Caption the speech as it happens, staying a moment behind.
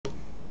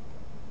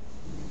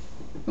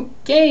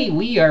Okay,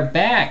 we are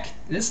back.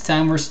 This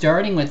time we're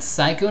starting with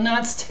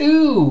Psychonauts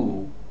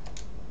 2.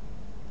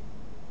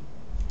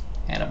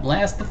 Had a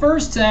blast the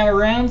first time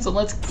around, so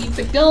let's keep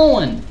it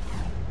going.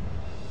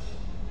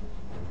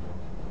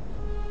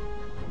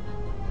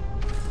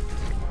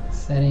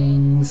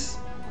 Settings.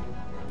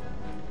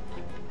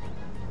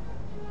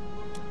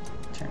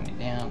 Turn it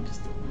down just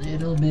a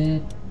little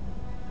bit.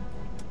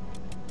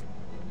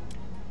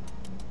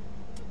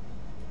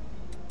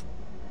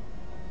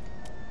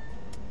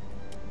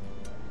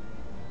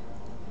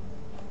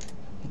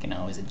 You can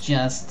always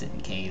adjust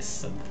in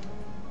case of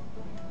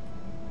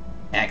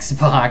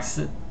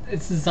Xbox.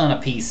 This is on a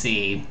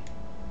PC.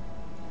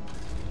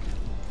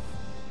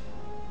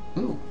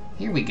 Ooh,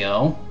 here we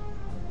go.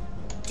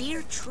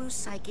 Dear True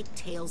Psychic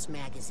Tales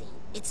magazine,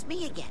 it's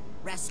me again,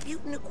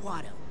 Rasputin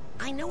Aquato.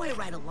 I know I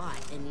write a lot,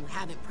 and you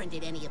haven't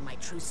printed any of my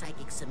True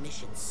Psychic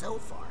submissions so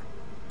far,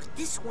 but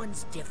this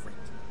one's different.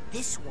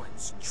 This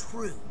one's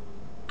true.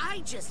 I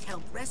just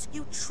helped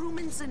rescue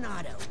Truman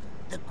Zanotto,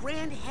 the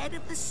grand head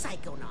of the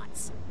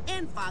Psychonauts,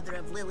 and father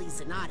of Lily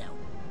Zanotto,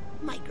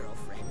 my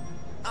girlfriend.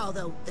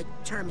 Although the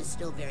term is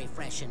still very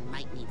fresh and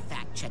might need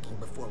fact-checking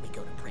before we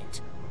go to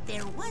print.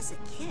 There was a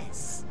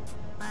kiss,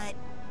 but...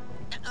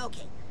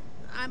 okay,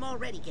 I'm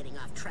already getting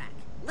off track.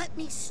 Let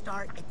me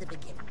start at the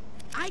beginning.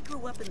 I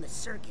grew up in the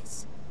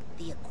circus,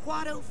 the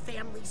Aquato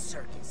Family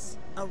Circus,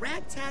 a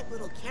ragtag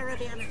little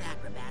caravan of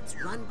acrobats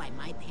run by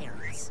my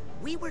parents.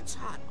 We were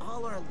taught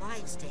all our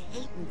lives to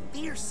hate and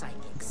fear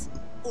psychics,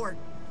 or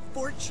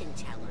fortune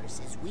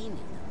tellers as we knew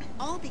them,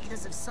 all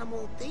because of some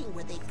old thing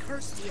where they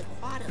cursed the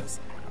Aquatos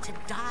to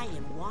die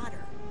in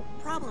water.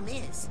 Problem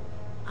is,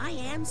 I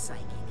am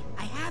psychic.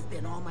 I have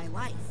been all my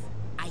life.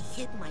 I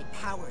hid my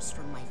powers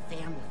from my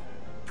family,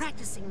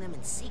 practicing them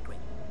in secret,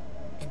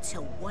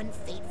 until one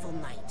fateful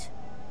night.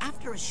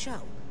 After a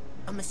show,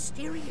 a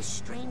mysterious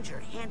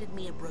stranger handed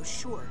me a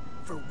brochure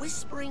for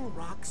Whispering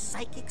Rock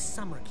Psychic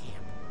Summer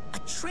Camp, a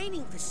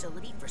training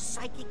facility for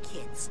psychic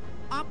kids,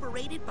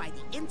 operated by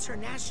the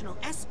international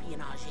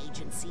espionage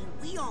agency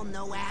we all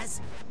know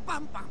as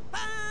bum bum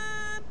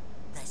bum,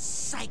 the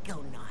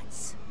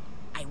Psychonauts.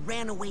 I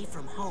ran away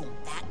from home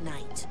that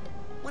night.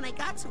 When I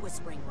got to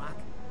Whispering Rock,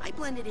 I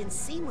blended in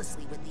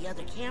seamlessly with the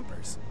other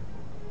campers.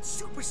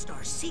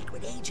 Superstar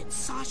secret agent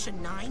Sasha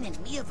 9 and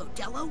Mia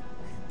Vodello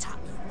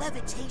taught me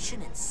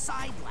levitation and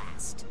side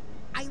blast.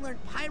 I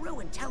learned pyro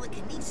and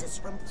telekinesis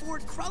from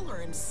Ford Cruller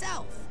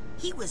himself.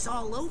 He was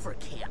all over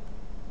camp,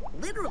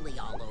 literally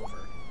all over,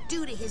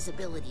 due to his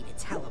ability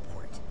to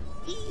teleport.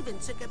 He even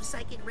took up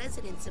psychic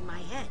residence in my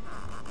head,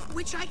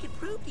 which I could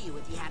prove to you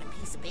if you had a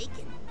piece of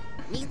bacon.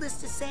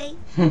 Needless to say,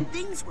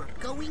 things were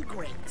going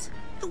great.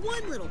 The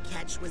one little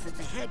catch was that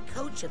the head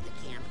coach of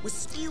the camp was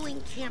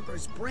stealing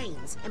campers'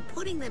 brains and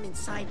putting them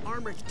inside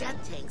armored death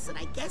tanks that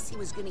I guess he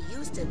was going to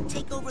use to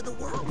take over the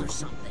world or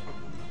something.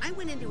 I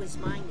went into his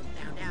mind and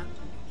found out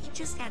he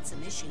just had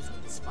some issues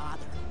with his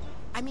father.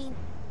 I mean,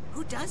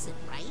 who doesn't,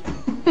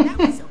 right? That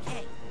was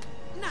okay.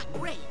 Not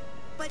great,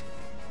 but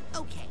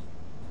okay.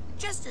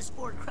 Just as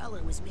Ford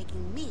Cruller was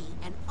making me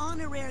an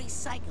honorary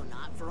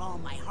psychonaut for all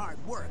my hard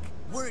work,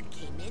 word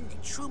came in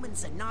that Truman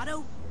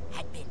Zanotto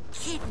had been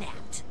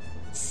kidnapped.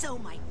 So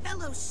my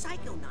fellow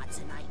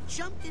psychonauts and I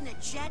jumped in a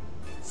jet,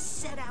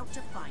 set out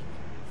to find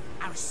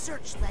him. Our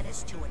search led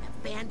us to an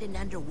abandoned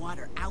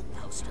underwater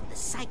outpost of the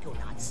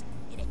Psychonauts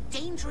in a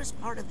dangerous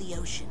part of the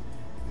ocean,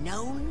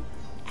 known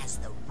as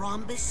the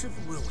Rhombus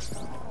of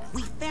Ruin.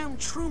 We found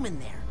Truman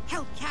there,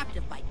 held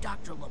captive by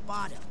Dr.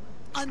 Lobato,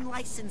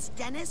 unlicensed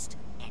dentist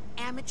and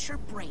amateur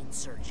brain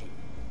surgeon.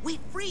 We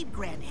freed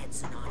Grandhead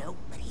Zanotto,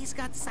 but he's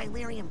got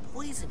Silurium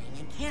poisoning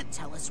and can't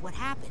tell us what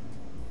happened.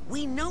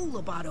 We know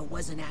Lobato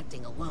wasn't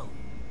acting alone,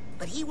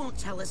 but he won't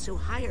tell us who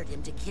hired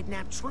him to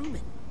kidnap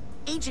Truman.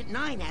 Agent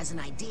 9 has an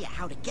idea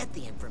how to get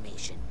the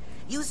information,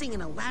 using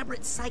an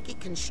elaborate psychic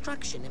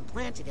construction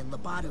implanted in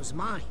Lobato's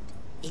mind.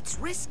 It's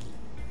risky,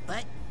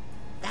 but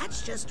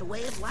that's just a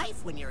way of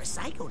life when you're a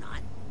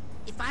psychonaut.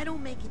 If I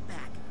don't make it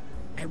back,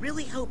 I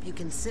really hope you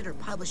consider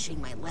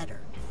publishing my letter.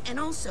 And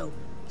also,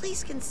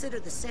 please consider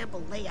the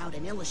sample layout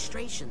and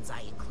illustrations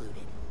I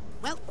included.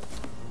 Well,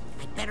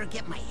 I'd better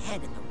get my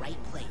head in the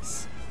right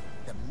place.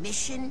 The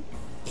mission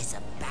is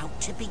about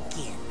to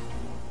begin.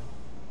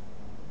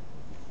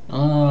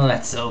 Oh,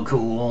 that's so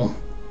cool.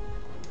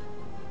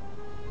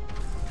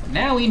 But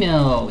now we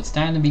know. It's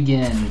time to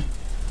begin.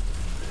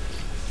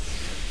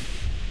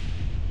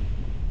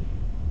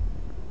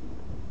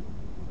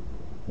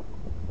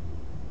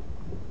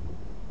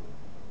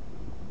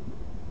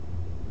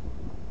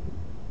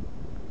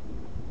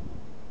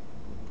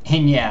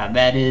 And yeah,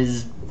 that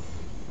is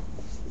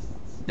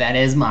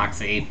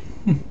Moxie.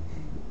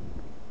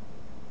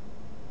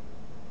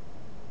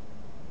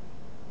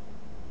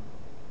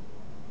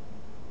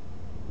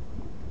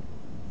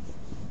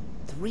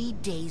 3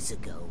 days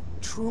ago,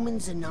 Truman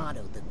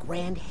Zanotto, the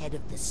grand head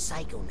of the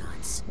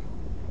Psychonauts,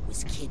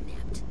 was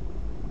kidnapped.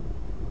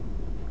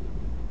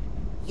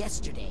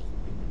 Yesterday,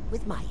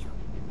 with my help,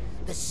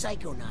 the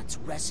Psychonauts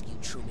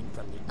rescued Truman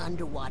from the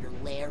underwater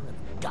lair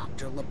of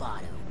Dr.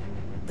 Lobato.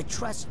 But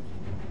trust me,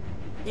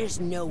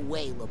 There's no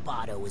way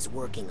Lobato is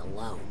working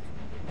alone.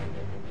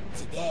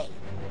 Today,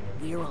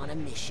 we're on a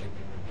mission.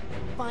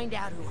 Find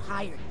out who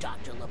hired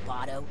Dr.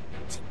 Lobato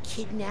to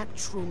kidnap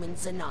Truman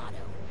Zanotto.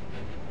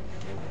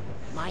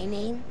 My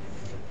name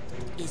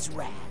is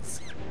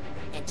Raz,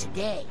 and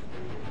today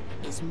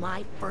is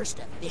my first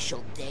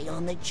official day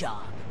on the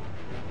job.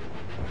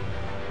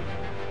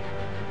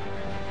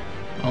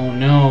 Oh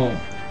no.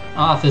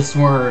 Office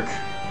work.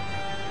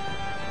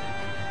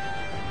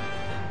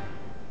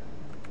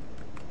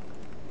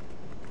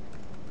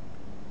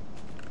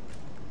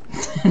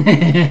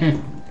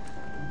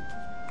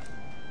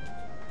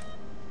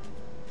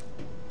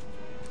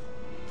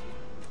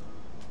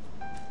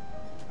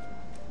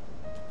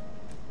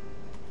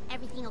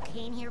 Everything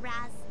okay in here,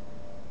 Raz?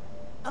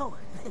 Oh,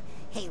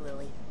 hey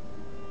Lily.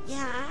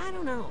 Yeah, I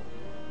don't know.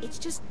 It's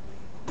just...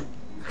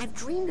 I've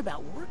dreamed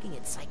about working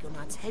at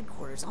Psychonauts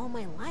headquarters all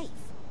my life.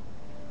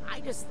 I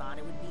just thought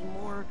it would be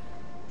more...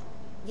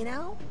 you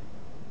know?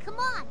 Come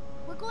on,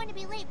 we're going to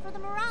be late for the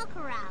morale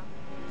corral.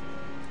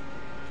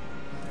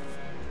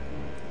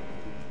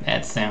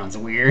 That sounds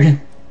weird.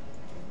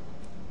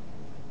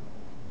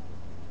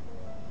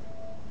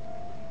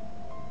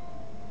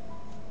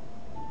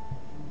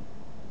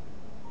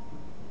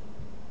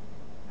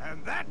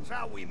 And that's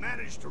how we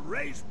managed to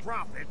raise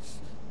profits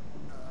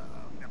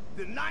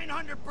to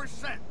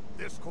 900%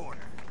 this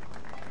quarter.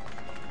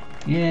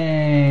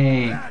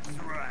 Yay! That's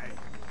right.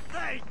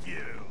 Thank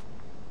you.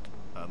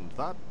 And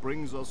that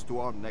brings us to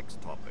our next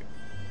topic.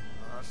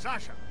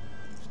 Sasha,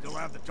 still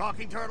have the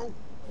talking turtle?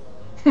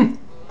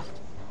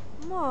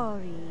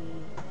 Mori.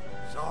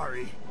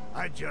 Sorry,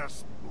 I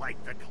just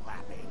like the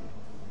clapping.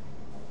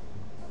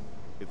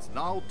 It's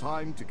now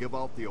time to give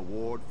out the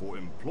award for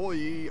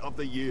Employee of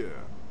the Year.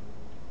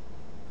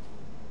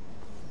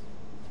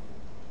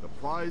 The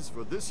prize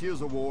for this year's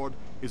award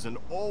is an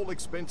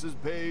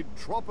all-expenses-paid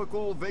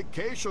tropical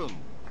vacation.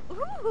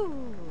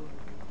 Ooh.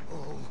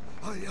 Oh,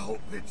 I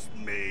hope it's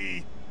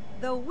me.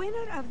 The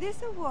winner of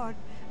this award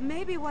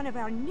may be one of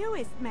our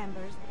newest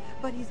members,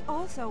 but he's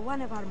also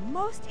one of our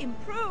most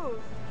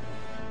improved.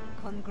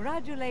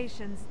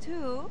 Congratulations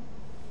to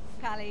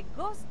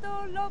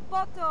Caligosto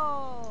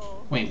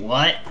Loboto. Wait,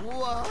 what?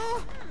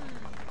 What?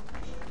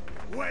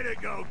 Way to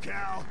go,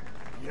 Cal.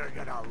 You're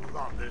gonna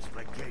love this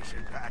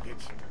vacation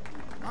package.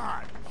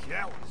 I'm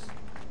jealous.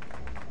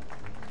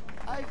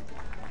 I've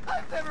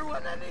never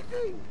won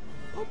anything.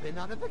 Oh, been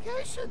on a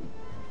vacation.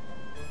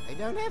 I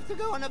don't have to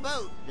go on a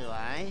boat, do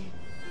I?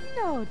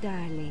 No,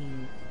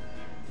 darling.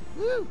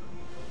 Woo.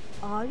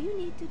 All you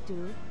need to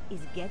do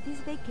is get this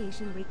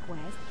vacation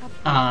request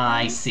approved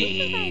I by the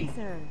see.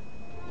 supervisor.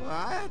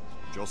 What?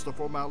 Just a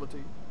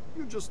formality.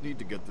 You just need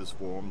to get this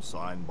form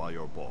signed by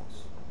your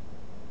boss.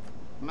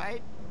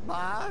 My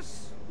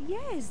boss?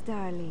 Yes,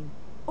 darling.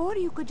 Or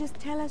you could just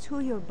tell us who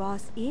your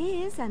boss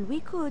is and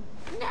we could...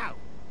 No.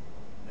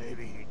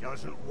 Maybe he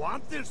doesn't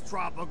want this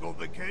tropical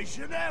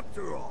vacation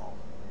after all.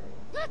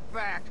 Get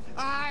back.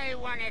 I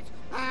want it.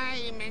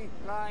 I'm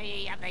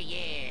Employee of the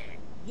Year.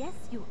 Yes,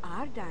 you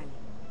are, darling.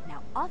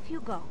 Now off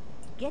you go.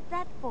 Get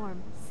that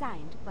form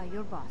signed by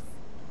your boss.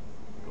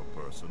 The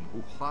person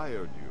who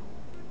hired you.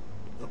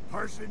 The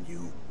person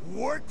you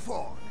work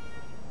for.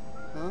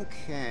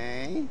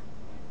 Okay.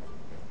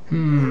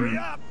 Hurry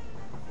up,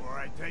 before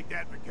I take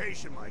that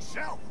vacation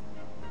myself.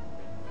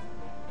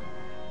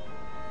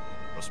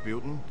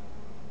 Rasputin?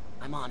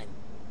 I'm on it.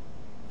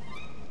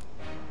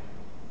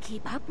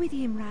 Keep up with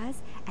him,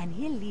 Raz, and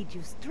he'll lead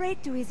you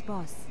straight to his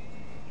boss.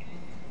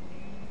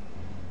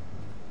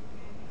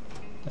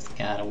 Just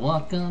gotta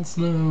walk on We'll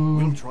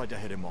slow. try to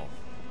head him off.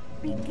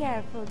 Be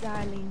careful,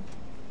 darling.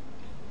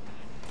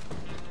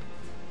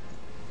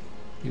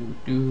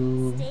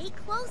 Do. Stay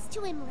close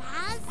to him,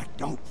 Raz. But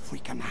don't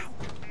freak him out.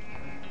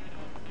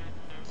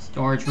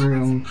 Storage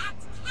room.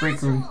 Act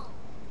Break room. casual.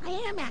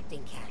 I am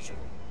acting casual.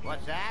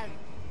 What's that?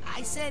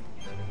 I said,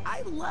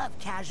 I love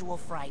Casual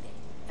Friday.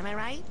 Am I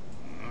right?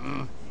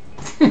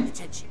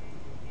 Attention.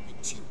 The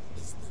tooth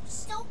is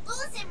loose. Don't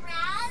lose him,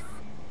 Raz.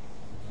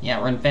 Yeah,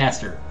 run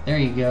faster. There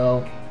you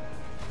go.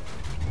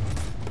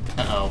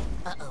 Uh-oh.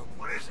 Uh-oh.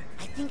 What is it?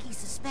 I think he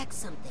suspects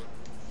something.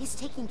 He's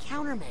taking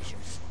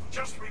countermeasures.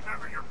 Just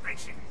remember your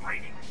basic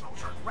training,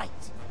 soldier. Right.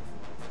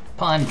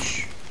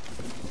 Punch.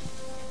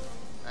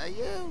 Are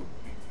you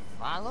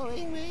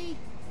following me?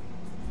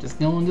 Just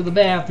going to the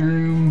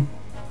bathroom.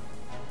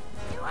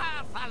 You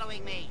are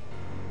following me.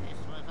 This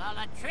was all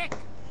a trick.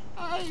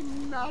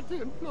 I'm not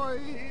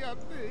Employee of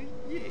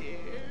the Year.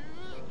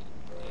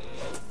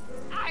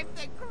 I'm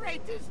the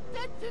greatest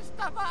dentist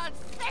of our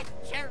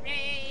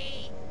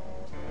century.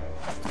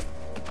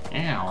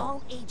 Ow.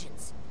 All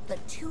agents, the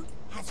tooth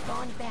has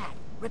gone bad.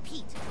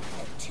 Repeat,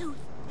 the tooth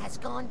has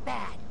gone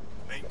bad.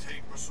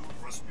 Maintain pursuit,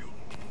 Rasputin.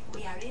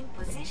 We are in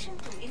position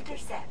to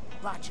intercept.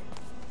 Roger.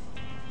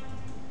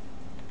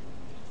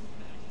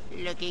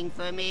 Looking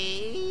for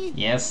me?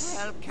 Yes.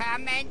 Well,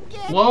 come and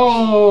get me.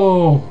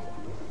 Whoa!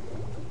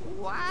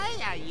 Why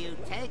are you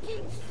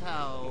taking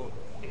so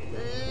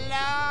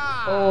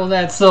long? Oh,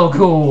 that's so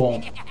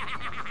cool. I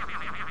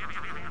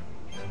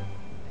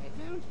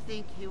don't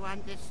think you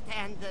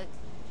understand the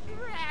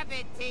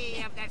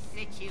gravity of the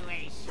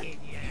situation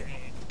you're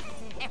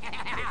in.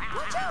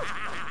 Watch out!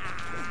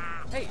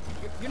 Hey,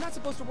 you're not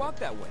supposed to walk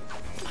that way.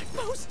 My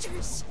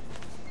posters!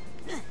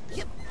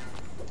 Yep.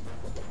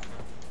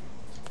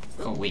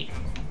 Oh, wait.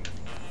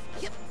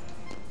 Yep.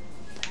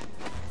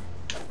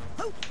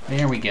 Oh,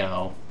 There we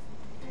go.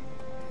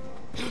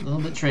 A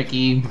little bit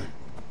tricky.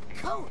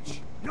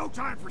 Coach! No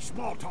time for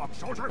small talk,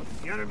 soldier.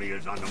 The enemy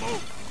is on the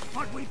move.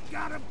 But we've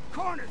got him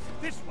cornered.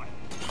 This way.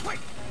 Quick,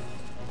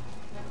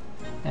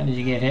 How did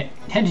you get hit?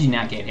 How did you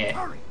not get hit?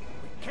 hurry.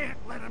 We can't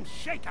let him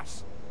shake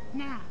us.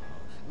 Now,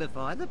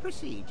 before the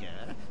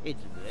procedure,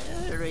 it's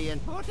very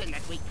important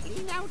that we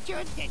clean out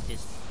your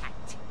dentist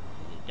cut.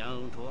 You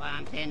don't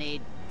want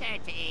any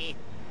dirty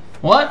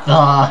What the?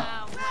 away.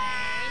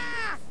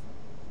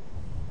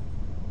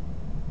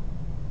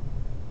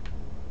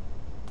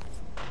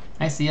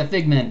 I see a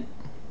figment.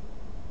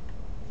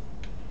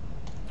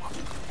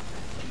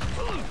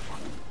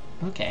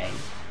 Okay.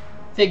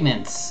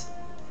 Figments.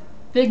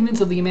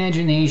 Figments of the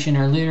imagination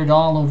are littered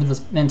all over the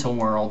mental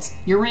worlds.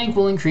 Your rank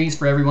will increase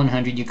for every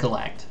 100 you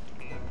collect.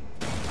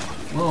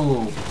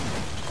 Whoa.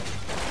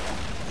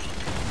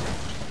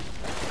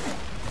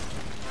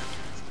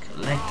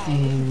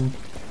 Collecting.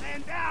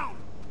 Stand down!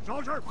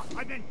 Soldier,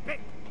 I've been bit.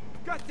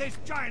 Get this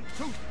giant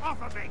tooth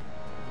off of me.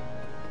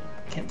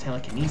 Can't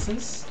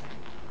telekinesis.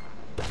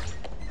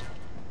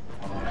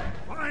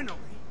 Finally.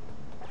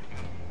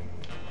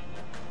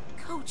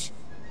 Coach,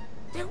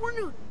 there were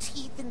no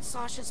teeth in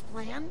Sasha's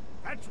plan.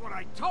 That's what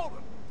I told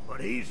him.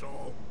 But he's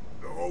all,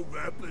 no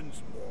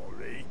weapons,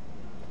 Maury.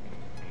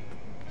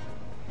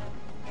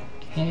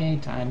 Okay,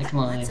 time to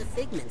climb. Lots of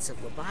figments of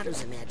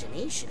Lobato's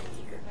imagination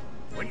in here.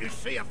 When you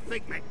see a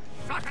figment,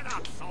 suck it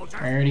up, soldier.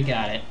 I already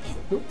got it.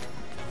 Oop.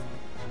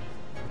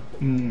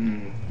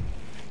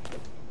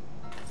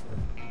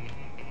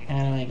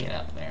 How do I get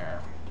up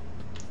there?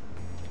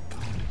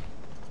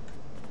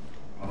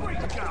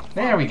 Great job.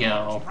 There we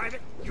go.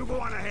 Private, you go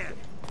on ahead.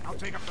 I'll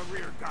take up the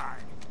rear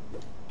guard.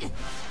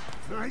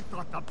 I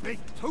thought the big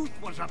tooth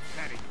was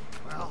upsetting.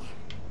 Well,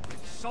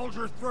 let's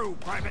soldier through,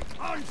 Private.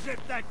 Unzip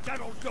that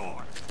dental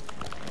door.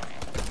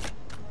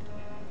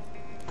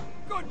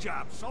 Good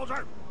job,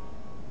 soldier.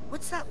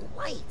 What's that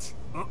light?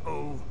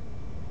 Uh-oh.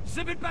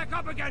 Zip it back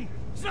up again.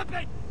 Zip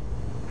it.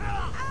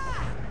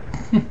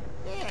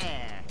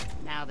 There.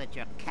 Now that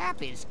your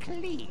cap is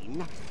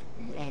clean,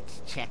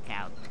 let's check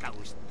out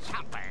those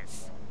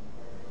choppers.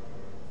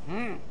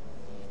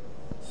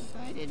 If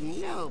I didn't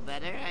know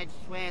better, I'd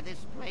swear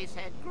this place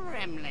had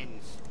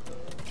gremlins.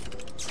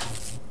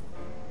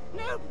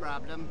 No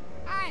problem.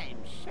 I'm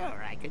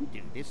sure I can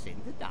do this in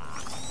the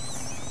dark.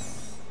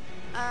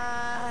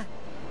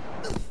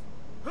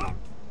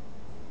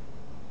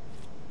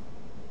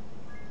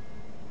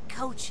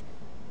 Coach,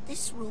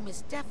 this room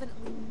is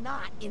definitely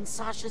not in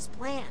Sasha's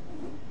plan.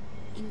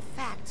 In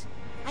fact,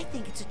 I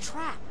think it's a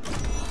trap.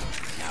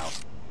 No.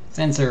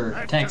 Sensor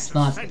attacks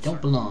spots that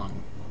don't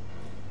belong.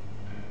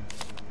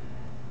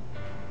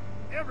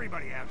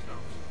 Everybody has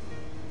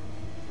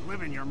those.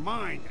 Live in your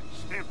mind and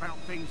stamp out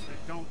things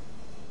that don't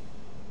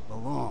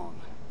belong.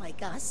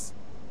 Like us?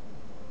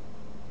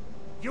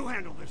 You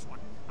handle this one.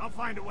 I'll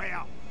find a way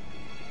out.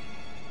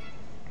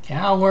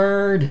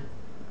 Coward!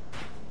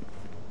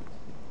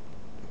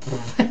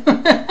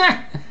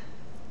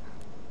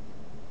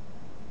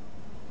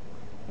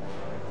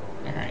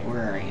 Alright,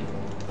 where are you? You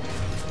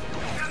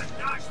gotta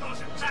dodge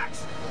those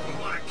attacks. You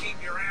wanna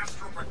keep your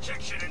astral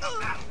projection in the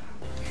battle.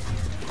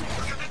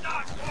 Look at the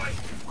dodge, boy.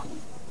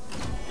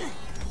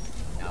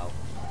 No.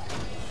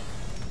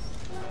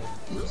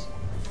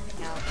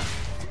 No.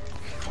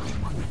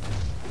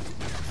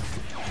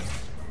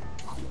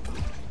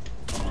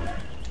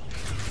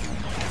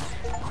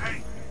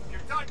 Hey, you're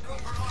done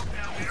goofing off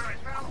down there. I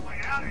found a way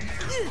out of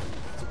here.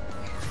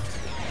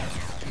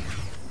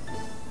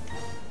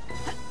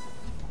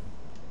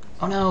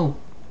 Oh no!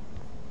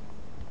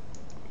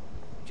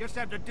 Just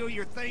have to do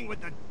your thing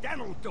with the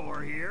dental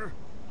door here.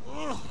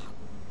 Ugh.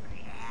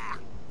 Yeah,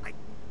 I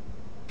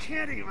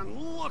can't even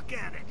look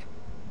at it.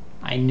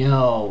 I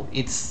know,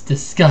 it's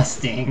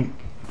disgusting.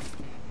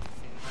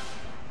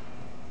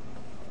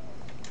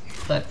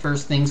 But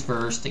first things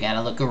first, I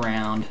gotta look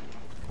around.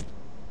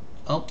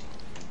 Oh,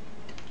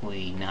 did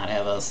we not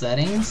have those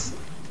settings?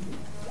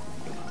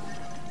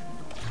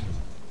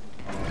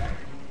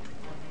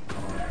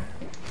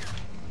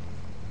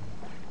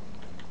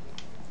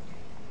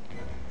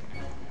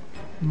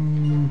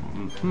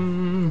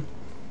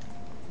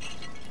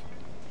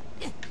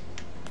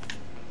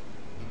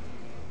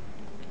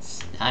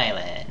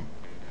 Styling.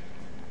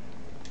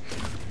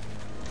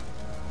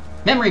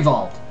 Memory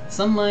vault.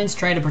 Some minds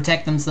try to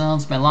protect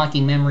themselves by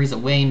locking memories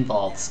away in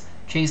vaults.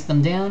 Chase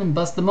them down and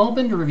bust them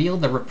open to reveal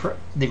the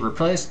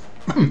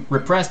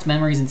repressed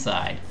memories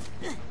inside.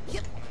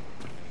 Yep.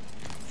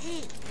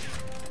 Hey,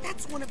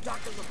 that's one of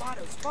Dr.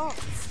 Lobato's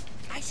vaults.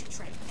 I should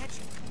try to catch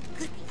it.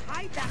 Could be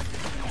high value.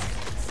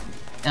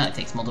 Ah, it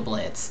takes multiple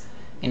hits.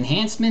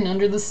 Enhancement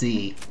under the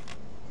sea.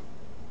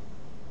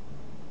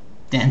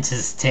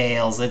 Dentist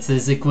tails. It's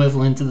his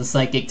equivalent to the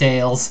psychic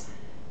tails.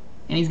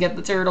 And he's got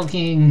the Turtle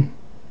King.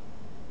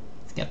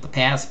 He's got the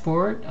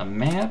passport, a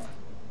map,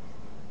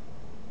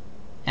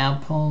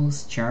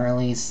 outpost,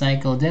 Charlie,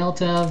 Psycho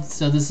Delta.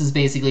 So this is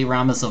basically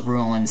Rhombus of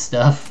Ruin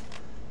stuff.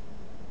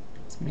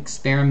 Some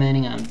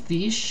experimenting on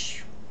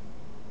fish.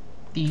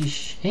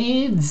 Fish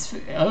heads.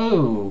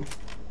 Oh.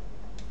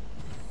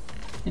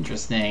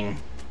 Interesting.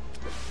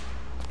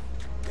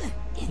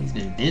 He's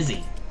been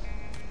busy.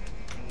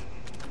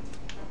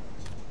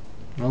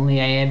 If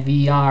only I had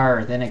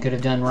VR, then I could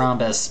have done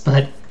Rhombus,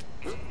 but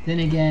then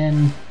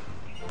again,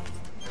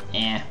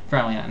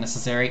 probably not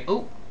necessary.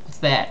 Oh, what's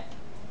that?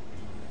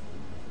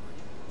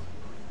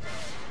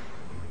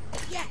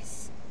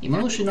 Yes.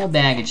 Emotional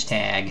baggage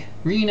tag.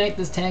 Reunite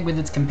this tag with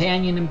its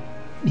companion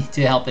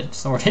to help it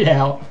sort it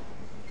out.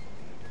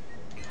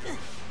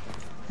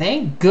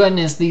 Thank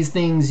goodness these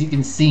things you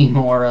can see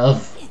more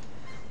of.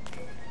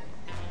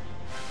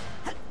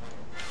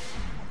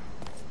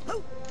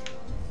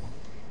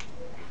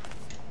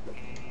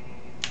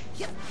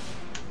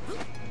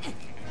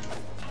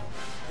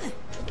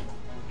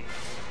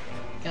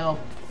 Go.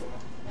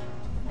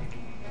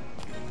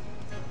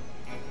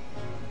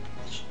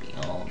 Should be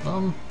all of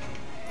them.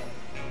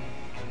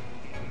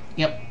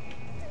 Yep.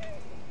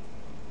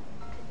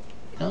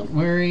 Don't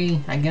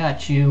worry, I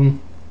got you.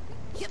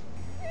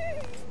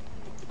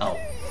 Oh.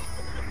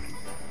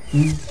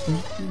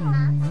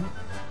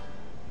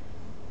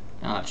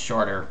 Oh, it's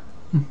shorter.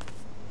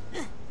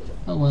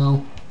 Oh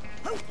well.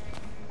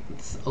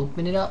 Let's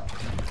open it up.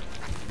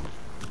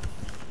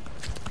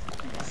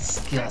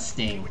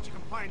 Disgusting. What you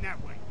can find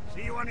that way.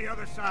 See you on the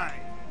other side.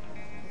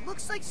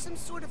 Looks like some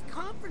sort of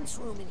conference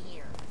room in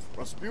here.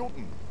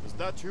 Rasputin, is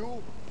that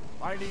you?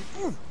 I need...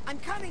 I'm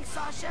coming,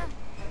 Sasha.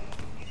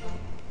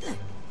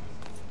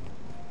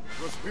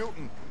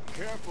 Rasputin,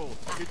 careful.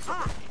 It's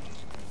Ah,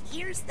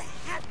 here's the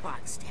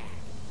Hatbox tag.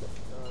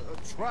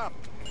 a trap.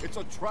 It's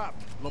a trap.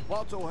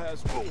 Lobato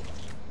has... Oh,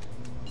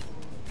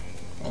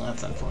 Well,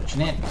 that's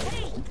unfortunate.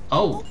 Hey,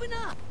 Oh. open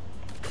up.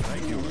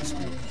 thank you,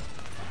 Rasputin.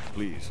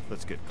 Please,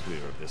 let's get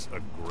clear of this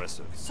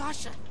aggressive.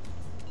 Sasha,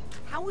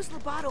 how is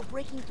Lobato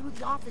breaking through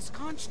the office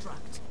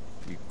construct?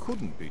 He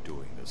couldn't be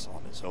doing this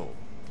on his own.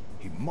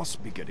 He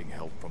must be getting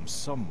help from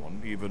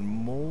someone even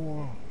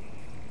more...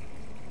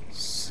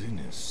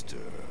 sinister.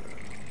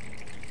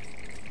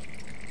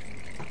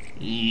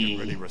 Get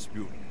ready,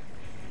 Rasputin.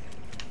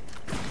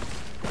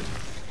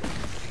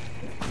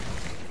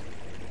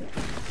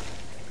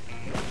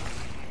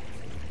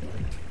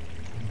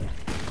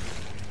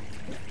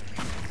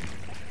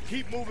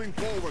 Keep moving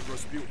forward,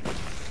 Rasputin.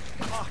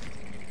 Ah,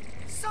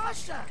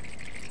 Sasha!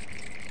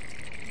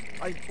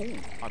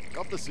 I've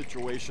got the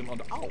situation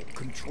under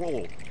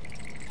control.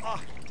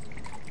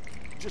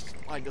 Just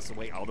find us a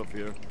way out of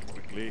here,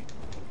 quickly.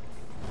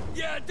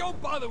 Yeah, don't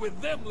bother with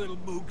them little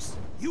mooks.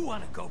 You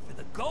want to go for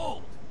the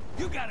gold.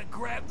 You gotta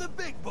grab the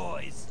big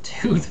boys.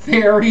 Tooth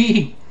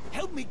Fairy!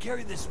 Help me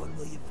carry this one,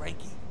 will you,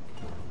 Frankie?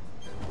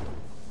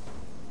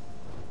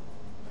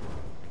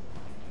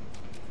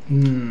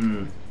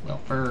 Well,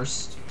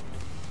 first...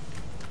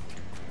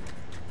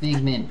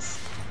 Figments.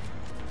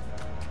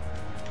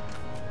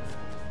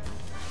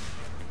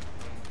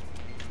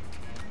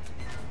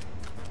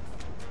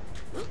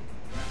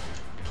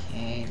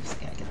 Okay, just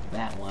gotta get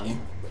that one.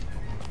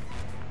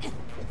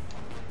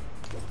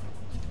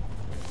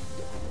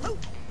 Oh,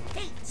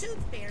 hey, Tooth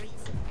Fairies,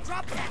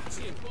 drop that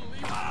too.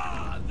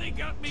 Ah, they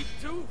got me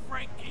too,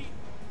 Frankie.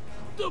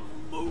 The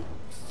mooks.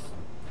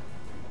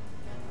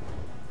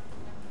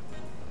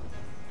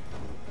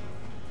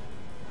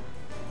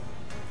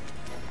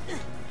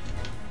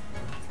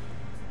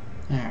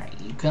 Alright,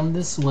 you come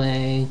this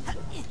way.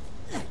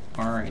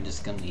 Or I can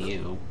just come to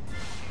you.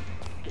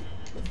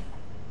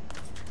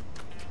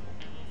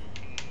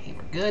 Okay,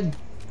 we're good.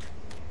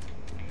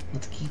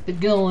 Let's keep it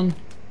going.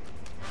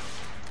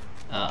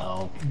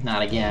 Uh-oh,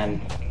 not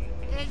again.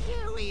 Did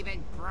you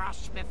even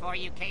brush before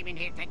you came in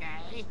here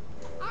today?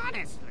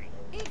 Honestly,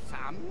 it's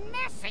a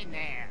mess in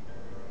there.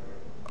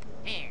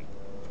 Here,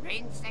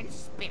 rinse and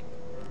spit.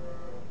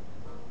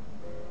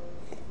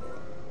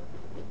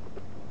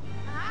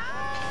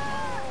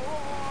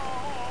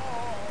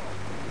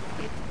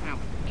 It's out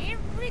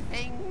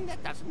everything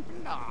that doesn't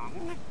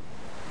belong.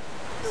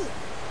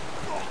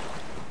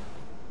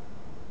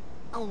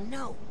 Oh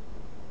no,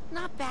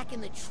 not back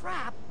in the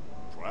trap.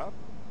 Trap?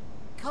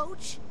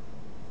 Coach?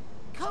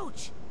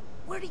 Coach,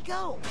 where'd he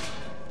go?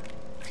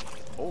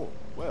 Oh,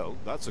 well,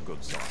 that's a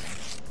good sign.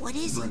 What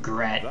is it?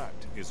 Regret. That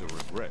is a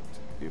regret.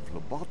 If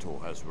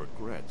Lobato has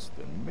regrets,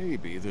 then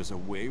maybe there's a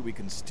way we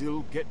can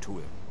still get to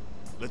him.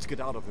 Let's get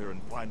out of here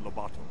and find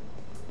Lobato.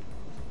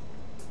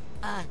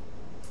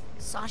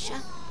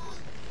 Sasha?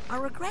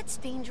 Are regrets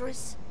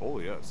dangerous? Oh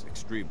yes,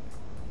 extremely.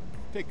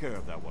 Take care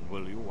of that one,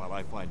 will you, while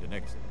I find an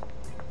exit.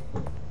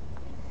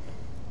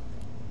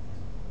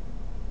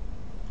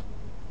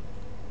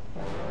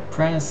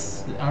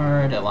 Press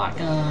R to lock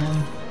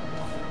on.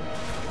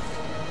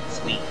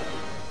 Sweet.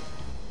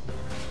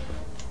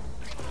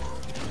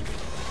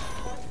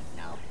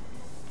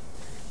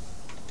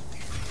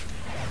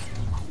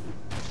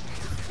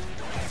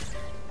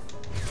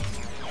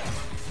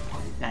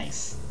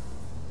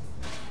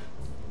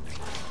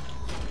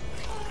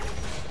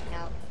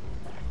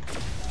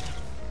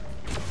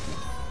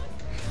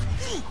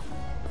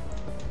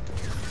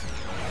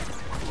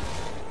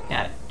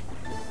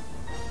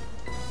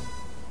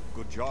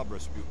 job,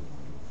 Rasputin.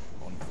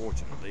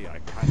 Unfortunately, I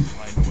can't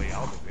find a way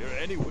out of here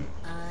anywhere.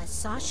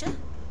 Sasha?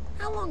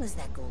 How long has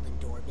that golden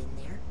door been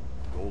there?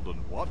 Golden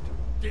what?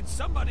 Did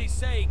somebody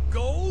say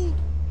gold?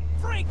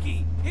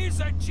 Frankie, here's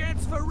our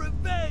chance for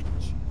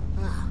revenge!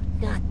 Oh,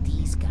 not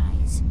these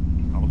guys.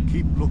 I'll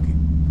keep looking.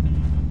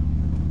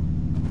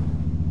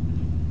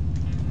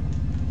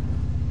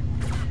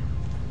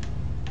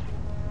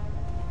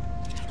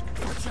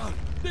 Watch out!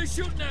 They're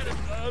shooting at us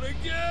out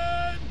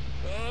again!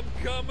 I'm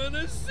coming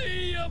to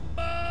see you,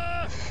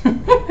 Ma!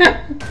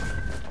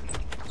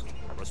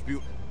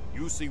 Rasputin,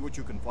 you see what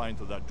you can find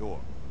through that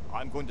door.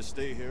 I'm going to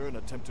stay here and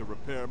attempt to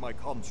repair my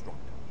construct.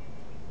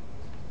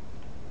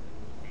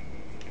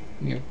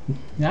 You're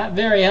not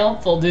very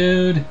helpful,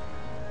 dude.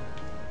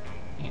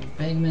 And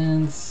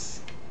pigments.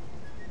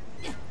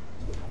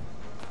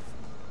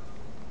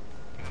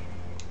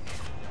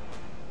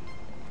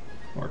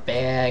 More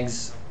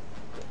bags.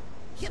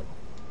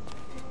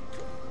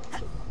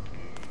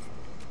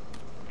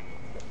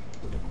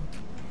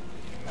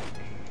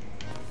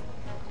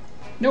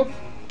 Nope.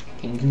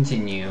 Can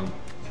continue.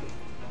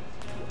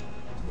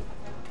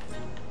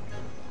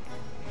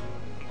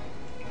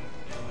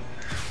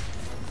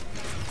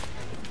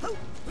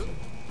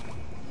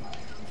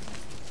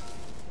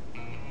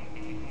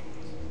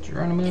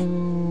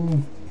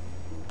 Geronimo.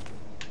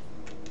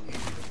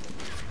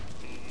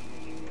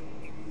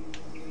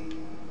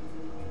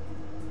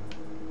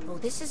 Oh,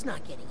 this is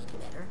not getting any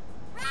better.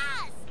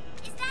 Raz!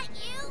 Is that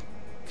you?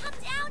 Come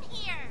down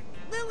here!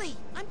 Lily,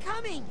 I'm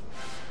coming!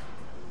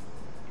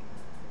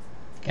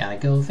 Gotta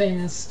go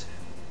fast.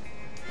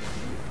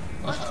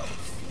 Uh-oh.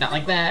 Not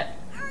like that.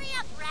 Hurry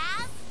up,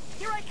 Raz!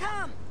 Here I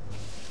come!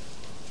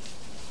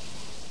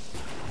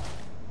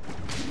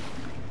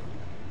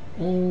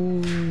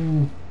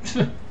 Ooh.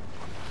 Still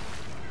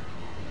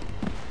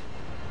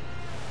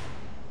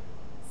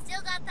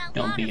got that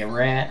Don't water be a phobia,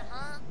 rat.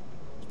 huh?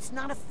 It's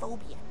not a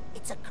phobia,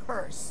 it's a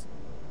curse.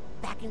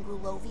 Back in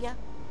Grulovia,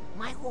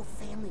 my whole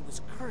family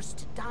was cursed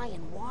to die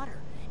in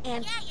water,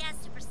 and... Yeah,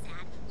 super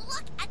sad.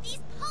 Look at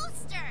these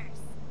posters!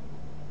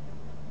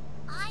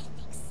 I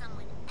think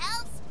someone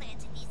else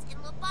planted these in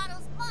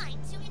Lobato's mind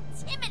to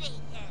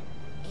intimidate him.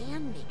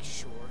 And make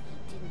sure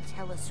he didn't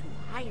tell us who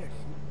hired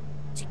him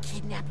to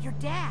kidnap your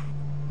dad.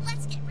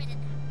 Let's get rid of that.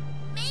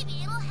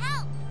 Maybe it'll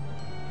help.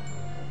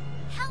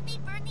 Help me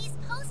burn these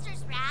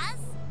posters,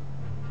 Raz.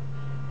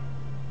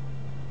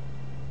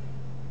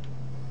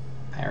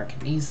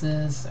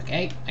 Pyrokinesis.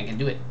 Okay, I can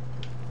do it.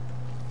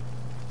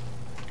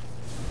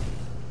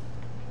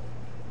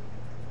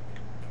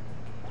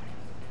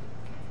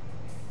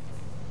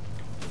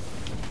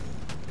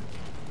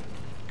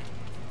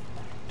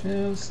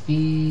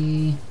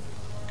 Toasty.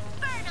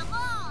 Burn them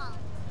all.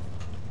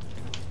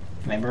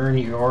 Can I burn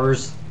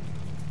yours?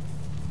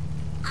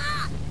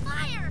 Ah,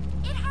 fire!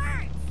 It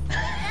hurts.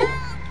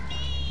 Help me.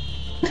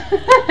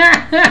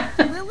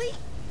 Lily?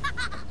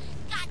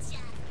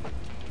 Gotcha.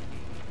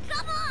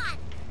 Come on,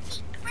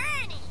 keep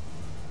burning.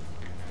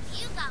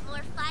 You got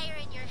more fire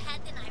in your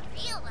head than I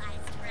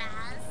realized,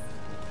 Raz.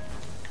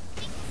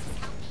 Think this is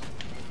helping?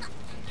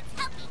 It's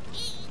helping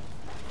me.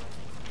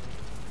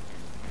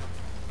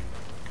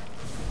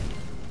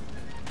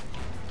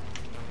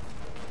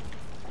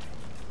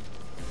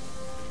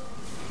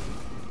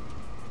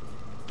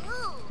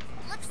 Ooh,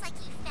 looks like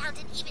you found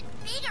an even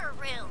bigger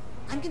room.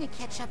 I'm gonna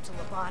catch up to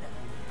Lobato.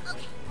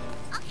 Okay,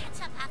 I'll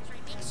catch up after I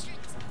make sure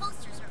these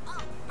posters are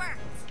all burnt.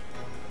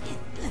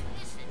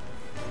 Listen,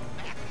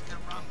 back at the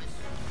Rhombus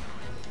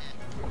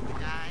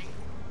guy,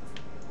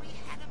 we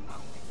had a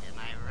moment, am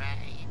I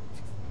right?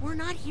 We're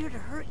not here to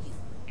hurt you.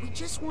 We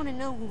just want to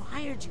know who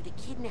hired you to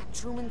kidnap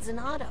Truman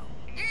Zanotto.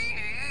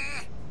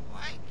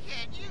 Why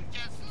can't you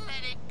just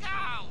let it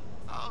go?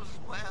 All's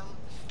well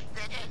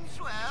that ends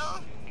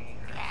well,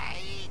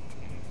 right?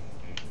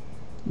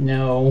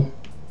 No.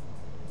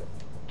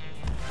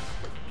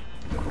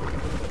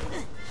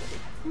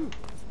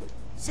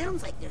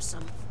 Sounds like there's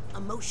some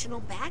emotional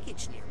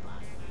baggage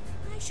nearby.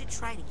 I should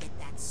try to get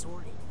that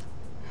sorted.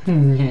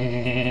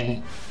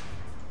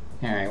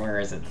 Alright, where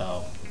is it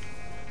though?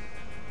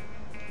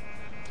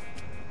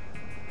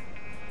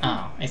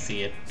 Oh, I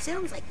see it.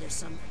 Sounds like there's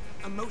some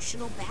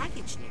emotional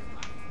baggage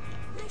nearby.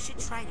 I should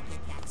try to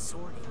get that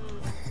sorted.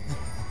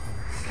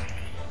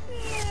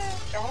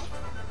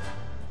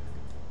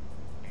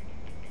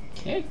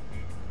 Okay.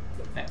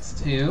 That's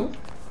 2.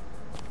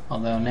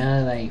 Although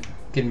now that I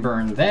can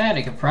burn that,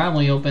 I could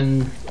probably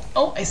open...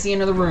 Oh, I see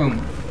another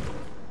room.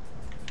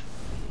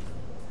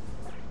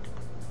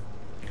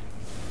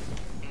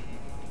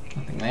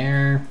 Nothing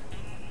there.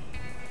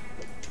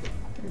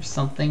 There's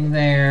something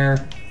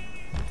there.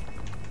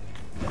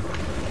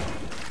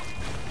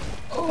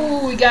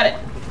 Oh, we got it!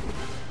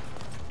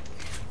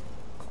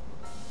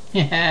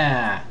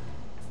 Yeah!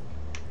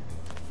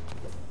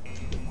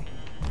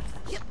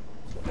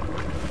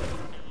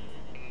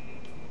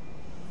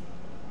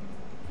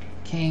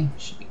 Okay,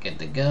 should be good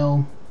to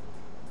go.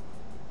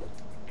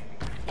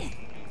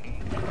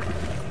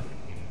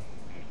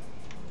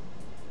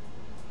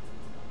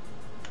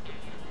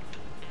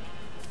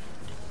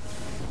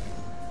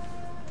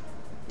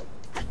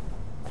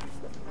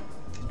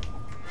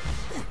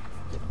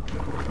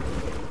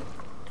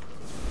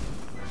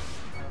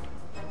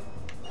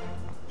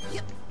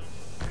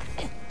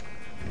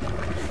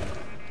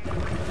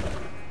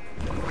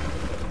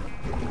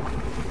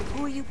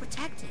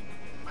 protected.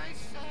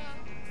 Myself.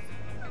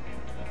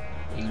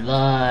 You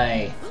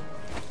lie.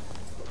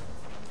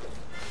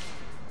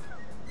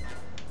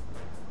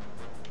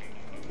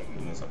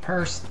 There's a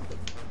purse.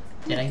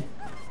 Did I?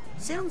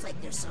 Sounds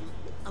like there's some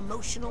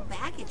emotional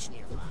baggage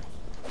nearby.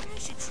 I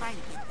should try to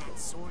get that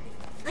sorted.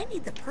 I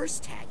need the purse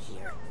tag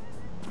here.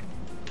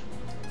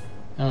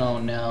 Oh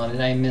no,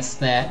 did I miss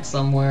that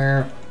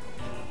somewhere?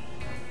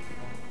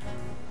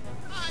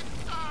 I'm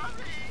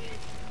sorry.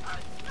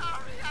 I'm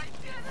sorry I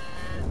did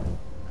it.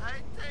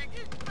 I'd take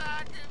it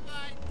back if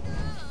I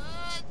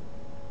could.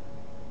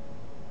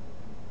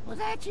 Was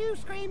that you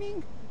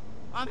screaming?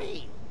 Or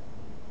me?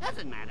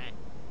 Doesn't matter.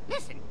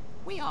 Listen,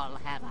 we all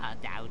have our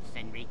doubts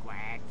and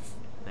regrets.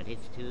 But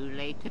it's too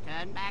late to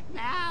turn back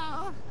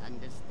now.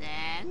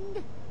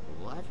 Understand?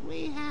 What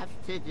we have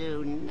to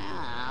do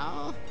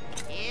now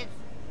is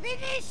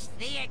finish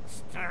the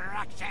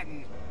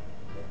extraction.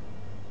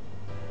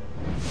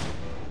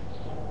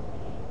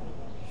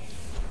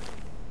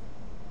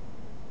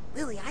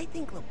 Lily, I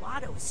think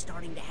Lovato is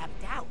starting to have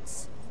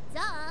doubts.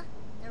 Duh,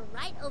 they're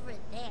right over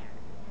there.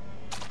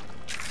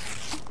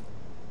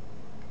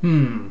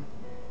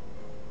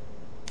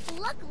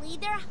 Luckily,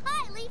 they're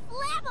highly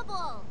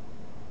flammable.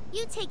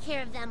 You take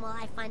care of them while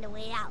I find a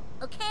way out,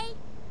 okay?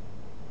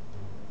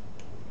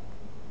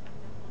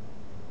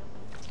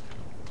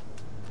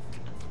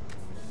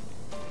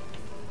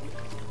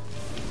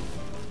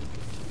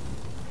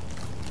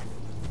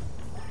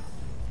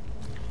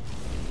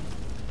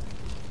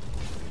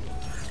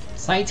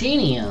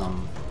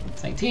 Psychonium.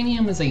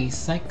 Psychonium is a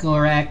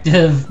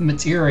psychoactive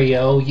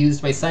material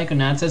used by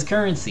Psychonauts as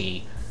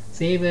currency.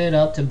 Save it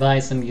up to buy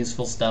some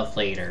useful stuff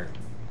later.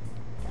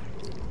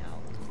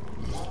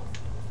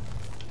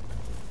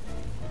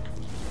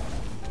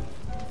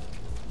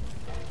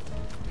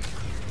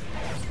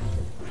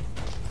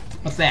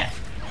 What's that?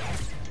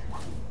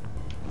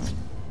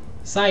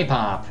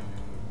 Psy-Pop.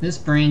 This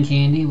brain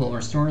candy will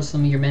restore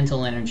some of your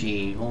mental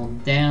energy.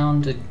 Hold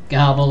down to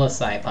gobble a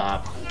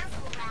Psy-Pop.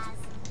 Careful, Raz.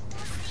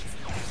 Those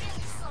things can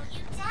really slow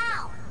you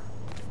down.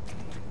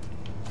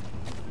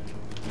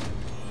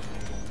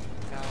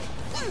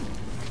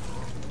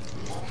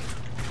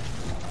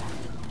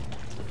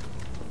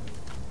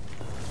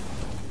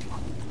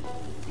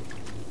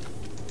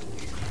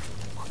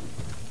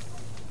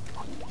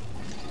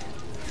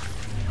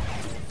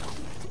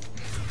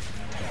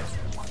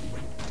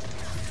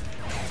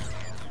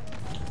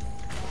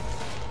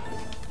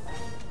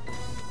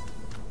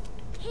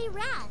 Hey,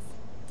 Raz.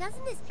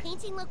 Doesn't this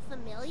painting look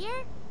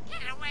familiar?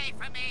 Get away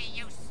from me,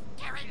 you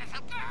scary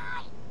little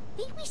girl!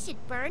 Think we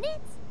should burn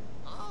it?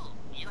 Oh,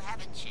 you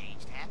haven't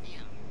changed, have you?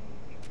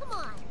 Come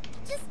on.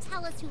 Just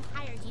tell us who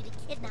hired you to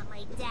kidnap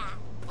my dad.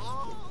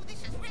 Oh,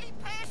 this is really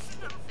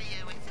personal for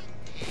you, isn't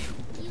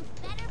it? You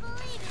better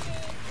believe it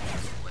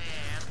is.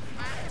 Well,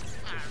 I'm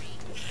sorry.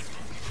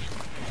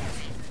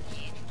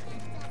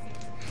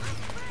 I'm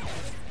burning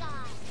this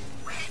guy.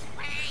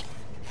 Wait!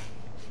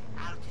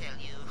 I'll tell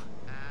you.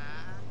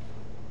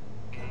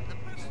 The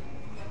person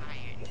who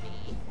hired me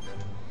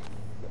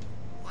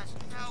was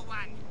no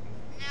one.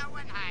 No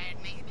one hired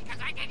me because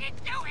I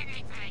didn't do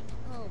anything.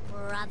 Oh,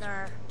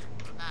 brother.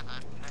 Not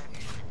on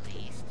purpose, at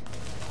least.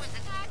 It was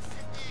an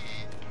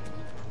accident.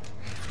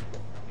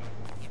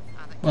 Your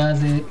father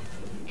Was it?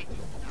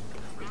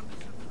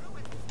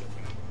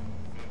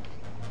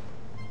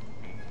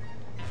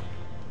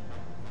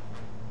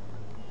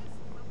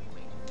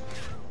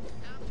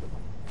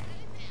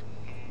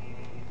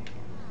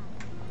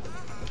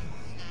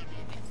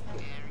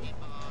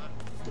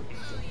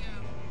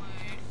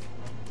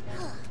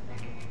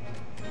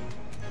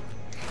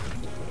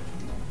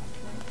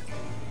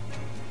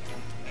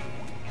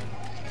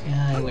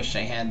 Yeah, I wish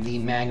I had the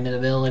magnet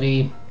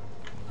ability.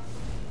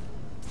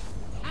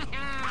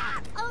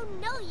 Oh,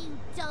 no, you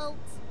don't.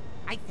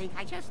 I think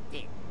I just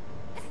did.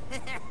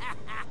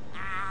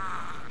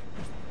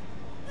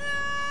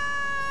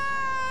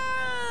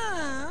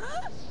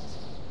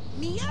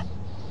 Mia?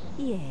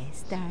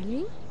 Yes,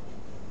 darling?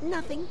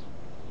 Nothing.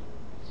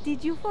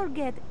 Did you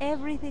forget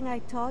everything I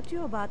taught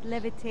you about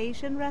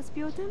levitation,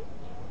 Rasputin?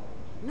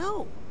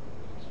 No.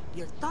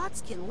 Your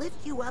thoughts can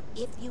lift you up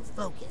if you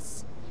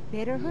focus.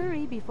 Better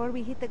hurry before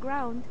we hit the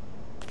ground.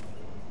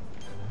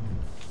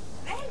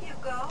 There you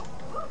go.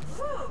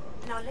 Woo-hoo.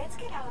 Now let's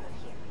get out of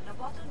here.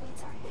 Lovato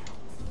needs our help.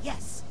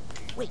 Yes.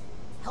 Wait,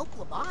 help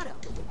Lovato.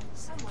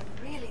 Someone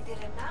really did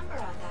a number on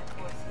that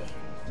poor thing.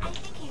 I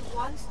think he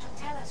wants to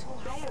tell us who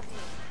hired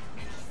him.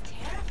 And he's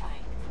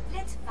terrified.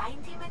 Let's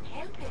find him and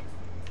help him.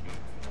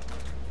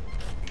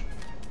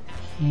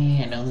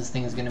 Okay, I know this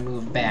thing is gonna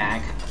move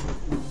back.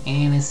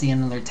 And I see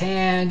another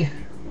tag.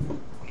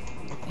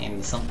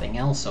 And something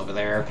else over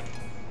there.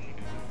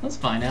 Let's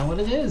find out what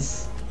it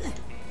is.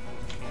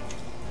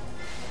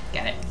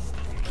 Got it.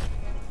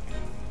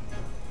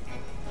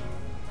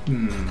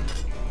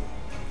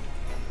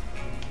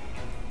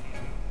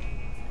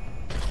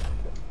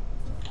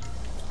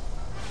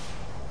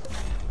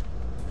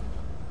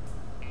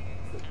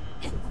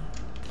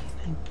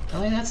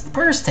 Oh, that's the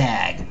purse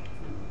tag.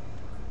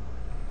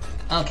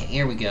 Okay,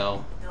 here we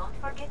go. Don't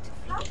forget to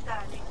flop,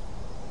 darling.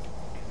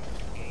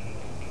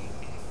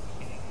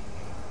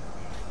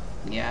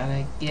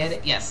 Gotta get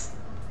it. Yes.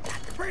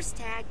 Got the first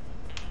tag.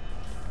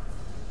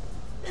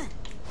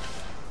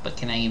 But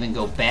can I even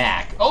go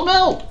back? Oh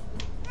no!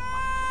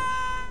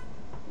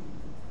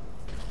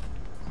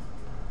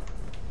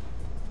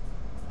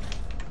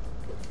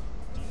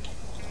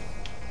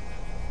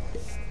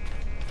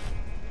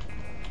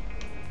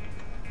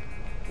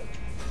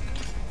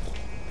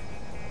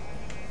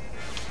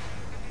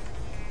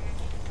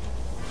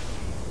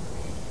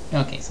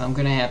 Okay, so I'm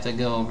gonna have to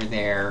go over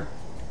there.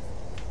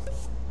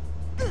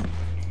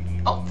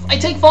 Oh, I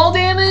take fall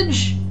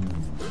damage?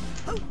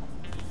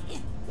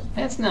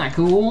 That's not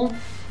cool.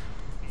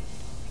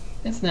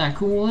 That's not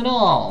cool at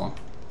all.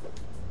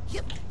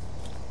 Look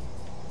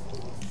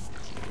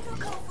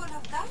how full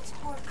of that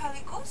poor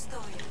Calicosto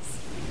is.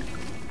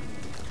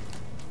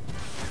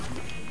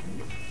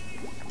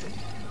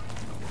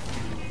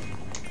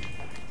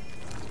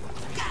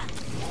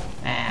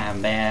 Ah,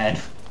 I'm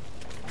bad.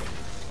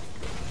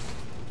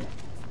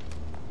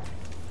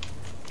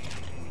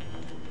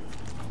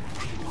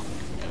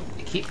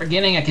 I keep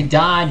forgetting I can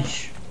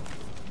dodge.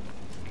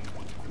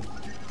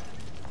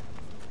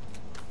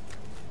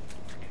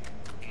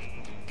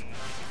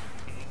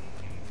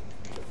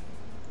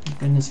 Thank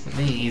goodness for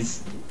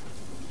these.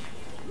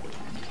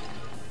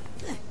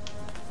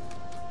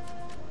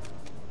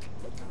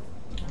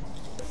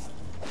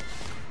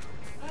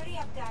 Hurry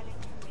up, darling.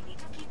 We need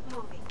to keep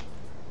moving.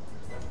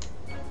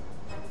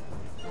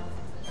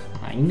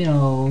 I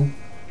know.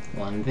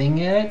 One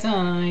thing at a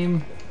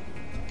time.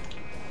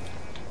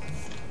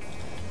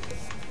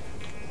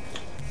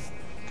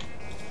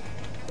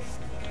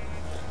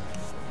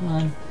 Come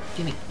on,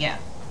 give me, yeah.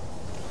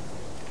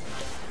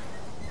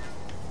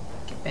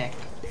 Get back.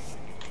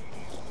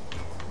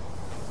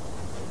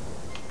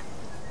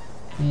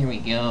 Here we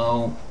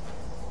go.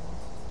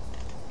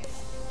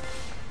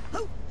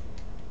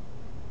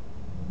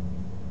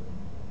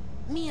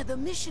 Mia, the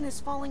mission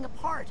is falling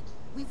apart.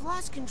 We've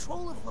lost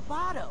control of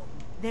Lobato.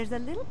 There's a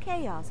little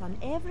chaos on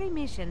every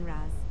mission,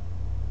 Raz.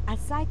 A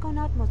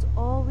Psychonaut must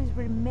always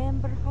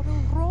remember how to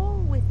roll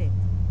with it.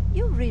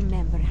 You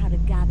remember how to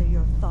gather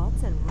your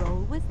thoughts and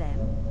roll with them,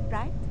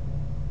 right?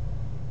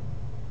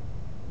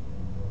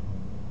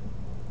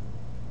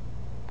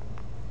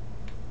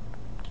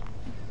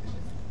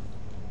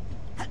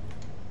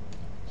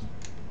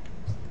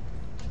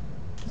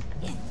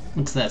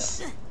 What's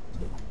this?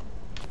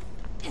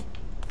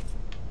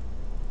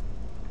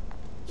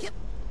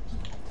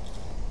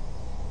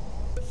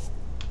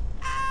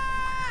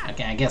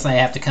 Okay, I guess I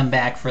have to come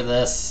back for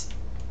this.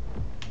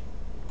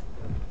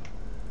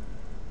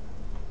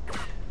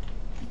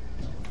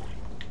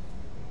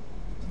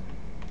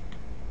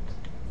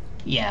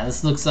 Yeah,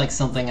 this looks like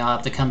something I'll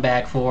have to come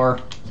back for.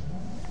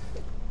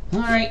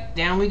 Alright,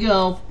 down we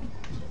go.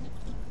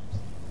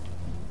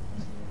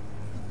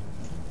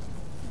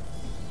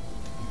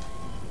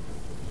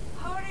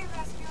 Hurry,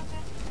 Rasputin.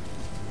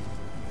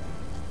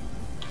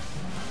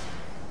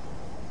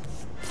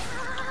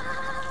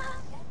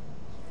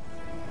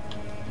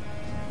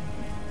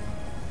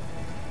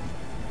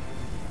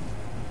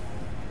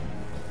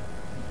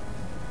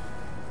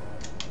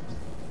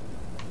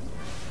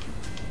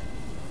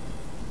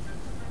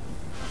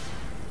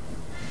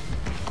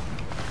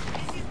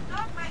 This is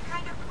not my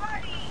kind of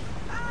party.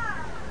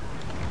 Ah!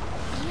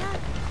 Mia?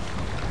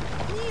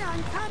 Mia,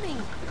 I'm coming.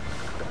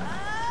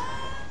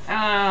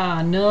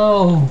 Ah,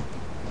 no!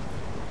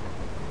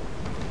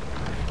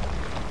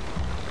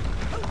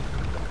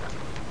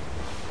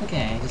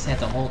 Okay, I just have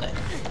to hold it.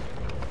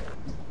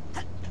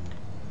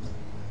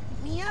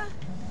 Mia?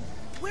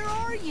 Where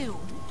are you?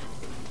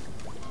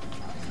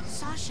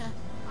 Sasha,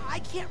 I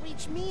can't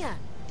reach Mia.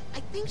 I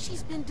think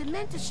she's been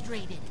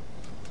dementistrated.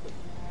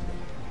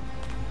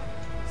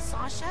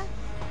 Sasha?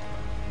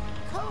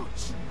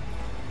 Coach?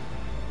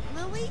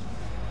 Lily?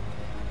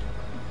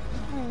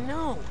 Oh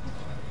no.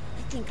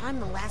 I think I'm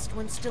the last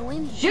one still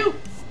in here. Shoot!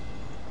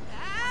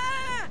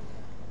 Ah!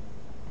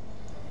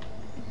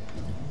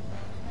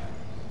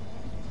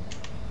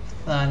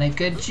 Thought I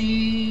could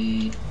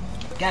cheat.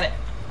 Got it.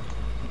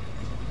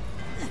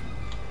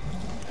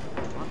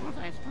 What was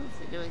I supposed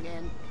to do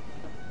again?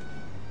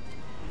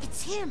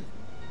 It's him.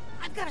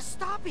 I've got to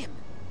stop him.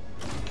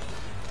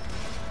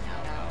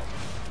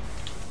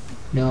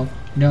 No,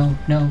 no,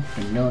 no, no,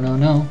 no, no,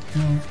 no.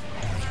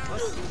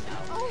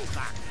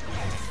 Over.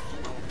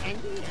 And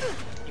in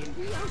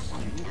the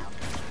ocean.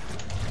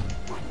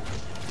 Put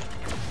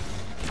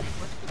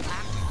the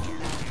box in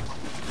the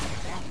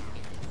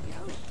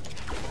ocean.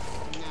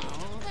 No,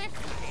 that's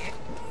not it.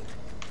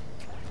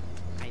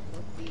 I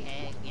put the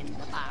egg in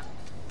the box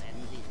and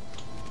the...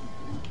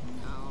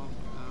 No.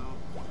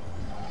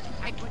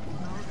 I put the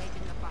egg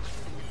in the box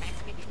and the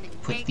basket in the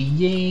Put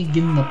the egg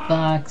in the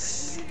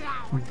box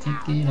and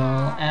take it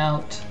all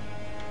out.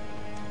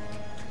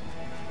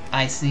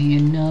 I see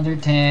another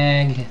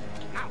tag.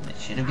 I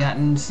should have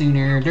gotten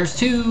sooner. There's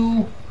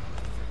two!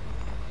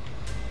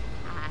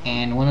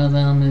 And one of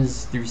them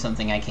is through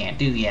something I can't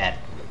do yet.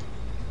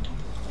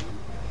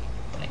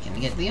 But I can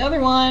get the other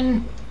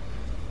one.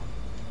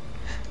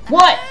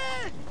 What?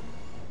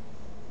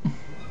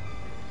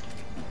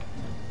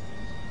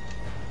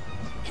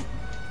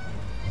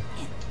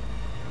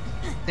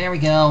 There we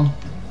go.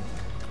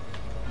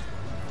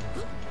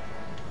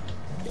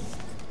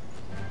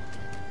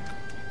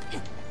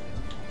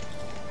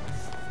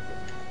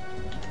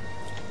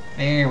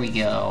 There we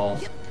go.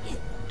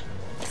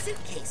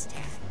 Suitcase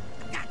tag.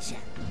 Gotcha.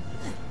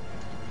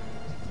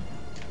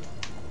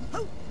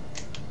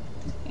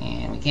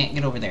 And we can't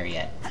get over there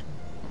yet.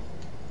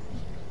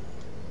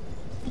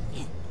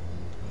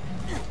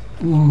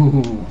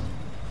 Ooh.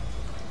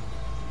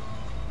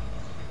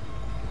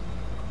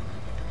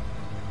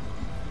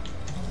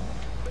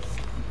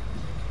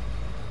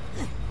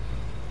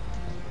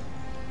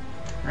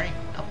 Right,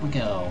 up we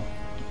go.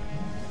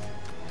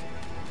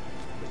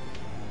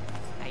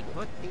 I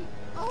put the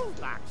old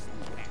box in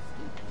the basket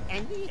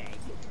and the egg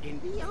in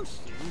the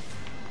ocean.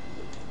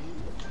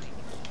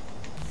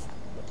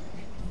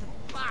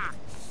 The box.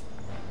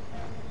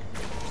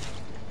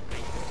 I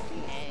put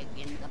the egg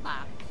in the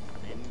box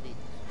and the...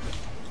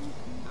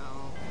 No,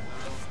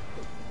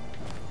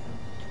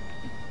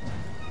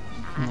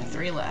 no. Only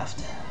 3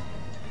 left.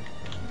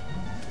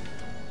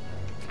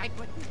 I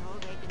put the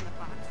old egg in the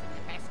box and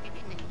the basket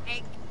in the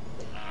egg.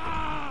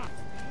 Ah!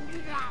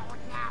 No.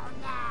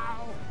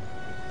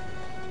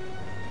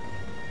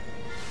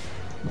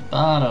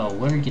 Otto,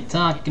 what are you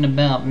talking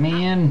about,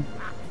 man?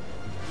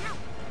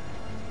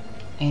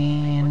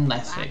 And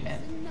last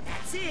segment.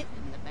 That's it.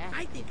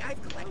 I think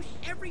I've collected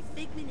every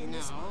figment in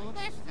this one. No,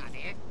 that's not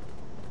it.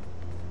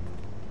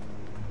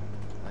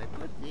 I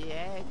put the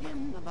egg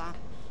in the box,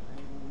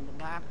 and the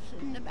box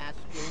in the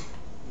basket,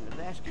 and the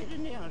basket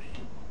in the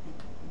ocean.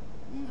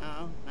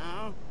 No,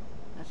 no,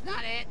 that's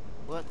not it.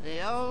 Put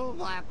the old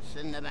box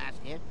in the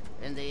basket,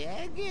 and the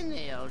egg in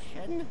the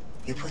ocean.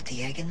 You put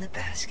the egg in the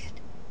basket,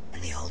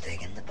 and the old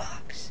egg in the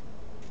box,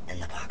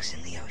 and the box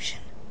in the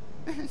ocean.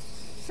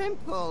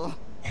 Simple.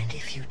 And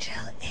if you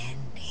tell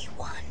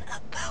anyone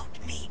about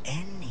me,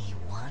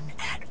 anyone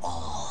at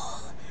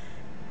all,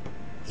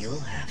 you'll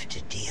have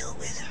to deal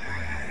with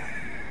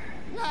her.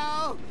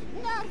 No,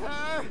 not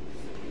her.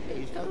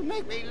 Please don't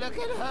make me look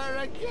at her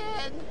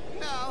again.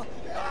 No,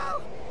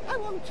 no, I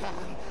won't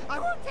tell. I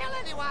won't tell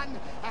anyone.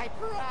 I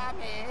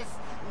promise.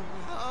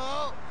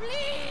 No,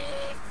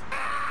 please.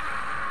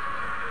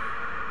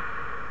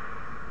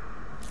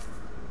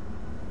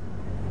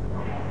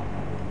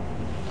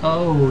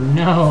 Oh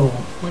no,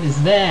 what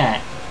is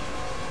that?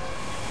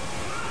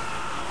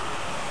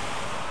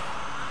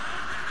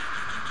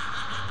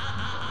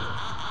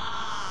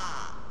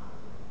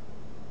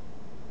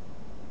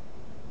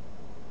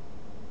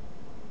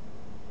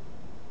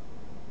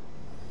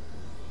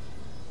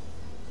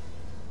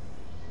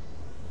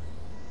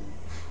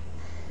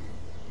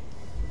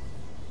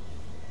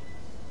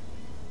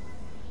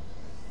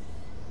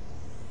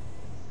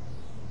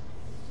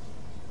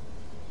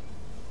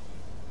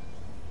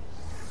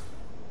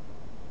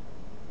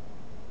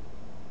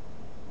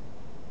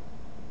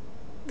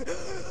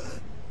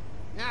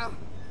 No,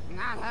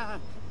 not her.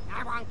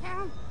 I won't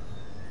tell.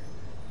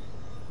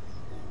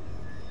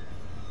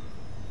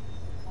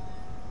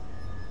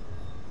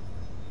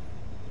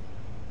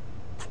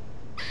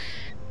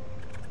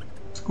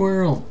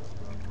 Squirrel.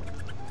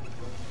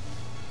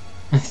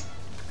 That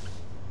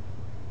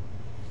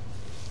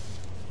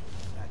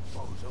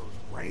bozo's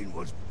brain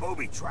was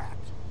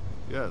booby-trapped.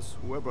 Yes,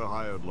 whoever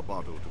hired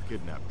Lobato to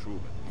kidnap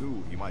Truman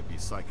knew he might be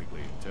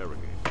psychically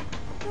interrogated.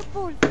 The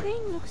poor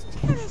thing looks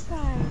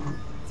terrified.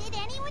 Did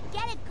anyone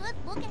get a good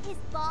look at his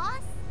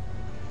boss?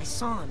 I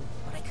saw him,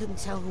 but I couldn't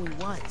tell who he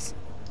was.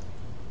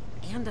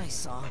 And I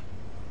saw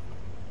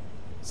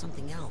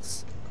something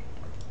else.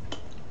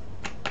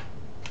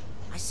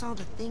 I saw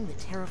the thing that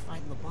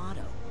terrified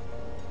Lobato.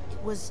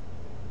 It was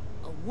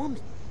a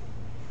woman,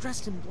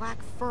 dressed in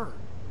black fur.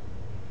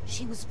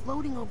 She was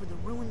floating over the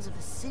ruins of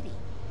a city,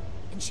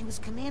 and she was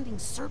commanding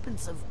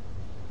serpents of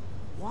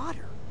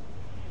water.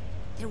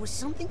 There was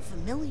something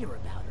familiar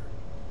about her.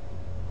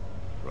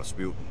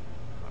 Rasputin,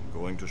 I'm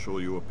going to show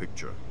you a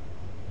picture.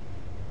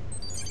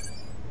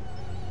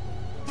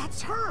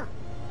 That's her!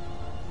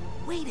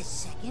 Wait a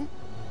second.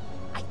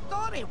 I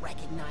thought I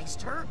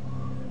recognized her.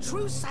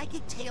 True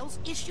Psychic Tales,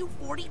 issue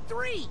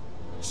 43.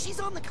 She's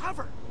on the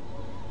cover.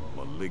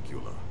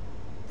 Maligula.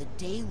 The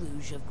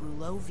Deluge of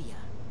Grulovia.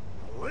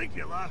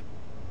 Caligula?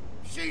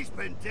 She's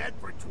been dead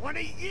for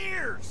 20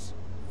 years!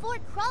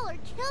 Fort Crawler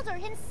killed her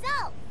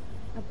himself!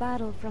 A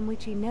battle from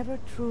which he never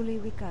truly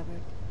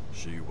recovered.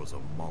 She was a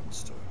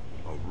monster,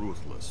 a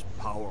ruthless,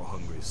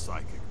 power-hungry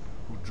psychic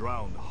who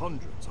drowned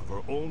hundreds of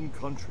her own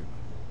countrymen.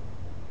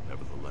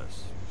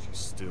 Nevertheless, she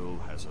still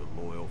has her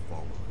loyal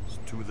followers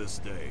to this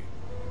day.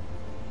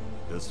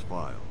 This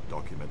file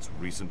documents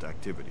recent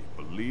activity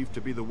believed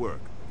to be the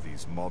work of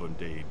these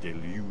modern-day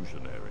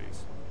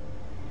delusionaries.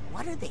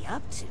 What are they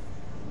up to?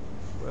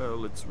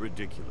 Well, it's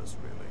ridiculous,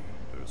 really.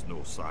 There's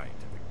no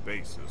scientific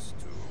basis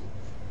to...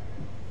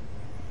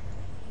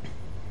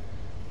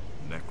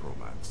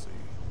 necromancy.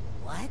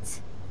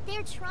 What?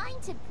 They're trying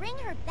to bring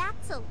her back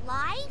to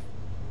life?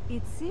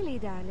 It's silly,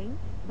 darling,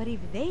 but if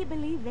they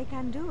believe they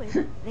can do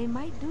it, they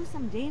might do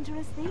some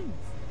dangerous things.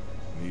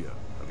 Mia,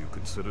 have you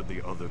considered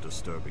the other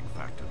disturbing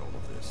fact in all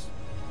of this?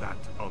 That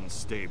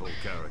unstable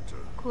character.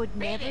 Could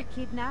never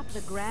kidnap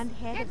the grand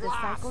head of the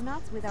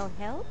Psychonauts without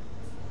help?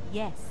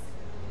 Yes.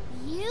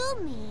 You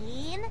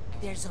mean...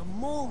 There's a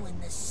mole in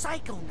the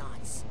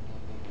Psychonauts.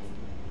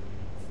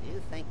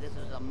 You think this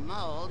is a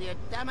mole, you're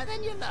dumber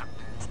than you look.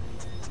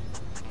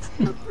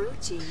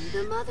 Approaching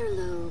the mother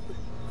lobe.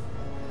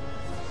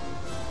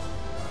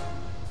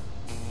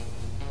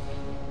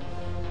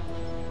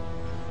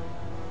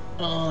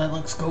 Oh, that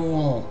looks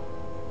cool.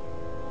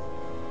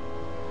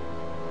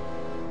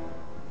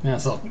 Yeah,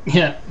 so,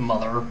 yeah,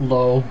 mother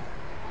lobe.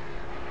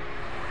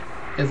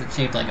 Because it's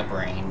shaped like a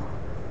brain.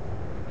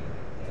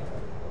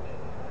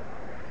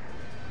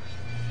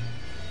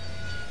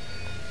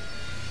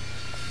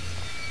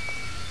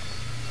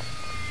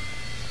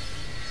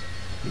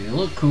 You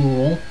look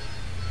cool.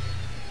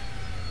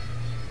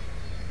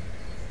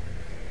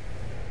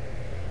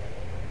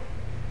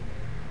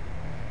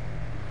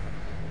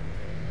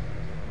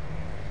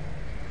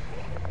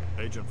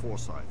 Agent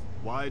Forsyth,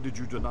 why did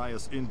you deny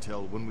us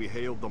intel when we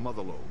hailed the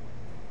Mother Lobe?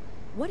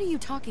 What are you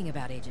talking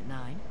about, Agent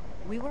 9?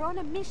 We were on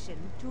a mission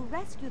to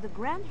rescue the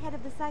grand head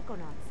of the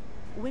Psychonauts.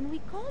 When we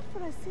called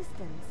for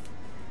assistance...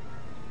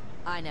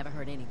 I never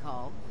heard any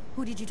call.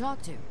 Who did you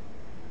talk to?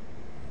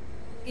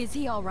 Is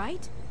he all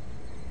right?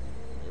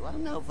 We won't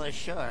know for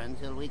sure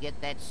until we get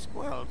that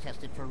squirrel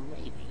tested for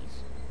rabies.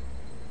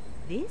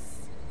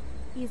 This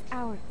is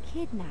our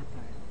kidnapper.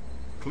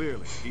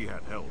 Clearly, he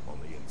had help on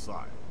the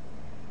inside.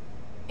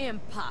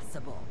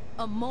 Impossible.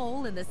 A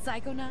mole in the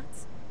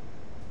Psychonauts?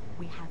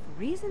 We have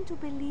reason to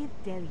believe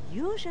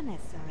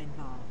delusionists are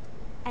involved.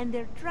 And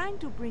they're trying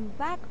to bring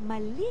back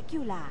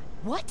Malicula.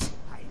 What?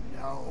 I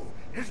know.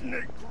 Isn't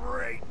it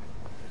great?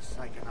 The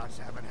Psychonauts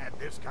haven't had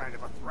this kind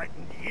of a threat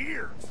in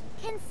years.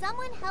 Can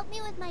someone help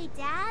me with my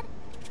dad?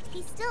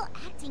 He's still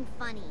acting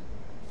funny.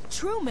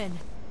 Truman!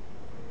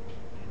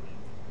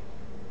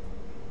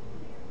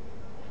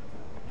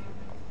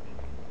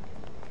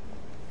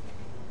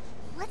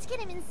 Let's get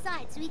him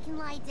inside so he can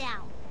lie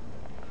down.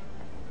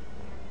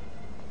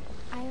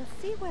 I'll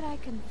see what I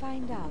can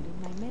find out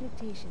in my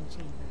meditation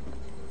chamber.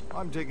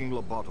 I'm taking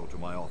Lobato to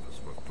my office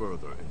for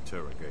further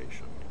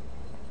interrogation.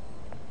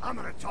 I'm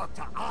gonna talk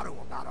to Otto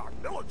about our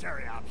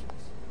military options.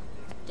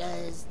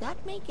 Does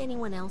that make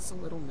anyone else a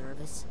little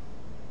nervous?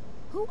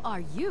 Who are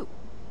you?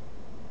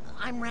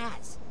 I'm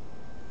Raz.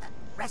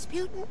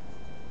 Rasputin?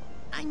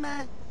 I'm,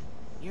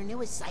 your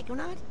newest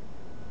Psychonaut?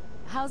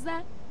 How's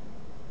that?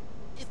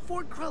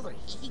 Ford Cruller,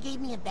 he gave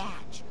me a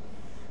badge.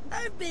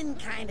 I've been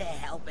kinda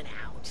helping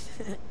out.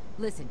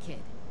 Listen,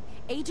 kid.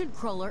 Agent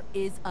Cruller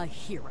is a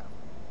hero.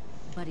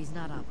 But he's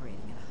not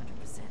operating at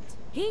 100%.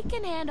 He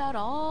can hand out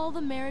all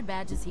the merit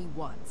badges he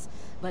wants,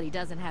 but he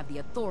doesn't have the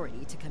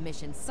authority to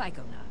commission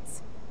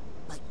Psychonauts.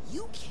 But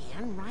you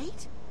can,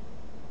 right?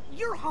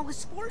 You're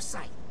Hollis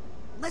Forsyth,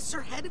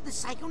 lesser head of the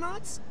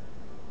Psychonauts?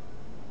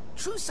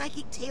 True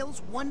Psychic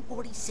Tales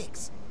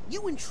 146.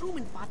 You and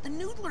Truman fought the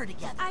Noodler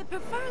together. I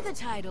prefer the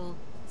title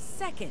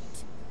Second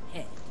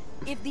Head.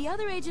 If the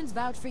other agents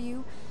vouch for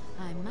you,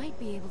 I might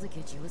be able to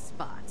get you a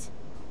spot.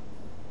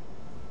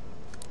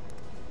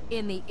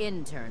 In the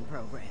intern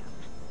program.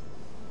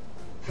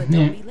 But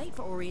don't be late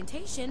for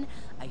orientation.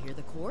 I hear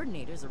the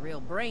coordinator's a real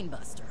brain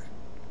buster.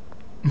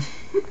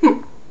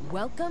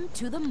 Welcome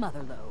to the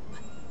Mother Lobe.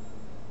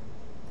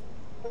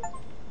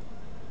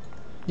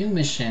 New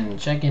mission.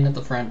 Check in at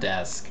the front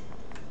desk.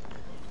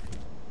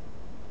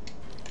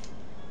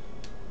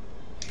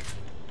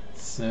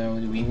 So,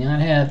 do we not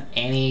have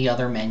any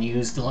other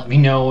menus to let me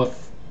know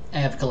if I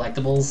have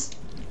collectibles?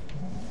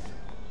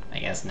 I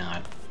guess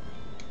not.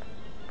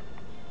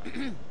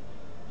 Hey,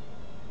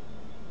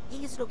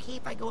 is it okay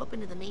if I go up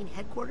into the main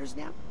headquarters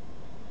now?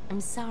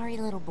 I'm sorry,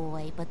 little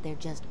boy, but there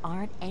just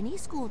aren't any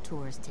school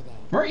tours today.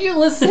 Were you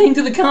listening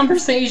to the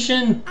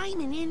conversation?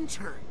 I'm an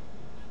intern.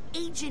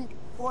 Agent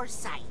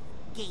Forsyth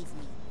gave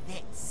me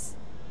this.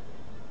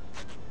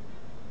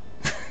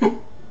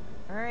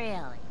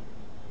 Really?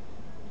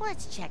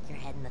 Let's check your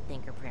head in the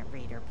fingerprint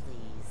reader,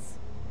 please.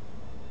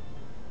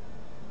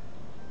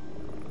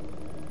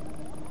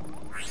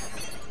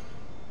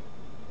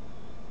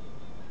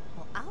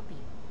 Well, I'll be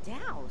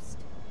doused.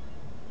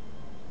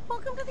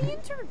 Welcome to the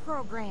intern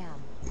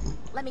program.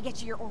 Let me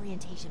get you your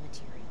orientation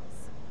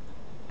materials.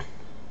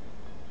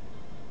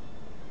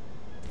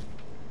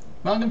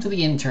 Welcome to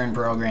the intern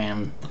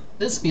program.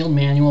 This field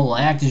manual will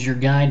act as your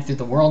guide through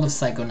the world of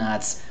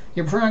Psychonauts.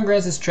 Your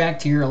progress is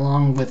tracked here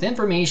along with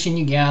information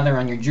you gather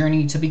on your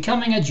journey to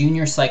becoming a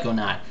junior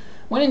Psychonaut.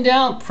 When in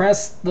doubt,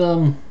 press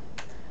the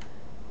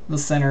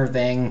center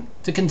thing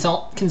to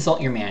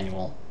consult your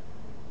manual.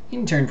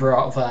 Intern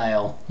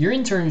profile. Your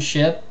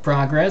internship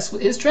progress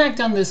is tracked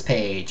on this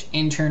page.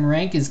 Intern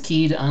rank is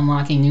key to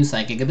unlocking new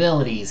psychic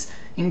abilities.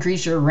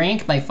 Increase your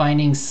rank by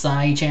finding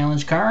Psy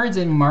challenge cards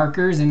and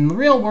markers in the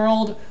real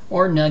world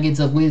or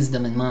nuggets of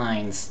wisdom in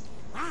mines.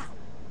 Wow,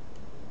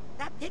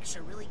 that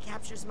picture really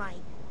captures my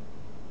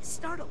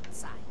startled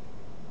side.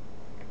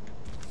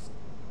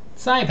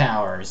 Psi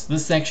powers.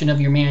 This section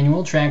of your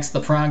manual tracks the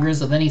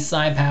progress of any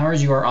psi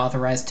powers you are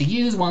authorized to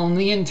use while in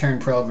the intern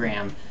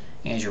program.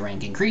 As your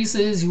rank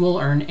increases, you will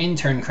earn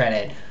intern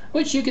credit,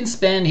 which you can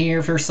spend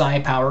here for psi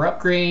power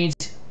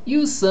upgrades.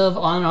 Use of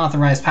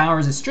unauthorized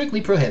powers is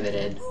strictly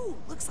prohibited. Ooh,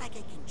 looks like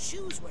I can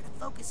choose where to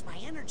focus my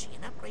energy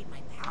and upgrade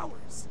my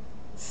powers.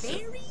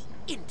 Very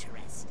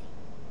interesting.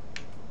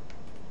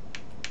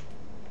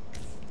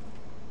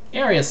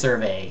 Area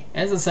survey.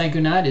 As a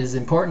Psychonaut, it is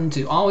important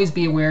to always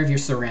be aware of your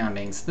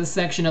surroundings. This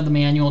section of the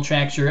manual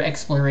tracks your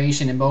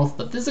exploration in both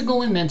the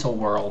physical and mental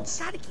worlds.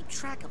 Gotta keep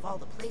track of all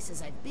the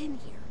places I've been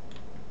here.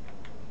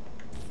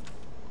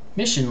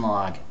 Mission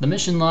log. The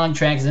mission log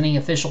tracks any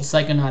official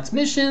Psychonauts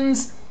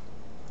missions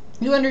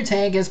you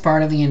undertake as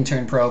part of the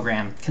intern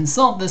program.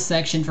 Consult this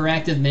section for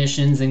active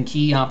missions and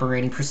key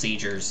operating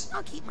procedures.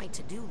 I'll keep my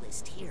to-do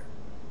list here.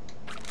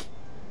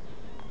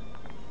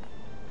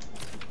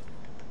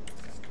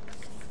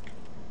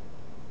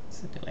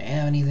 So do I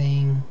have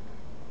anything?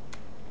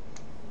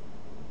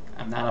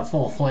 I'm not a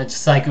full-fledged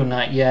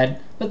Psychonaut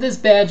yet, but this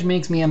badge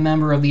makes me a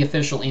member of the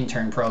official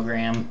intern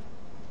program.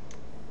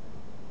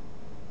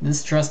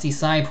 This trusty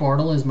Psi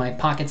portal is my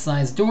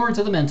pocket-sized door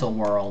to the mental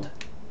world.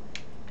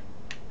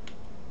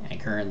 I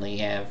currently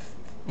have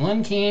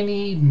 1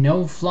 candy,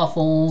 no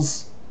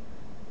fluffles,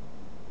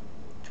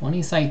 20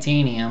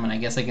 Psytanium, and I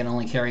guess I can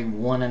only carry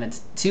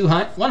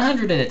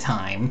 100 at a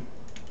time.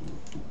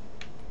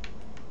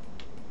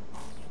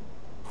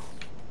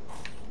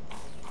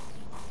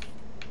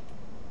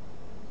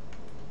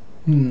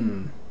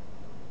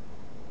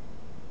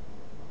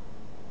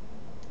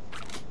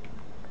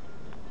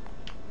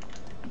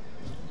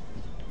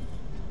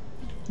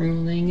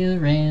 Rolling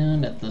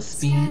around at the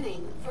speed.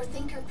 Scanning for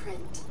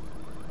fingerprint.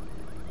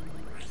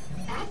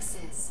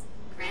 Access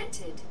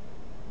granted.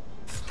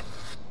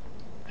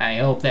 I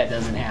hope that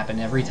doesn't happen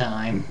every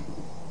time.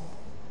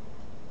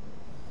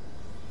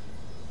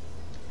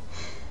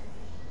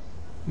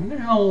 I wonder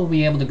how we'll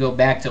be able to go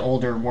back to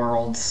older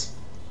worlds.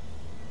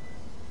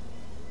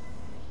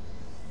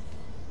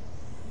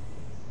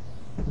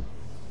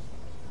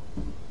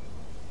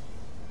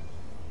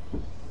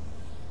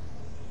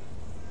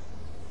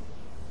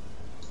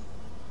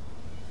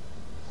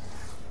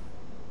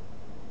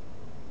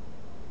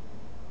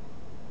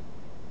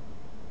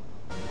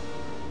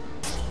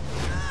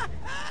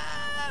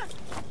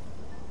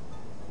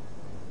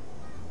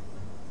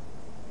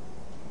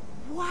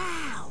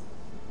 Wow!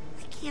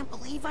 I can't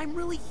believe I'm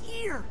really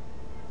here!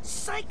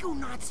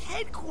 Psychonauts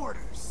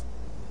headquarters!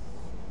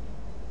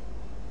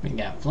 We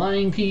got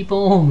flying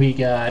people, we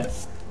got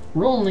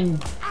rolling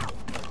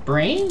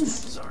brains?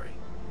 Sorry,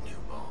 new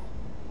ball.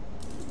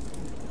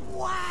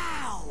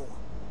 Wow!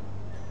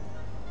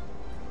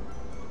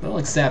 We'll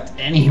accept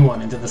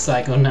anyone into the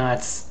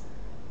Psychonauts.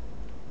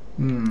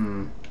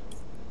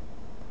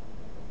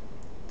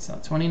 So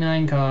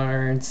 29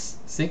 cards,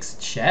 6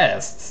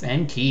 chests,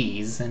 and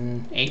keys,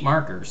 and 8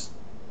 markers.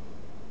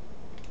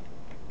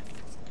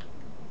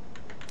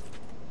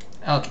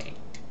 Okay.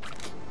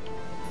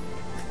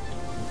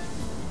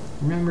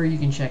 Remember, you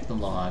can check the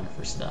log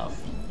for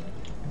stuff.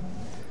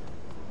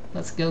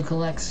 Let's go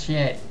collect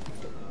shit.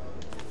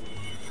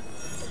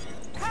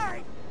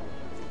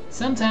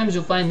 Sometimes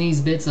you'll find these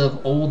bits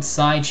of old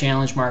Psi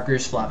challenge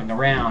markers flopping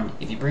around.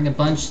 If you bring a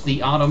bunch to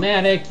the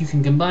automatic, you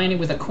can combine it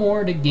with a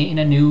core to gain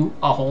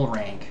a whole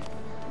rank.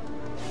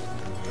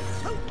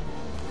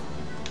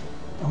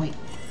 Oh wait.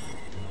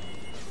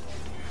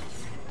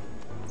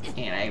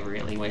 And I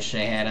really wish I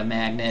had a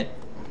magnet.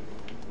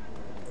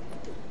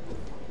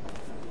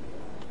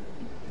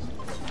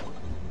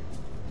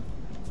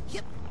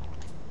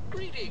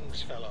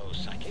 Greetings, fellow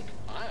psychic.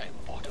 I'm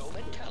Otto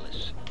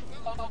Mentalis.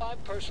 I'm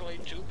personally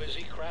too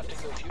busy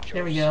crafting the future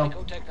There we of go.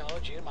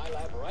 psychotechnology in my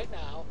lab right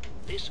now.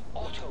 This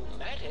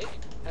Automatic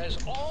has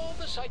all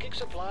the psychic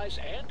supplies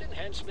and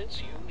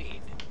enhancements you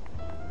need.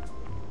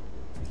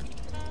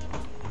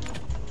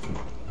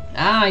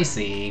 Ah, I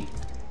see.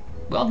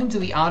 Welcome to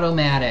the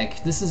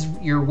Automatic. This is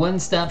your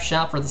one-stop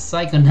shop for the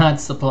Psychonaut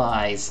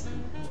supplies.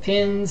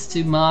 Pins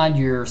to mod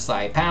your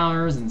Psi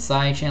powers and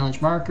Psi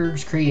challenge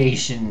markers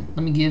creation.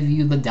 Let me give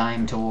you the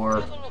dime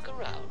tour. Have a look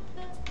around.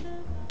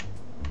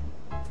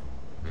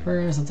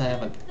 First, let's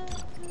have a...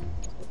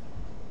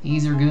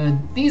 These are good.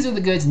 These are the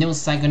goods no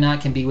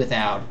Psychonaut can be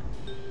without.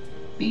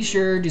 Be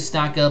sure to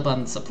stock up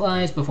on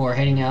supplies before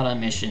heading out on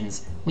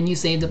missions. When you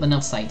saved up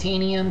enough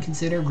Psytanium,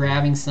 consider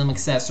grabbing some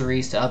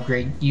accessories to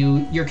upgrade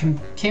your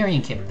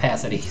carrying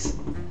capacities.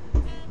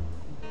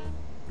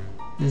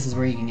 This is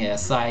where you can get a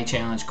Psi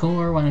challenge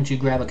core. Why don't you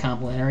grab a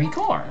complimentary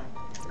core?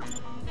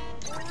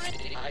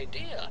 Great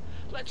idea.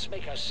 Let's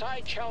make a Psi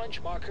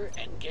challenge marker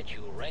and get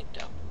you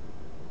ranked up.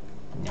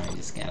 Now I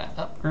just gotta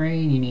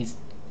upgrade. You need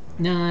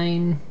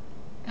 9.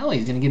 Oh,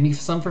 he's gonna give me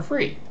some for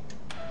free.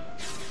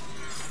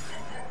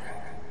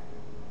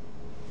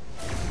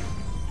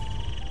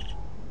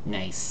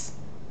 Nice.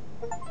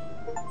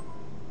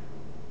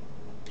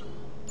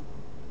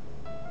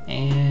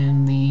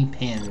 And the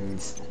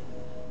pins.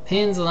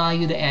 Pins allow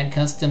you to add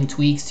custom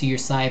tweaks to your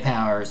psi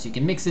powers. You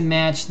can mix and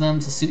match them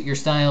to suit your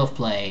style of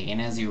play,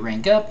 and as you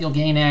rank up, you'll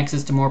gain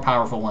access to more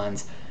powerful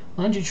ones.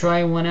 Why don't you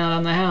try one out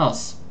on the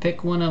house?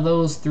 Pick one of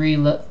those 3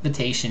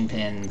 levitation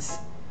pins.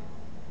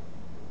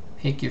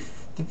 Pick your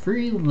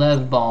free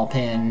lev ball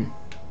pin.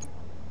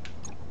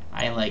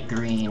 I like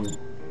green.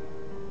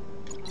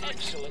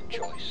 Excellent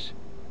choice.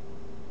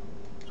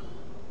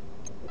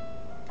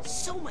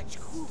 So much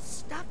cool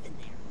stuff in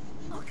there.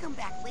 I'll come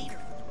back later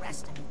for the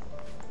rest of it.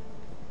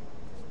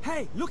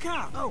 Hey, look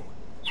out! Oh,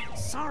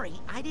 sorry,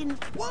 I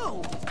didn't...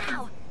 Whoa!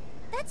 Ow!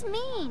 That's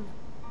mean!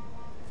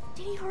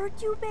 Did he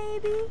hurt you,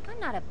 baby? I'm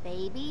not a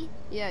baby.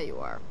 Yeah, you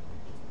are.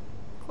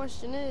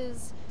 Question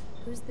is,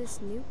 who's this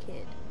new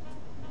kid?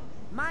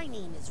 My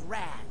name is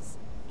Raz,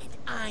 and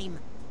I'm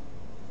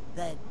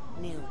the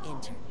new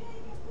intern.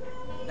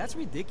 That's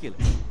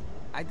ridiculous.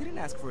 I didn't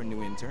ask for a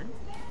new intern.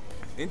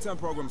 Intern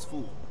program's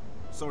full.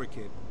 Sorry,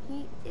 kid.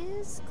 He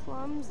is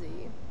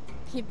clumsy.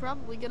 He'd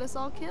probably get us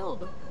all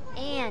killed.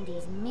 And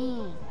he's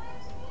mean.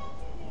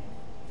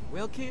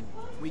 Well, kid,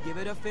 we gave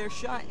it a fair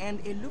shot,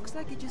 and it looks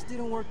like it just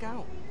didn't work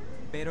out.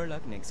 Better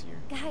luck next year.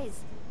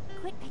 Guys,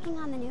 quit picking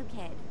on the new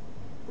kid.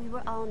 We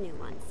were all new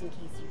once, in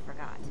case you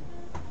forgot.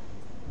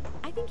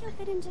 I think he'll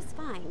fit in just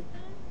fine.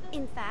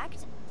 In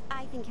fact,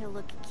 I think he'll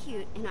look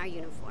cute in our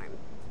uniform.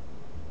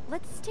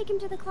 Let's take him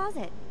to the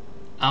closet.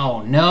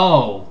 Oh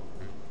no!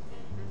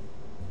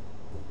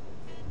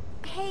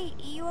 Hey,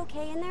 you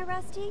okay in there,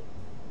 Rusty?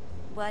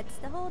 What's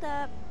the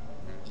holdup?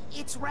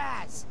 It's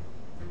Raz.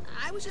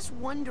 I was just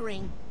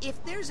wondering,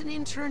 if there's an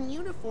intern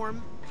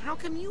uniform, how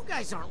come you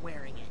guys aren't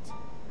wearing it?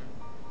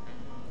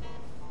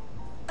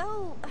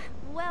 Oh,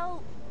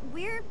 well,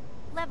 we're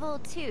level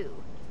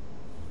 2.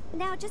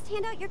 Now just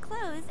hand out your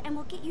clothes and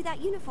we'll get you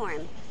that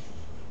uniform.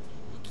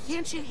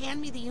 Can't you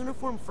hand me the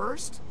uniform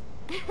first?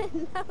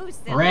 No,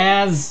 silly.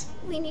 Raz!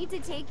 We need to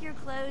take your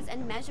clothes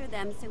and measure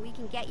them so we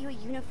can get you a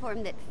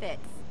uniform that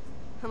fits.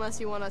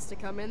 Unless you want us to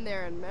come in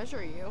there and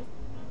measure you.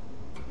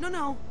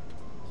 No.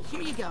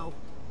 Here you go.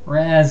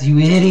 Raz, you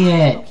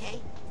idiot!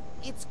 Okay.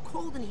 It's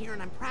cold in here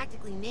and I'm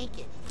practically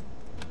naked.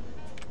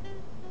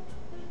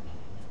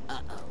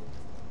 Uh-oh.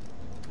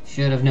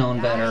 Should have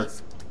known better.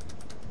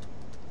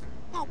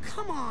 Oh,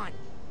 come on.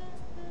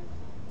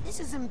 This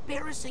is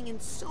embarrassing in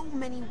so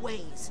many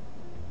ways.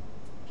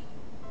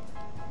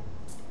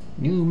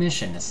 New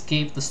mission,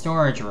 escape the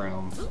storage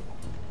room.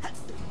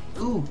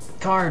 Ooh,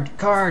 card!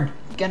 Gotta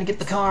get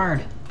the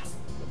card!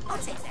 I'll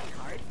take that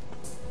card.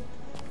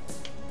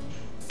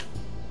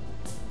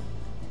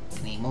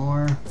 Any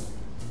more?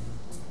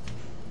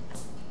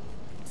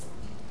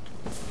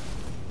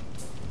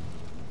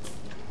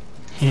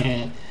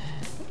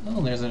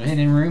 Oh, there's a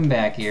hidden room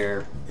back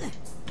here.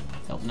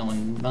 Hope no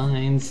one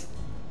minds.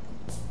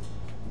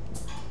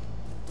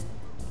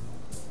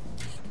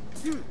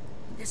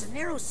 There's a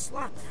narrow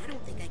slot, but I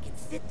don't think I can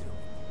fit through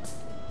it.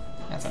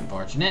 That's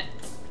unfortunate.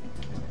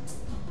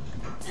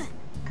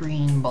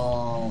 Green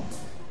ball.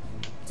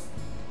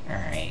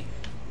 Alright.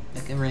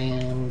 Look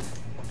around.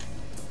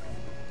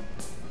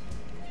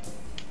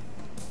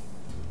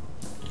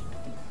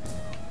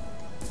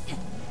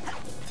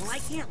 Well, I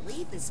can't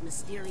leave this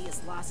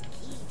mysterious lost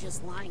key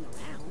just lying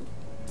around.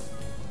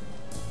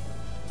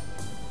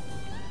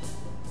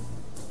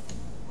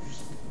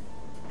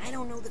 I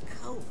don't know the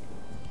code.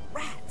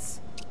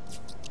 Rats!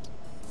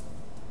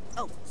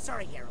 Oh,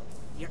 sorry, Harold.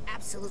 You're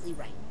absolutely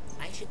right.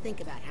 I should think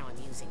about how I'm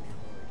using that word.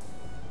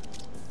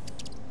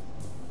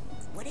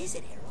 What is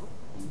it, Harold?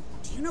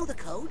 Do you know the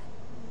code?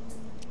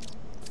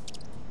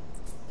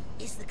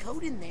 Is the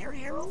code in there,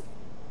 Harold?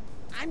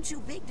 I'm too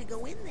big to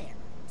go in there.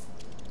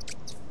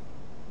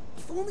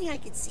 If only I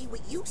could see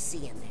what you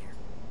see in there.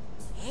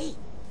 Hey,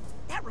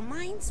 that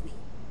reminds me.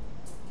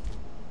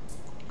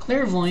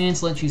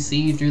 Clairvoyance lets you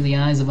see through the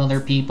eyes of other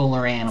people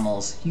or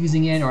animals.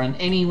 Using it or on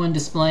anyone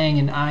displaying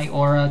an eye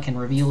aura can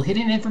reveal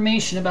hidden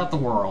information about the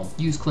world.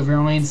 Use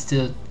clairvoyance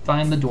to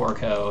find the door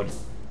code.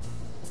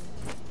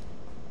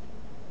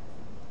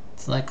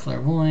 Select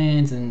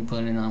clairvoyance and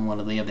put it on one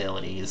of the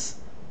abilities.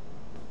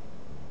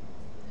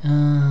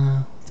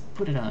 Let's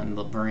put it on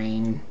the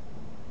brain.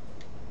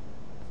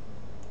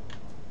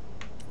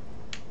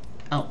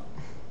 Oh.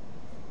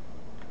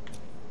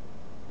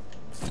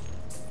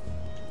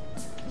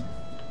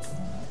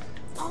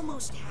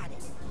 Almost had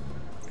it.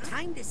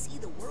 Time to see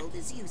the world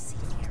as you see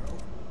it,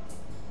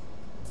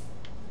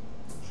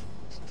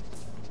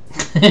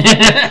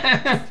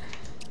 Harold.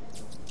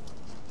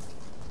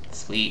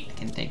 Sweet,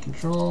 can take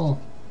control.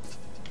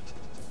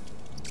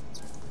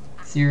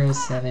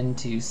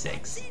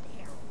 0726.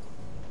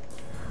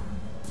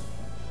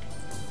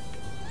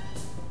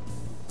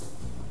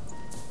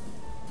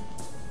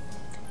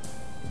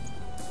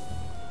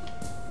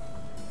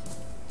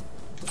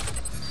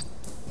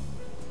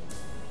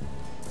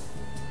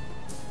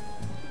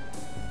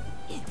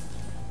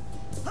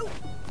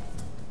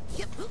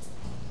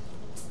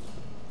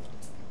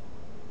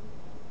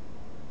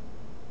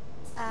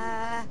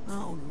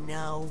 Oh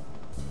no.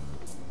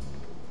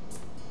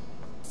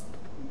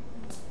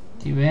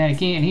 Too bad I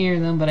can't hear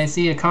them, but I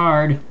see a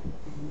card.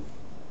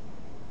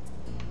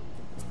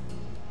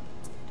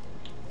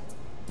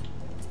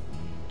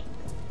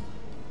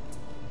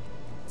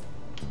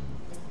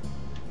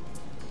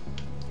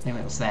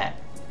 What's that?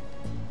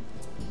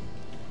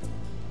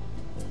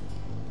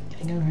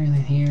 Can I go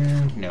over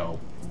here? No.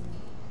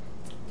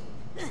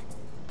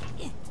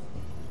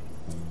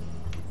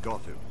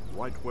 Got him,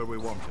 right where we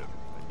want him,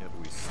 and yet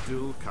we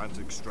still can't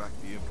extract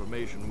the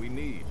information we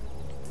need.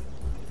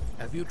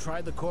 Have you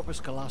tried the Corpus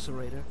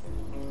Calloserator?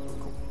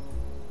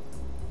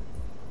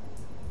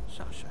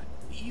 Sasha,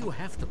 you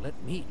have to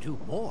let me do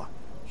more.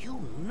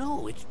 You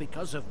know it's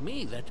because of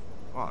me that...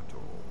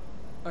 Otto.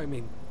 I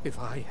mean, if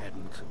I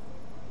hadn't...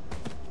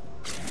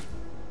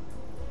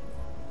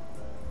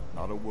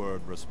 Not a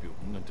word,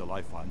 Rasputin, until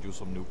I find you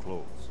some new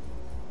clothes.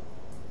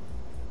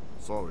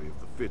 Sorry if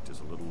the fit is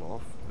a little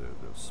off. They're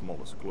the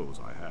smallest clothes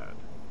I had.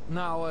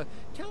 Now,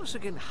 tell us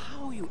again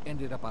how you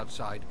ended up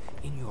outside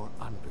in your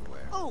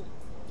underwear. Oh,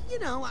 you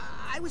know,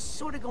 I was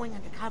sort of going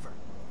undercover.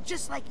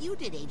 Just like you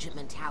did, Agent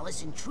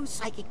Mentalis, in True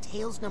Psychic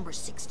Tales number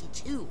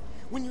 62,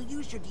 when you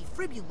used your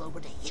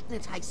defibrillator to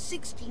hypnotize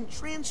 16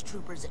 trans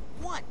troopers at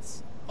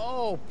once.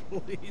 Oh,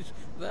 please.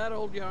 That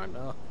old yarn?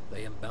 Oh,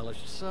 they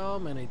embellished so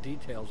many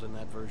details in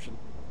that version.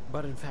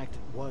 But in fact,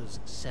 it was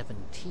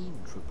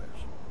 17 troopers.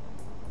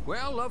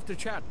 Well, love to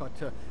chat,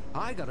 but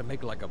I gotta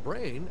make like a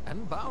brain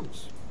and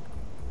bounce.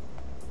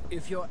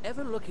 If you're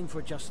ever looking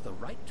for just the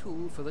right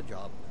tool for the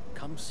job,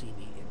 come see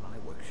me in my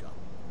workshop.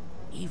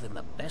 Even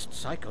the best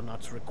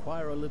Psychonauts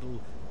require a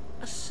little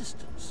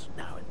assistance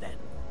now and then.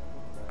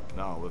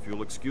 Now, if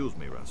you'll excuse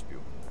me,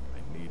 Rasputin,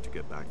 I need to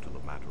get back to the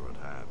matter at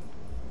hand.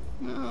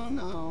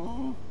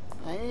 No,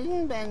 I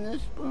didn't bend the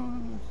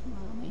spoons,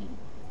 Mommy.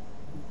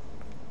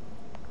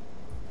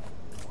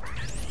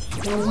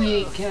 Oh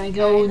wait, can I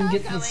go and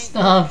get the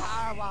stuff?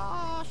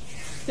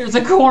 There's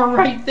a core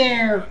right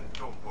there!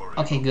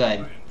 Okay,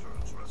 good.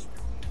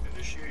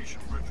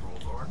 Initiation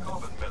rituals are a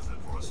common method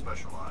for a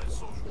specialized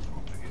social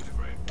group to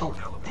integrate more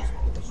elements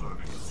while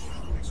preserving its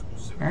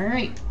exclusivity.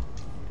 Alright.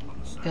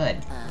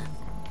 Good.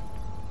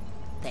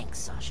 Thanks,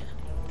 Sasha.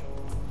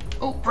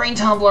 Oh, brain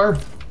tumbler!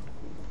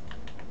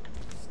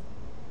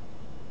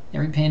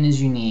 Every pin is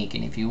unique,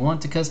 and if you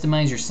want to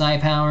customize your psi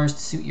powers to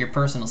suit your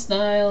personal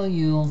style,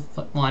 you'll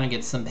want to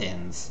get some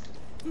pins.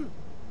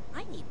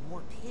 I need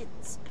more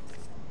pins.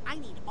 I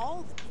need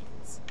all the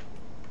pins.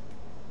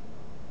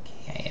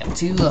 Okay, I have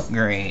 2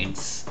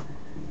 upgrades.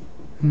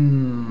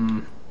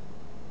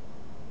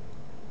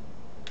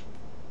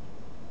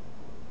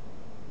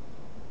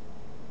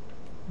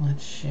 What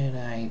should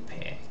I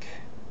pick?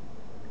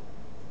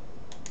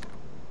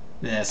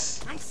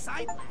 This. My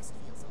side blast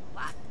feels a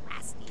lot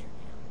blastier now.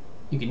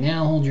 You can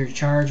now hold your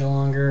charge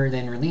longer,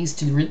 then release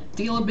to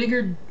deal a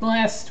bigger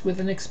blast with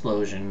an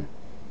explosion.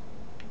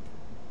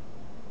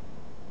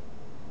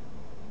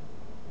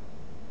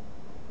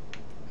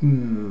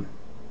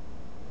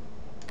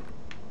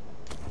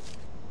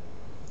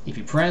 If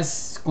you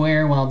press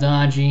square while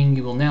dodging,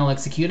 you will now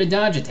execute a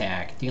dodge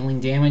attack, dealing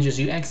damage as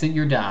you exit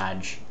your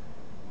dodge.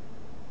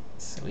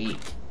 Sweet.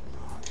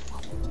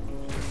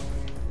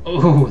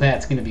 Oh,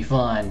 that's gonna be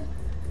fun.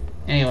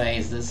 Anyway,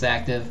 is this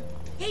active?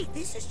 Hey,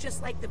 this is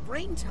just like the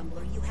brain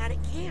tumbler you had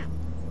at camp.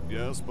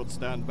 Yes, but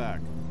stand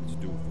back. It's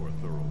due for a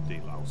thorough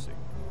delousing.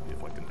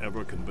 If I can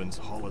ever convince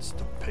Hollis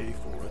to pay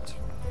for it.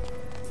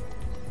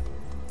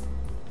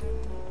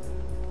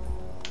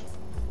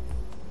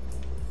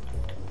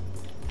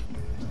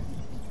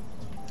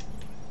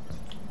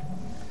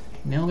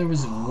 Now there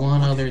was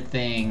one other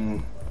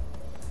thing.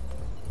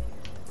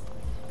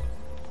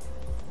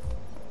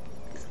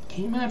 It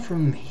came out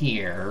from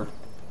here.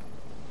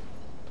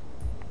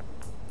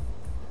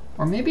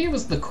 Or maybe it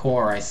was the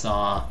core I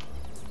saw.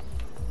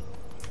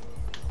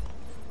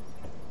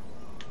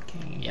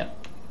 Okay,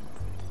 yep.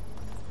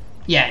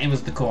 Yeah, it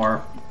was the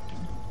core.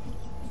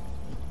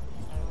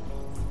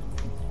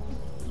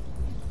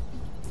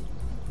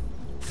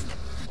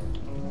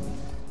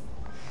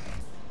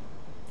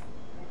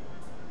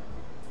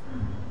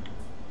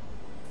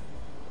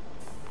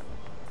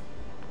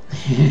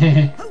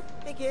 Oh,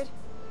 hey kid.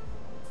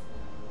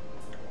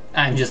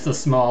 I'm just a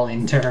small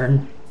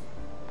intern.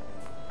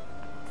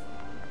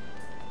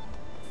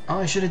 Oh,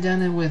 I should have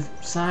done it with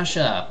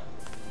Sasha.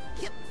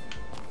 Yep.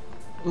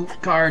 Ooh,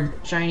 card,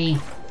 shiny.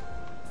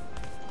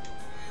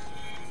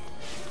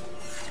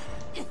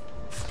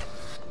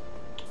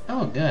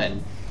 Oh,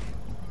 good.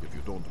 If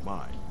you don't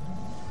mind.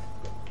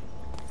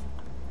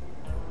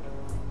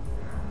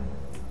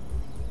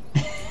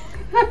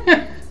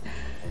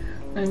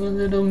 I'm a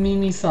little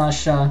mini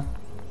Sasha.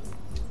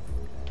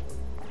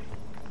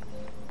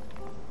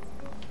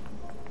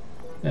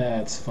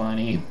 That's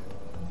funny.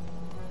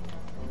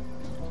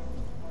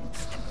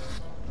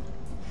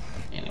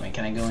 Anyway,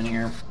 can I go in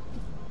here?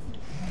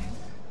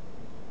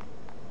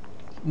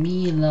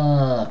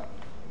 Mila!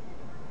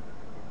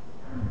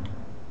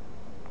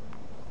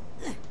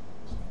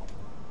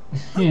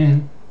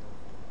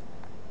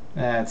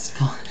 That's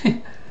funny.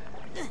 I'm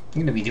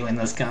gonna be doing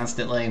this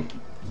constantly.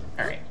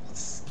 Alright,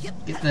 let's get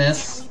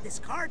this. Can't leave this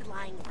card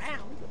lying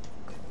around.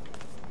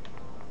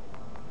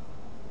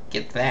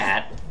 Get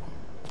that.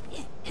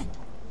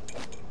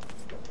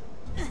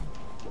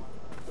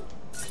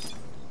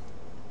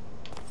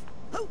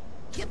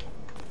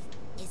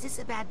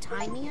 this a bad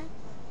time, Mia?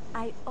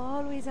 I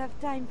always have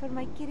time for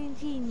my kid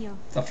Ingenio.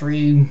 It's a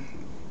free...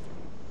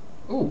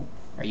 Ooh,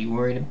 are you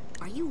worried?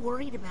 Are you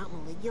worried about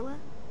Maligula?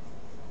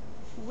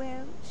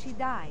 Well, she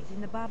died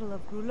in the Battle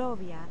of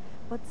Grulovia,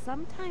 but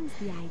sometimes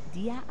the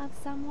idea of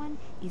someone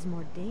is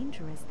more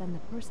dangerous than the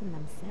person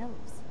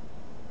themselves.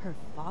 Her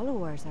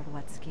followers are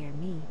what scare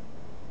me.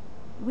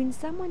 When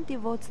someone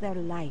devotes their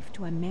life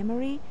to a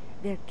memory,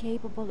 they're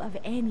capable of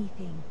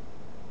anything.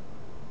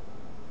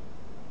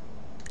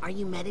 Are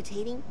you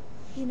meditating?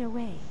 In a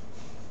way.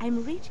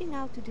 I'm reaching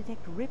out to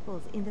detect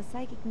ripples in the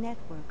psychic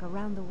network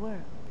around the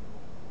world.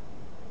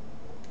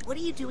 What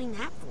are you doing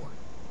that for?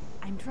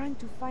 I'm trying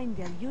to find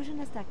the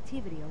illusionist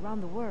activity around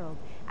the world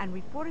and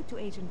report it to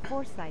Agent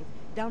Forsyth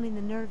down in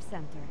the nerve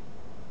center.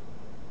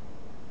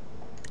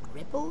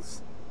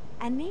 Ripples?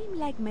 A name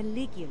like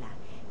Maligula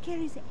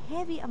carries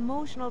heavy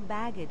emotional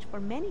baggage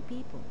for many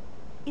people.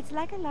 It's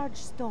like a large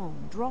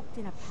stone dropped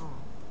in a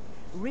pond.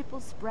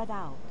 Ripples spread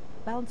out,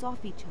 bounce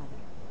off each other.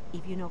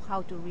 If you know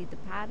how to read the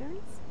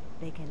patterns,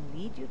 they can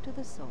lead you to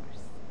the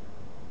source.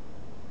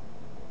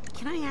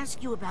 Can I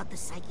ask you about the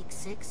Psychic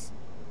Six?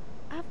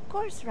 Of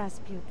course,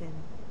 Rasputin.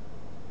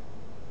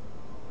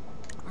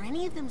 Are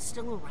any of them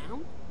still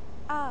around?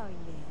 Oh,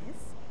 yes.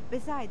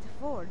 Besides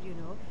Ford, you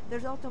know,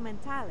 there's Otto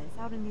Mentalis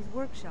out in his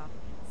workshop,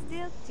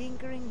 still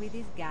tinkering with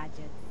his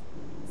gadgets.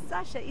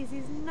 Sasha is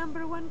his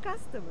 #1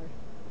 customer.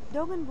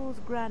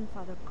 Dogenbull's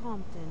grandfather,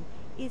 Compton,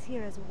 is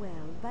here as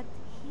well, but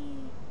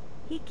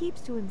he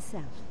keeps to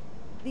himself.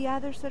 The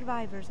other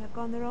survivors have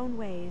gone their own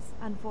ways,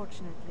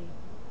 unfortunately.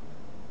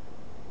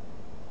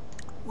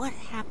 What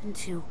happened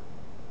to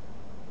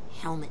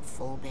Helmut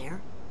Fullbear?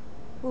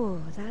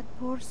 Oh, that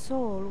poor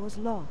soul was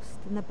lost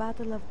in the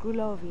Battle of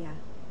Grulovia.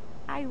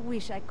 I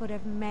wish I could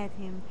have met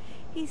him.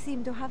 He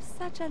seemed to have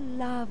such a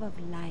love of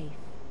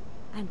life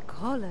and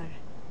color.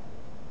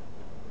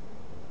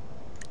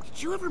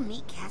 Did you ever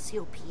meet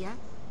Cassiopeia?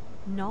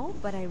 No,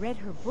 but I read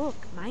her book,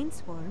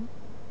 Mindswarm.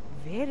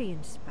 Very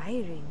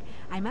inspiring.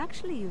 I'm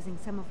actually using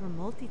some of her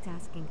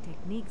multitasking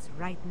techniques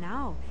right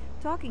now,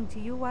 talking to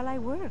you while I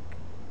work.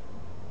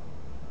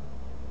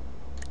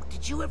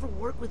 Did you ever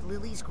work with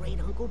Lily's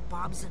great-uncle,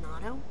 Bob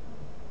Zanotto?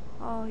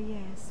 Oh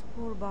yes,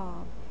 poor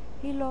Bob.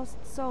 He lost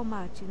so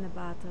much in the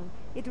battle.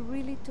 It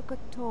really took a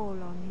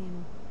toll on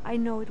him. I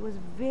know it was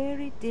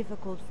very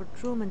difficult for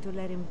Truman to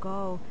let him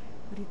go,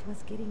 but it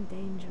was getting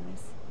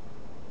dangerous.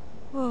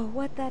 Oh,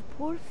 what that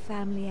poor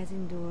family has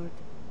endured.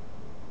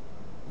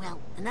 Well,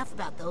 enough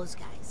about those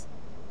guys.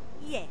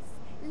 Yes,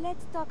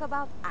 let's talk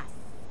about us.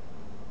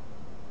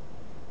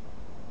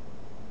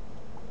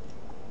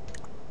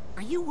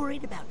 Are you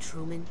worried about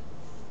Truman?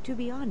 To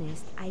be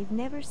honest, I've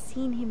never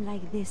seen him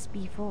like this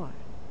before.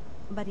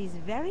 But he's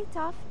very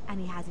tough, and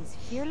he has his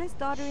fearless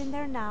daughter in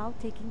there now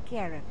taking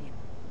care of him.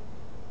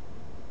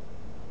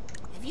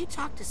 Have you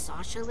talked to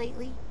Sasha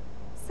lately?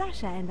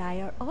 Sasha and I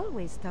are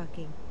always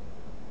talking.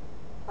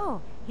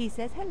 Oh, he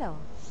says hello.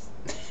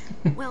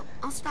 Well,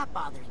 I'll stop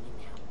bothering you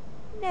now.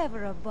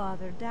 Never a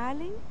bother,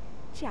 darling.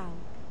 Ciao.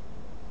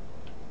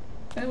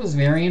 That was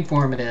very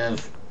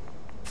informative.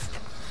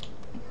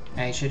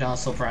 I should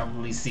also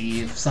probably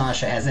see if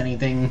Sasha has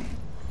anything.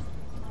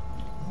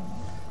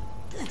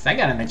 'Cause I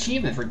got an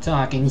achievement for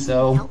talking,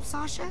 so... Help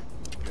Sasha?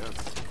 Yes,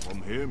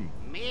 from him.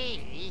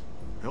 Me?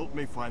 Help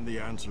me find the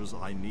answers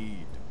I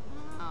need.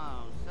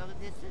 Oh, so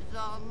this is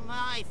all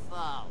my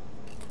fault.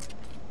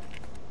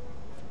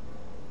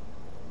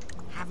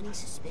 Have any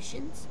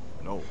suspicions?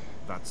 No,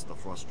 that's the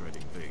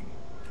frustrating thing.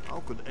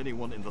 How could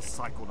anyone in the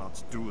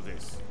Psychonauts do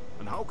this?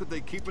 And how could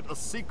they keep it a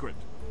secret?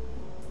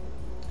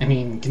 I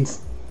mean,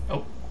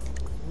 oh.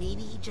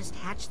 Maybe he just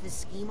hatched this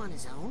scheme on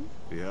his own?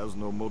 He has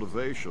no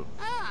motivation.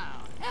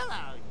 Oh,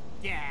 hello,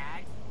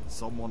 Dad.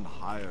 Someone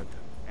hired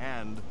him,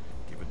 and,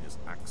 given his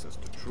access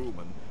to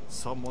Truman,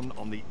 someone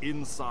on the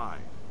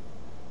inside.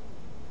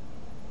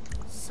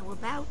 So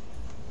about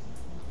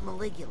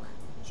Maligula.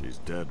 She's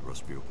dead,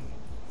 Rasputin.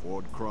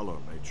 Ford Cruller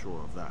made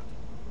sure of that.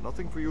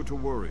 Nothing for you to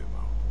worry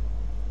about.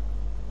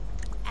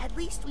 At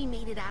least we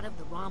made it out of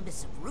the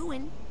rhombus of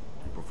ruin.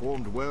 You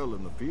performed well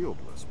in the field,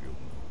 Rasputin.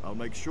 I'll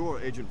make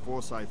sure Agent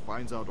Forsyth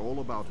finds out all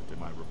about it in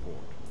my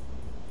report.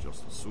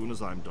 Just as soon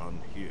as I'm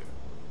done here.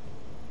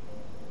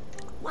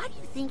 Why do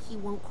you think he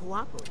won't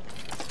cooperate?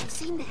 He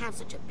seemed to have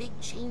such a big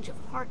change of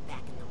heart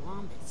back in the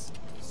rhombus.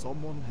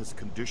 Someone has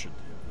conditioned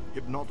him,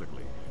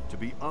 hypnotically, to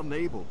be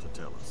unable to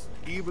tell us,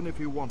 even if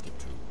he wanted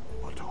to.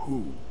 But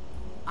who?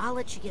 I'll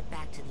let you get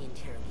back to the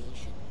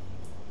interrogation.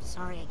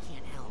 Sorry I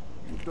can't help.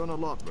 You've done a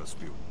lot,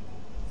 Rasputin.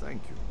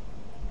 Thank you.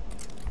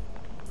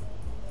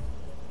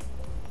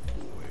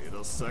 Wait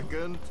a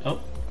second.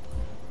 Oh.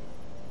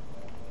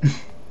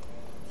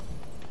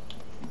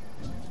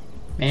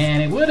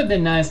 Man, it would have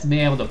been nice to be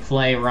able to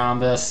play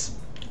Rhombus,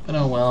 but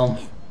oh well.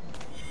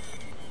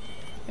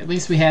 At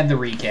least we had the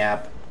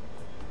recap.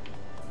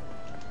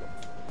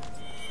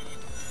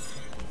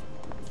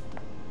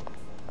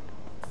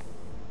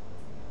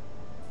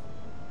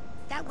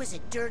 That was a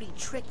dirty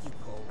trick you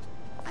pulled.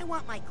 I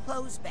want my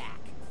clothes back.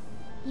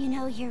 You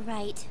know, you're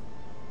right.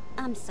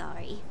 I'm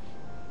sorry.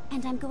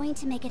 and I'm going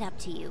to make it up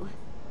to you.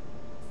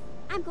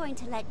 I'm going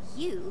to let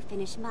you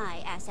finish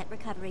my asset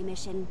recovery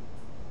mission.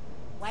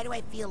 Why do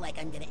I feel like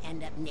I'm gonna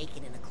end up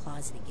naked in a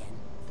closet again?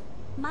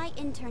 My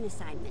intern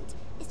assignment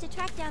is to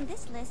track down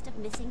this list of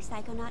missing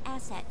Psychonaut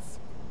assets.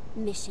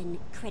 Mission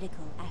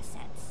critical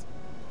assets.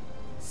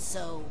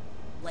 So,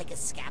 like a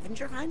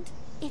scavenger hunt?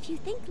 If you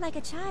think like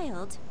a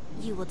child,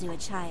 you will do a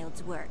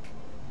child's work.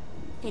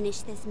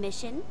 Finish this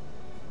mission,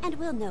 and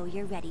we'll know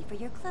you're ready for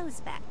your clothes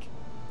back.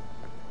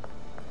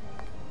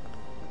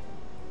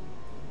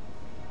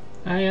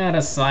 I gotta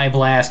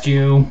psyblast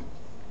you.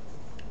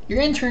 Your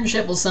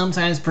internship will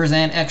sometimes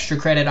present extra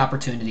credit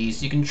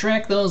opportunities. You can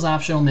track those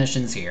optional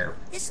missions here.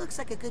 This looks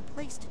like a good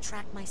place to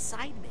track my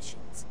side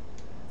missions.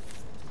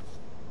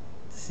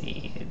 Let's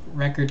see,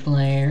 record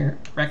player,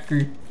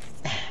 record...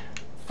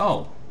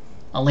 Oh,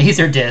 a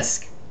laser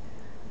disc.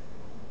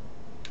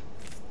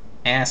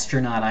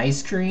 Astronaut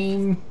ice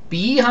cream.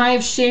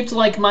 Beehive shaped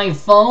like my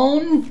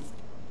phone.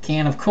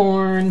 Can of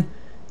corn.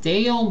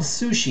 Day-old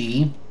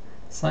sushi.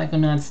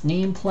 Psychonauts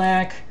name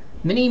plaque.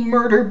 Mini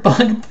murder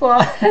bug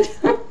pod.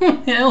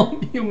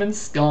 Human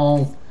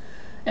skull.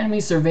 Enemy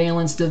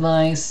surveillance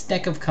device.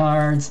 Deck of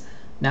cards.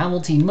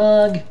 Novelty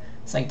mug.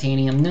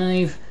 Titanium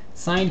knife.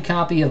 Signed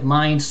copy of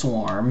Mind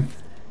Swarm.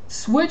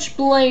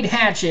 Switchblade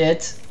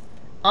hatchet.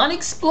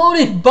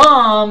 Unexploded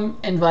bomb.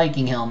 And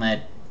Viking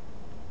helmet.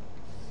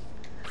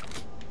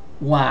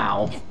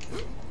 Wow.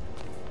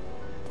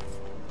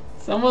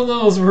 Some of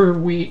those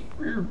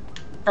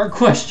are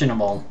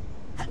questionable.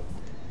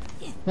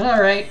 But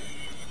alright.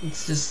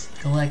 Let's just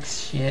collect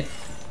shit.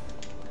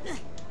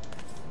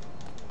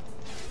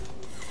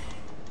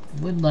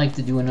 Would like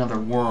to do another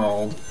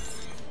world.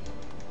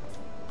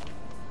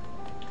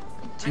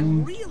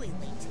 I'm really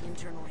late to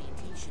intern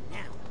orientation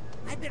now.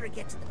 I better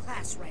get to the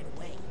class right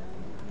away.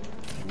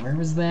 Okay, where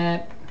was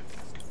that?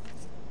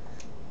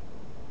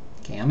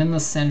 Okay, I'm in the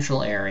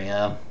central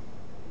area.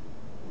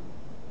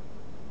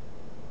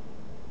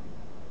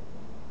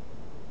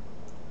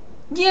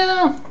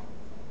 Yeah.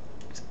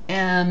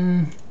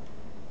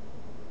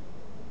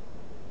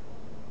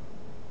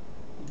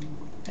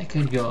 I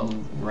could go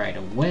right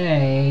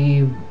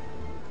away,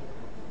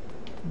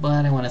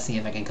 but I want to see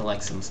if I can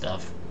collect some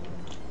stuff.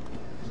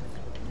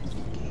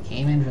 Okay,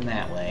 came in from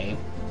that way.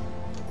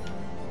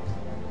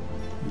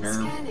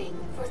 Scanning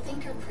for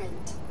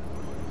fingerprint.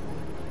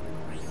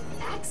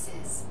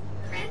 Access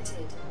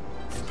granted.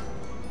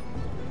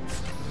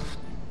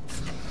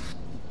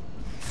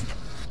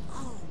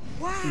 Oh,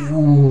 wow!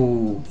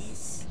 Ooh.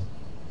 This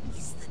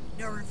is the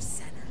nerve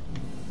center,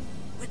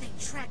 where they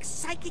track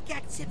psychic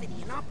activity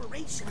and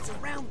operations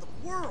around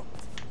the world.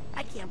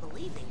 I can't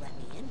believe they let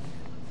me in.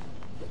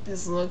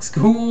 This looks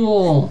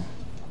cool.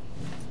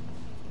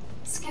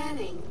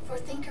 Scanning for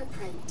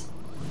fingerprint.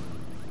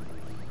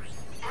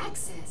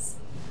 Access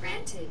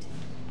granted.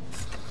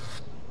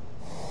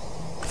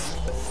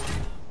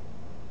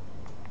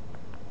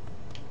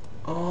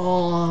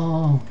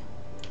 Oh,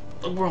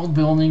 the world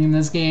building in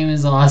this game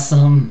is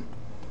awesome.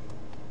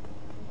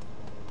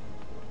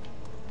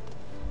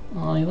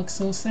 Oh, he looks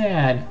so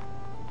sad.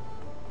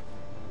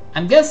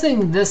 I'm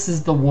guessing this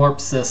is the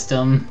warp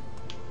system.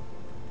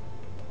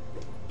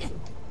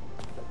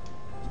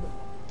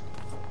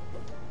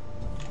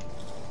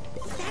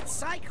 With that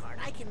side card,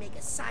 I can make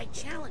a side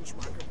challenge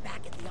marker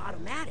back at the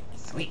automatic.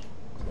 Sweet.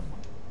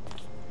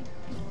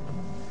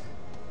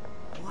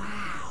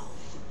 Wow.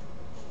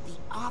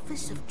 The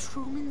Office of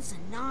Truman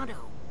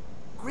Zanotto,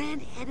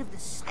 Grand Head of the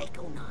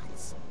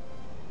Psychonauts.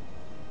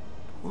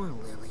 Poor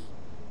Lily.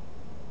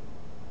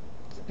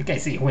 I think I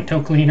see a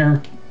window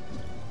cleaner.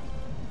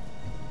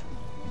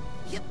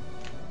 Yep.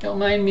 Don't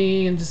mind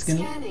me, I'm just gonna...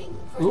 Scanning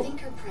for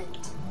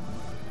fingerprint.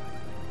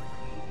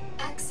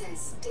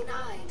 Access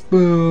denied.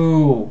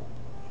 Boo!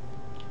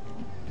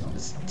 I'll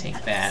just take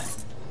that.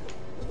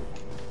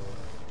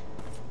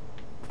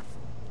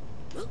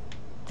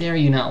 Dare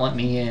you not let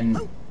me in.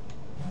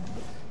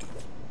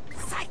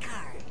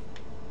 Psycard.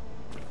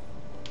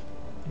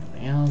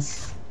 Anything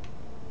else?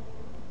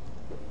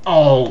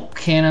 Oh,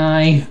 can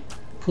I?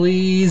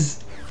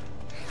 Please?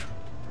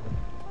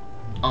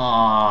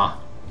 Ah.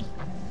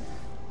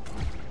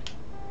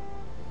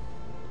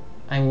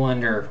 I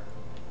wonder.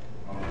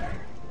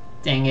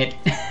 Dang it.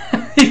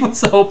 He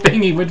was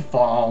hoping he would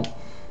fall.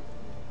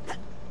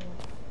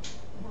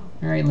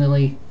 Alright,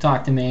 Lily,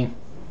 talk to me.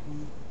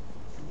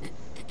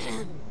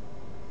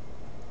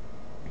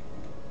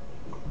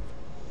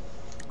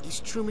 Is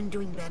Truman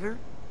doing better?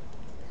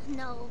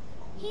 No,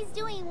 he's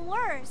doing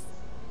worse.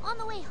 On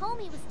the way home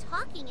he was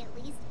talking at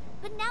least,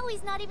 but now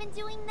he's not even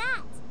doing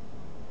that.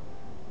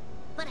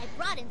 But I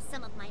brought him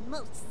some of my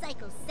most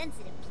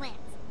psychosensitive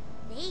plants.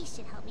 They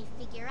should help me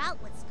figure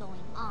out what's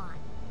going on.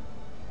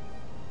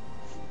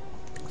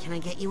 Can I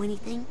get you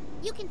anything?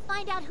 You can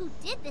find out who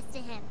did this to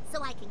him,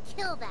 so I can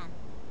kill them.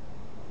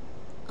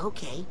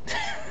 Okay.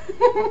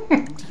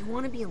 Do you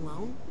want to be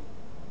alone?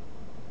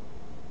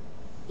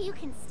 You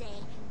can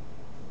stay.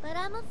 But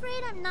I'm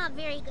afraid I'm not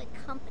very good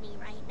company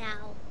right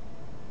now.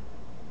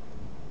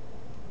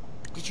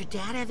 Did your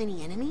dad have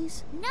any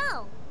enemies?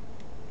 No.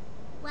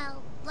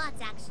 Well,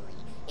 lots actually.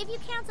 If you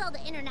count all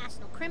the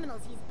international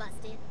criminals he's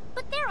busted.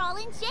 But they're all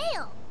in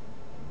jail.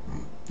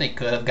 They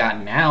could have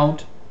gotten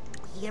out.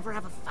 He ever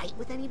have a fight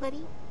with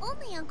anybody?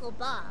 Only Uncle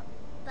Bob.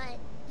 But,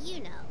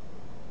 you know,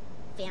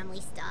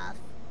 family stuff.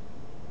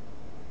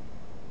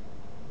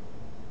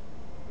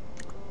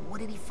 What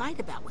did he fight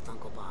about with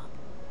Uncle Bob?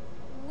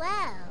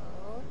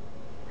 Well,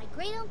 my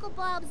great-uncle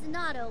Bob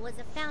Zanotto was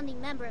a founding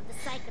member of the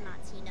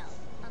Psychonauts, you know.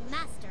 A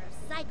master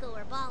of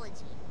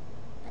psychoherbology.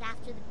 But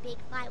after the big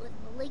fight with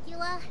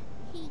Maligula,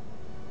 he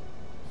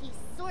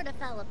sort of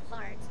fell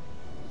apart.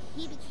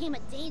 He became a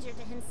danger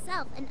to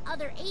himself and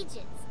other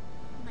agents.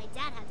 My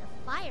dad had to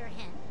fire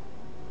him.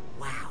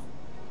 Wow.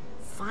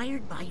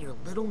 Fired by your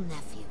little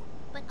nephew.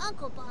 But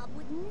Uncle Bob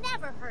would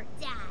never hurt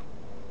Dad.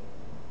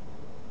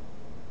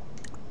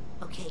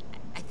 Okay,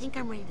 I think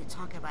I'm ready to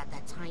talk about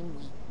that time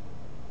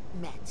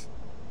we met.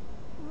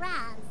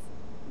 Raz,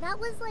 that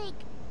was like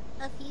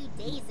a few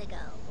days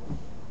ago.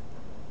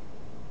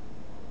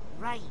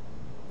 Right.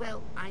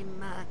 Well,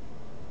 I'm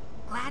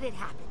glad it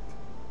happened.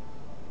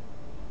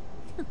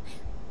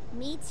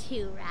 Me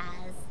too,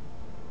 Raz.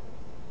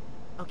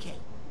 Okay,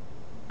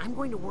 I'm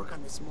going to work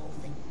on this mole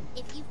thing.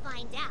 If you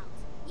find out,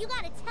 you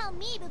gotta tell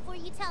me before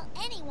you tell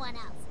anyone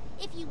else,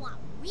 if you want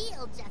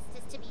real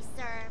justice to be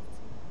served.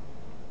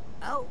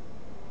 Oh,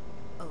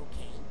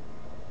 okay.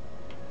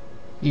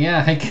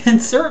 Yeah, I can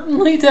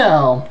certainly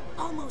tell.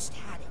 Almost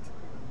had it.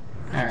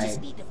 All I right.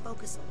 just need to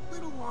focus a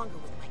little longer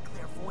with my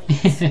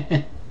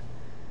clairvoyance.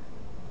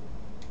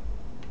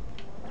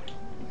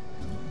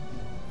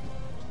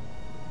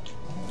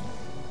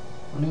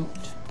 Note.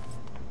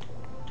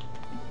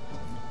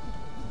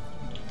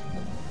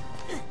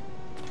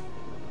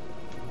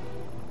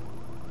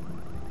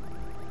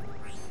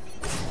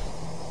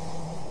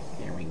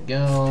 There we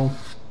go.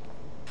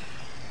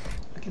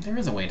 Okay, there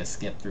is a way to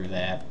skip through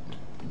that.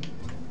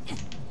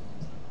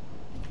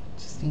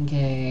 Just in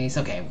case.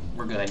 Okay,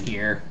 we're good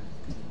here.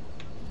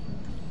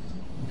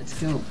 Let's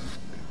go.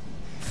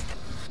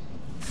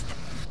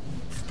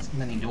 So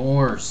many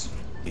doors.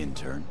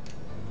 Intern.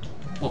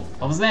 Whoa,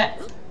 what was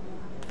that?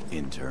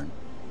 Intern.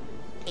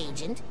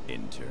 Agent.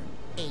 Intern.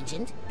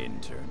 Agent.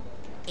 Intern.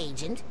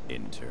 Agent.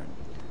 Intern.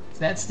 Is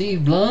that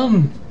Steve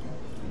Blum?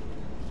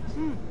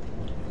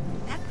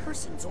 That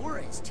person's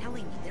aura is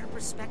telling me their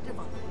perspective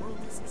on the world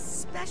is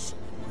especially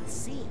worth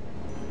seeing.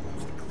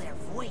 With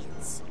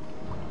clairvoyance.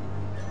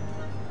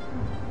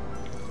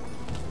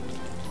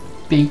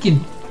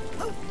 Bacon.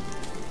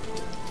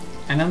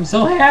 And I'm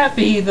so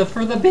happy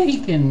for the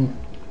bacon.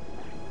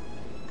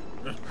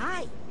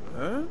 Hi.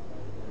 Huh?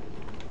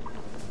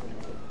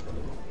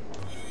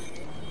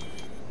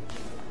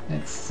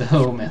 It's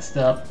so messed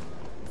up.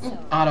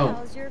 Otto.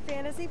 How's your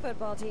fantasy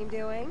football team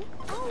doing?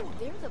 Oh,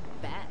 they're the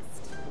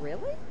best.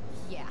 Really?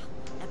 Yeah,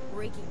 at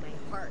breaking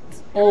my heart.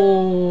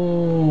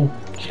 Oh.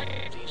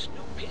 Check these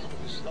new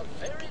pins, the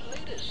very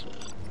latest.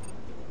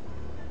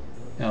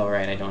 Oh,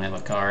 right, I don't have a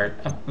card.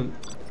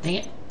 Dang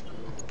it.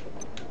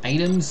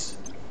 Items.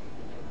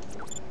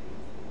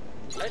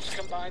 Let's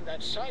combine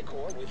that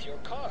Psycore with your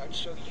card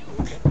so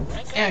you can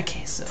rank up.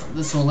 Okay, so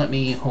this will let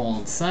me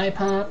hold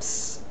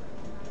Psypops.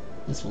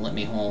 This will let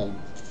me hold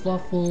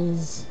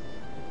Fluffles.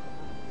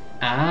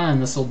 Ah,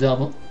 and this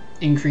will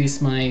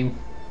increase my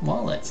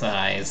wallet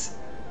size.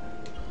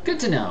 Good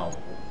to know.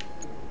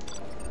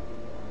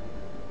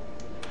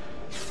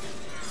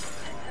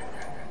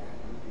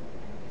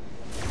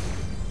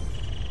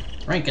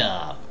 Rank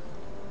up.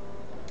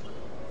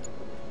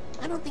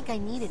 I don't think I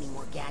need any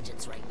more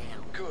gadgets right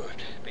now.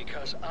 Good,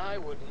 because I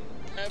would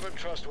never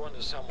trust one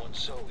to someone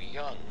so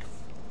young.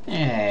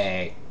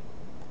 Hey.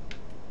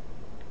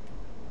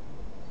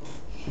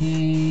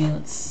 Hey,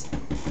 let's...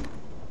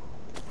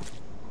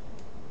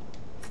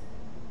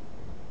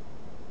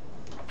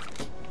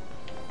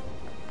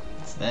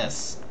 What's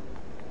this?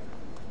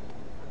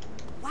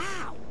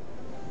 Wow!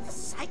 The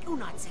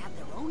Psychonauts have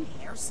their own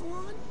hair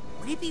salon?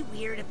 Would it be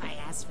weird if I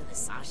asked for the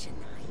Sasha 9?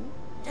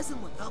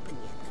 Doesn't look open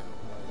yet, though.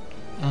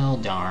 Oh,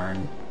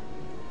 darn.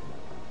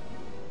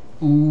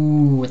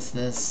 Ooh, what's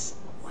this?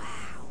 Wow.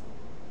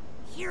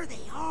 Here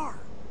they are.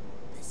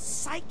 The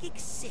Psychic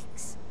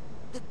Six.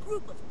 The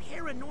group of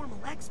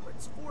paranormal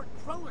experts Ford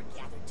Cruller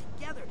gathered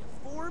together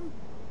to form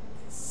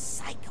the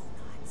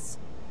Psychonauts.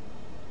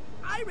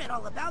 I read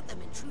all about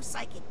them in True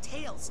Psychic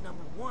Tales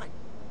 #1.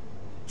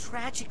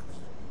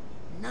 Tragically,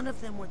 none of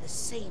them were the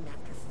same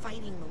after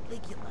fighting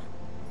Maligula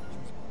in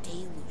the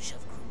deluge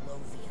of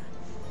Grulovia.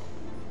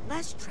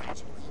 Less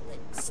tragically,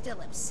 but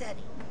still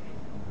upsetting,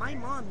 my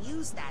mom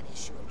used that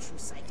issue of True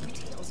Psychic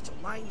Tales to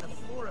line the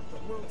floor of the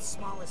world's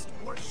smallest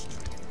horse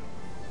tree.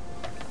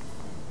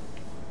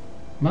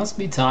 Must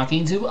be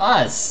talking to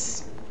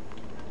us.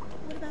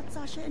 What about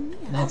Sasha and Mia?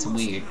 That's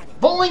Almost weird. had it.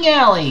 Bowling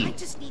alley! I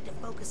just need to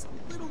focus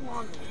a little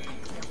longer with my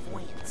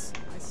clairvoyance.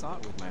 I saw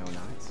it with my own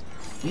eyes.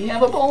 We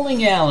have a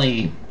bowling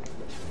alley.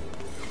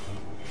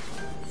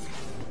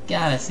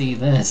 Gotta see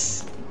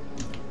this.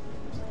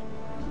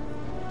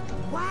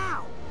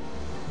 Wow!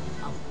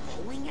 A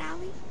bowling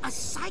alley? A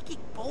psychic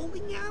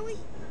bowling alley?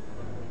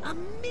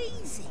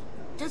 Amazing!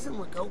 doesn't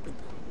look open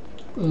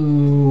though.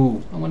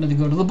 Ooh, I wanted to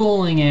go to the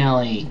bowling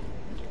alley.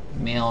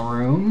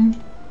 Mailroom.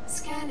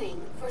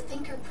 Scanning for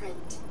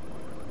fingerprint.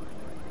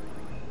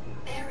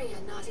 Area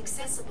not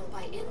accessible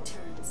by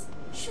interns.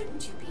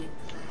 Shouldn't you be in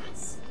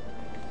class?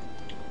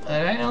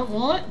 But I don't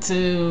want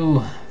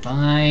to.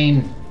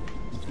 Fine.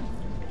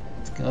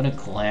 Let's go to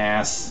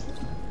class.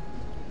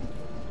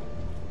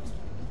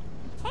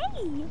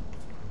 Hey!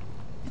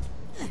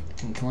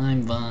 Can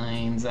climb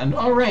vines. And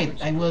all right,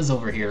 I was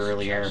over here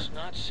earlier. It's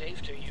not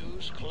safe to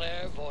use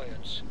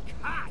clairvoyance.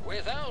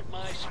 Without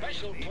my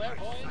special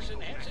clairvoyance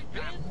enhancing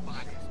pin.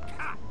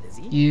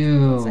 Lizzie,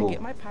 You. once I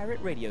get my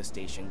pirate radio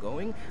station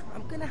going,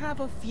 I'm gonna have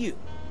a few.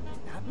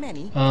 Not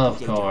many. Of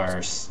DJ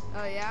course.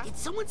 Oh yeah? Did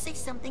someone say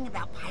something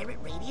about pirate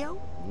radio?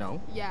 jobs.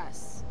 No.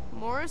 Yes.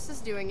 Morris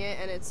is doing it,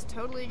 and it's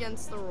totally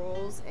against the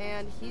rules,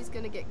 and he's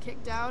gonna get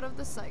kicked out of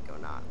the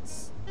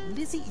Psychonauts.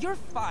 Lizzie, you're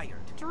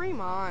fired.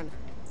 Dream on.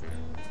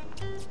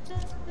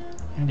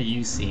 How do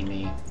you see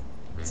me?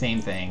 Same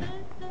thing.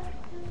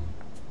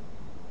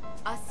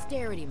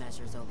 Austerity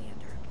measures, Oleander.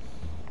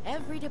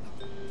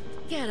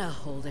 Get a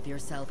hold of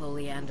yourself,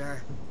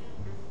 Oleander.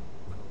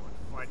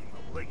 Fighting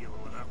Caligula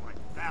without my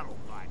battle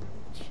line.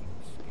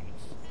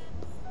 Cheapskates.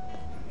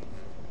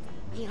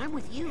 Hey, I'm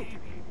with you.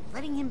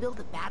 Letting him build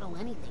a battle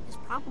anything is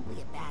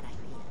probably a bad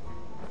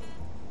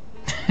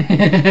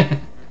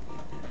idea.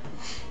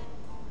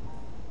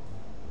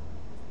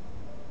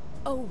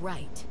 Oh,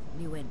 right,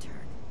 new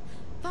intern.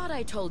 Thought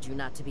I told you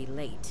not to be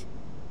late.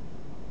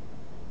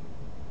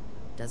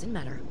 Doesn't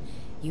matter.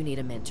 You need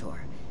a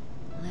mentor.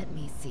 Let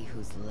me see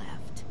who's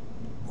left.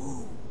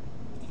 Ooh.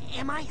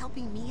 Am I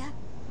helping Mia?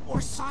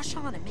 Or Sasha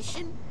on a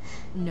mission?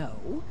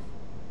 No.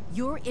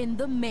 You're in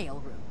the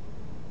mailroom.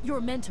 Your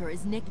mentor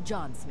is Nick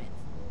John Smith.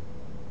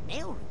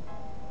 Mailroom?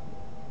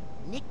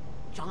 Nick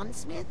John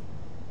Smith?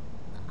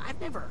 I've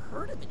never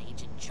heard of an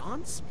Agent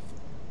John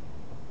Smith.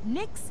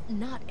 Nick's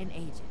not an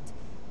agent.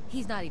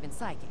 He's not even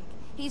psychic.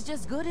 He's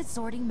just good at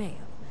sorting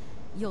mail.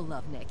 You'll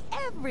love Nick.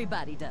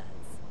 Everybody does.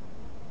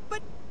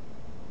 But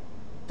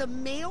the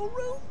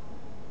mailroom?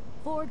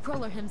 Ford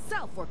Cruller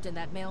himself worked in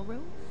that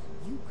mailroom.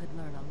 You could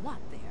learn a lot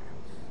there.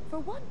 For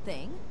one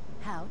thing,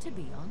 how to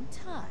be on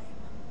time.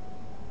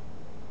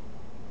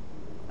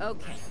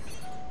 Okay,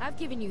 I've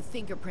given you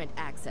fingerprint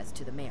access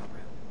to the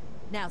mailroom.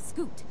 Now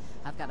scoot.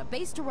 I've got a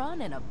base to run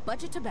and a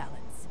budget to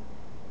balance.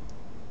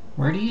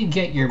 Where do you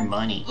get your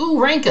money?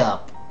 Ooh, rank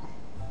up!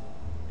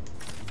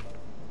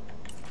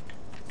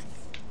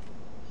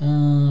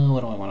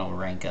 What do I want to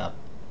rank up?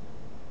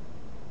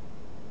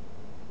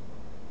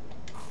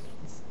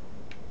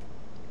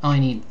 Oh, I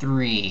need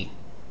 3.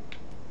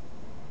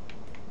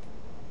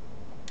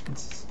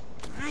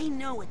 I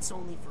know it's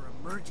only for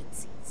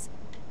emergencies,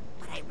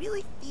 but I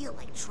really feel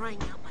like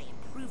trying out my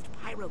improved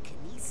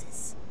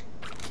pyrokinesis.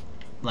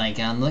 Like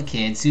on the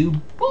kids who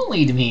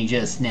bullied me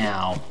just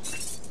now.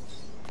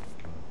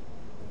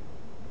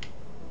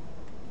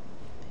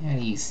 How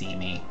do you see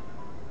me?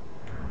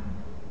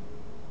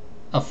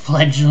 A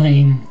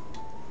fledgling.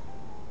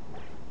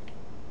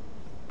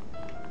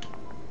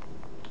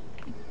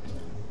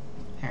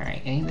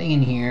 Alright, anything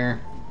in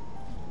here?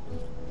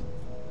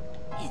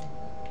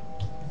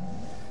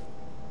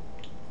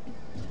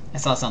 I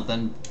saw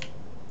something.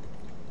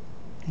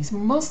 These are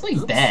mostly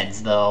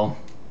beds, though.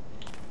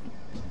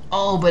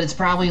 Oh, but it's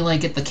probably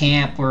like at the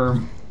camp where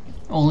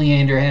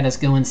Oleander had us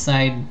go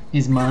inside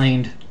his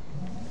mind.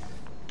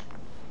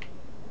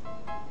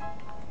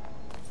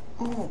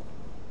 Ooh.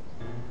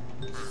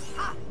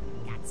 Aha!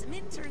 Got some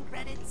intern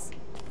credits.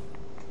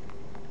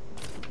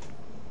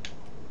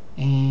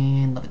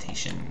 And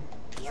levitation.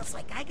 Feels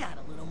like I got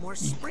a little more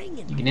spring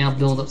in You my can now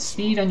build up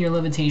speed on your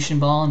levitation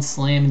ball and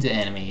slam into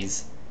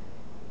enemies.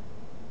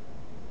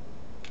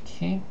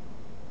 Okay.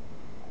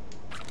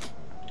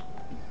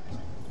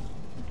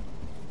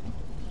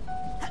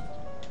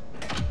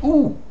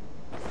 Ooh!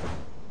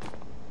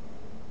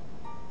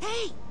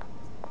 Hey!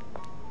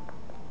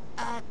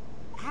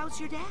 How's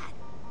your dad?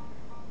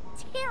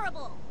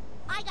 Terrible!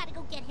 I gotta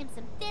go get him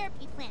some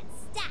therapy plant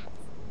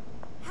stats.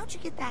 How'd you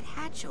get that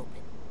hatch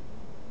open?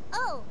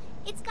 Oh,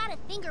 it's got a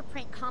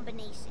fingerprint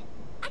combination.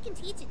 I can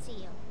teach it to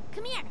you.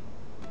 Come here.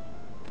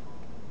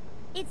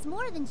 It's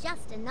more than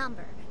just a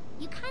number.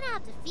 You kinda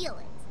have to feel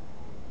it.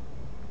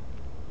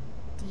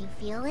 Do you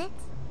feel it?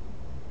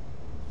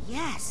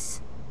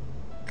 Yes.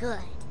 Good.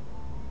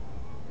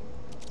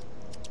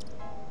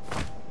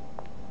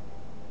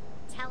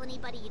 Tell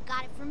anybody you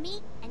got it from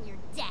me, and you're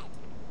dead.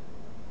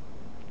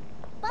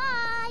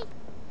 Bye!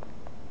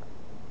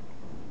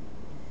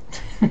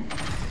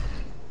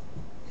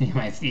 Am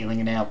I feeling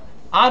it out?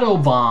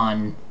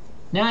 Autobahn!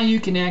 Now you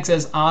can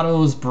access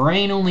Otto's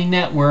brain-only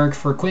network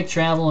for quick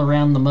travel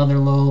around the Mother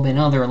Lobe and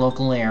other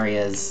local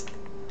areas.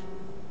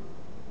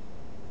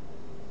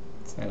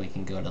 So we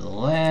can go to the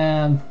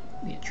lab,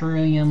 the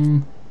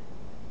Atrium,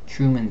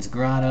 Truman's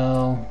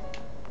Grotto.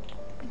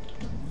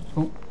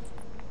 Oh.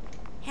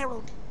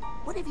 Harold,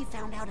 what have you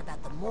found out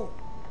about the mole?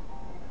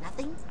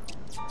 Nothing?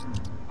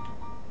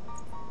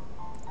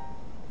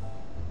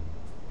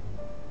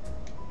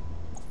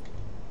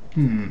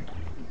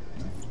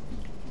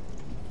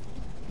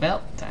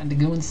 Well, time to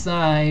go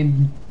inside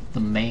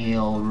the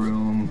mail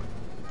room.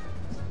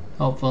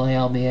 Hopefully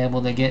I'll be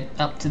able to get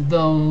up to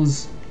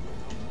those.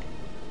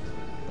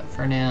 But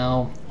for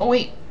now... Oh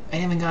wait! I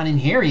haven't got in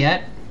here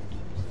yet.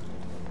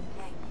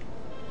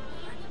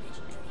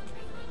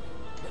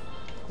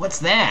 What's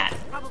that?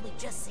 Probably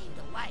just saved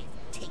a life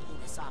taking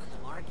this off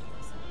the market.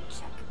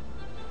 Check.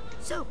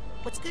 So,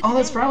 what's good Oh,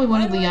 that's today? probably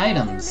one of the Why do I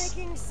bother items.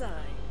 making signs?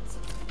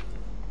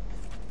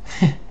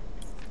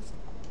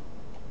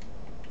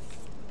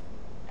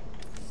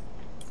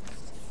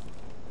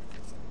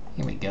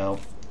 Here we go.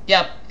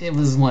 Yep, it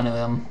was one of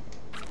them.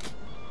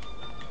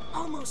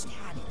 Almost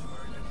had it.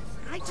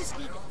 I just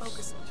need to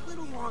focus a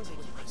little longer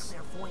with my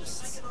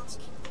clairvoyance.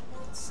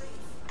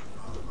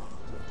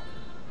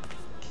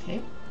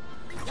 Okay.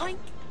 Yoink!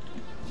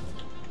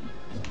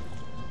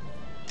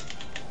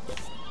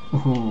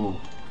 Ooh.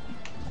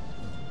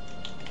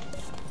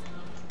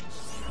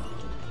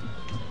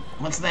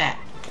 What's that?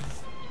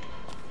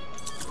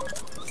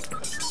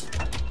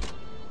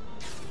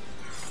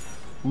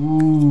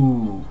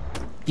 Ooh.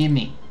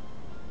 Gimme.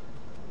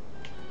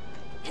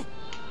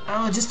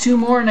 Oh, just 2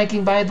 more and I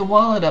can buy the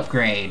wallet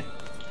upgrade.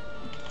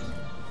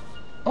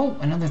 Oh,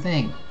 another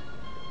thing.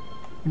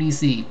 What do you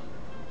see?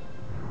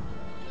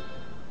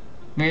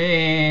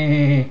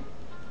 Meh.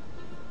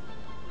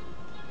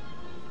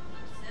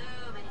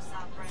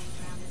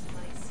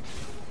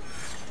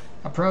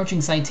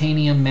 Approaching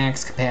titanium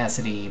max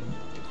capacity.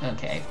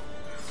 Okay.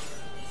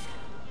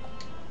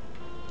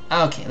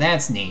 Okay,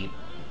 that's neat.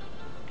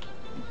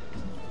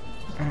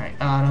 Alright,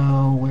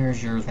 Otto,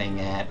 where's your thing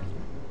at?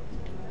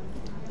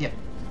 Yep.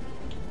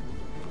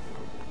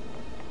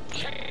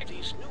 Check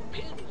these new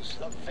pins,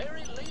 the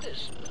very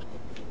latest.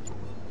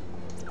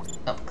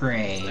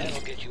 Upgrade.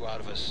 That'll get you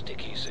out of a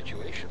sticky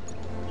situation.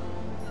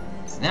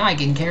 So now I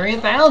can carry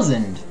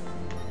 1,000.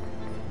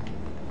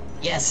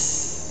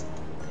 Yes.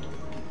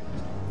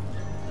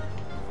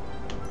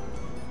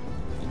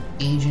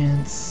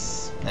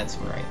 Agents. That's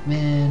where I've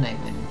been.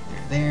 I've been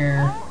through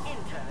there.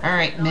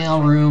 Alright,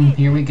 mail room.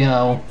 Here we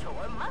go.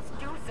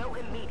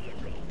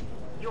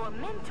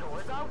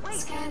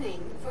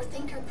 Scanning for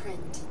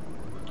fingerprint.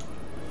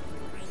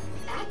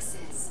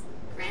 Access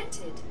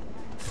granted.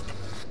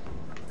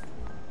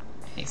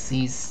 I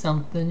see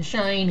something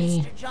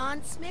shiny. Mr.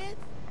 John Smith?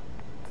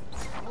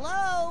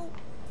 Hello?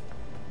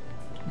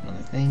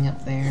 Another thing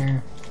up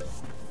there.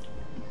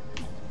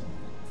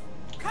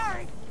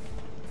 Card!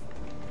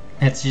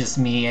 That's just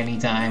me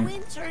anytime. New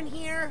intern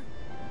here.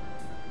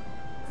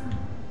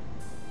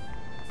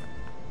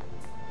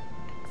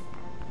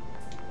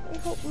 I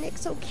hope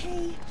Nick's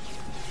okay.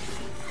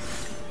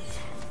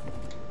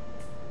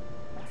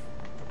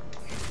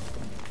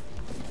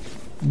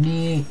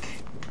 Nick.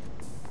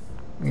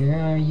 Where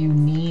are you,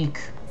 Nick?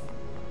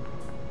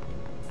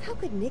 How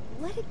could Nick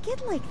let it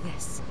get like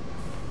this?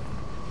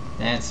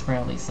 That's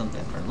probably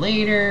something for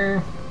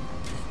later.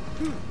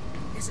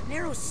 There's a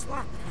narrow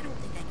slot, but I don't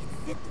think I can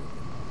fit through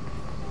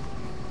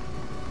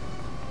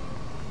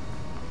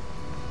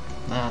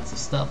it. Lots of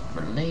stuff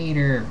for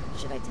later.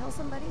 Should I tell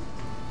somebody?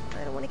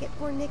 I don't want to get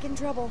poor Nick in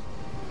trouble.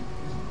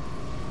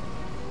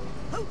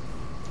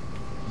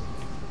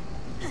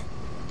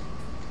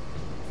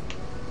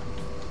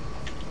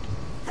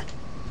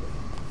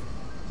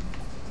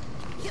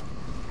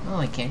 Oh,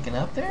 I can't get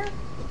up there?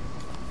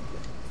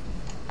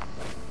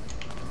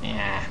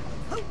 Yeah.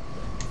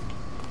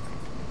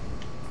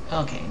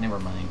 Okay, never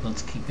mind.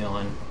 Let's keep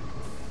going.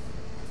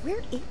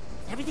 Where is...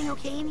 Everything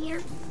okay in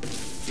here?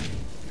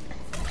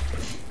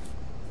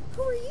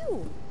 Who are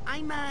you?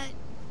 I'm,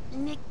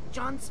 Nick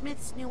John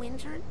Smith's new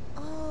intern.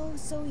 Oh,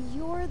 so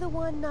you're the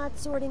one not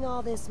sorting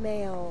all this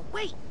mail.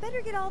 Wait!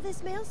 Better get all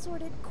this mail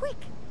sorted, quick!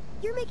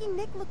 You're making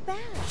Nick look bad.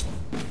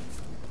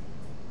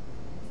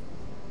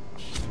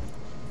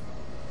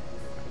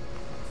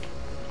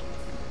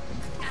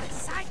 Got a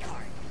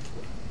sidecar.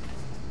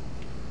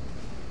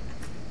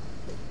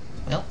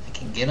 Well, I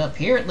can get up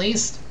here at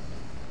least.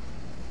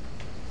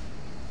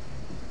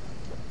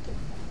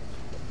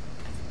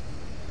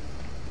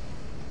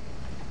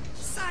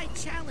 Side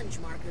challenge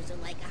markers are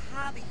like a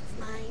hobby of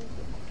mine.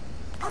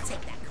 I'll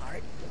take that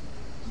card.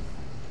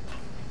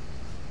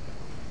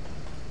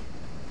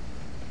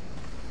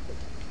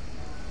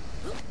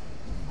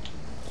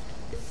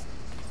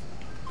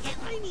 Yeah,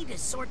 I need to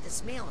sort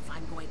this mail if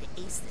I'm going to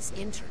ace this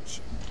internship.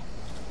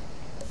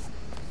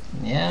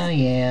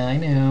 Yeah, I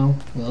know.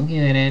 We'll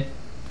get it.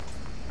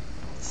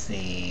 Let's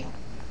see.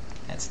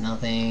 That's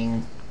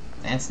nothing.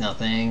 That's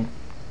nothing.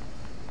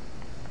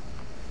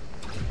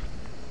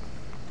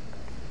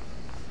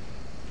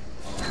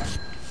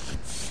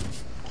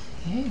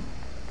 Okay.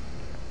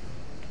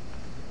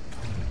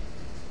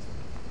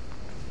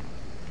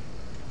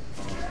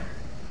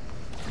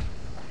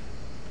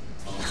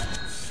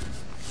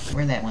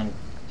 Where'd that one?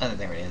 Oh,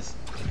 there it is.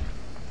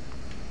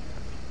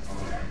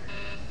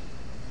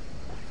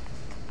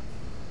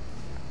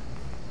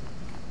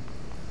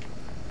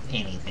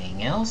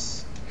 Anything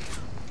else?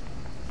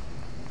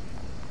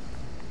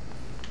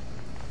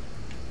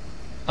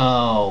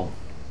 Oh.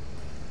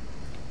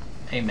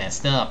 I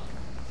messed up.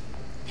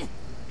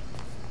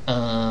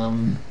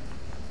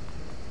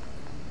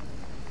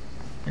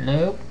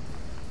 Hello?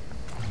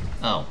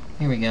 Oh,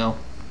 here we go.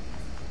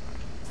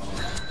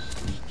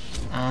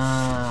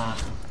 Ah.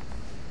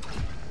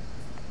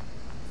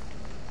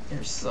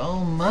 There's so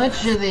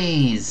much of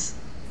these!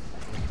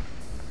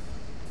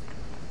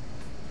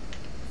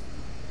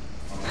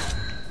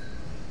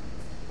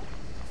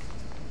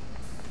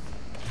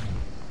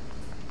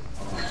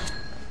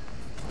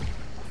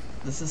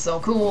 This is so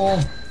cool!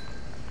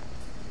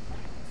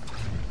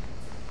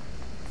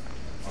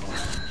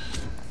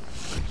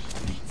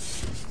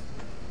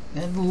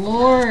 Good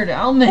lord,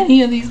 how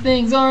many of these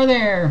things are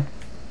there?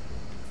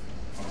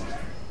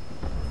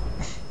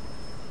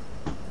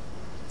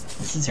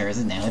 This is hers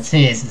and now it's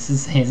his. This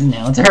is his and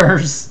now it's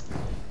hers.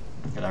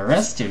 For the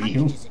rest of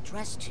you. Is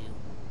addressed to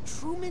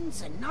Truman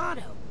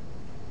Zanotto.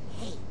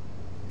 Hey,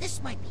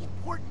 this might be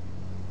important.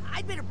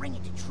 I'd better bring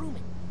it to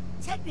Truman.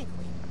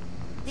 Technically,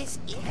 this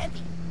is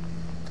heavy.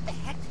 What the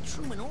heck did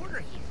Truman order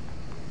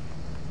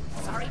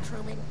here? Sorry,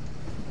 Truman.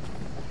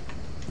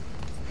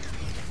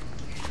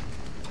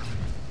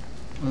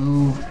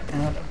 Move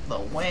out of the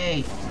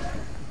way.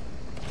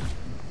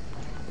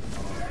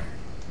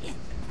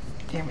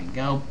 There we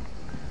go.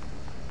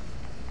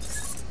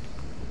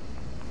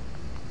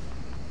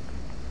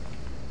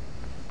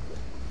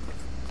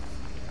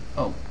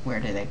 Oh,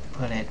 where did they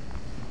put it?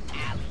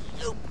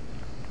 Alley-oop.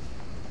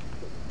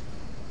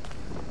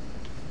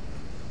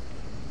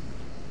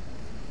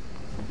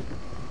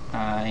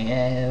 I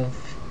have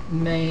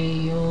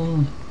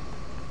mail.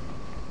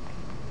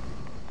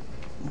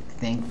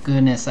 Thank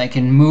goodness I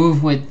can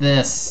move with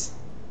this.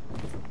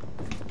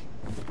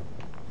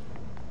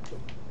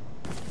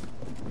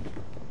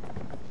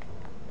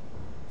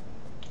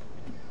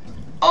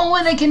 Oh,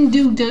 and I can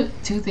do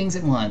two things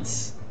at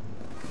once.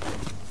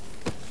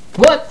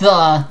 What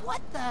the?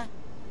 What the?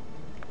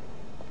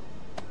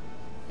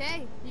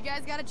 Hey, you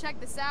guys gotta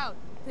check this out.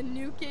 The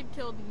new kid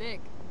killed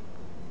Nick.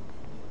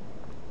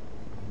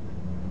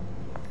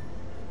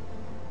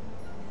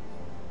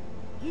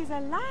 He's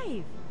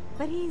alive,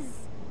 but he's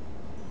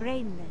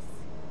brainless.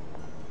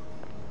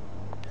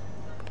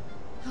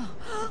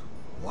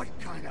 What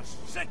kind of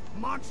sick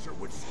monster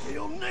would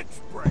steal Nick's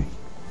brain?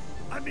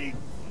 I mean,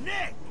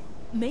 Nick!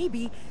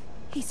 Maybe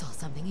he saw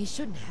something he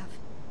shouldn't have.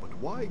 But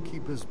why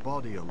keep his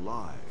body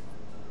alive?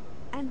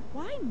 And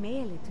why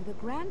mail it to the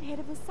Grand Head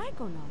of the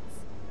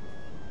Psychonauts?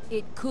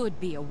 It could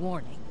be a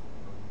warning.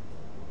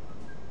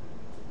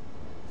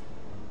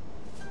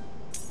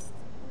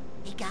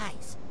 Hey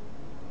guys,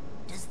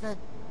 does the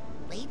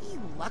Lady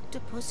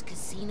Luctopus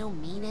Casino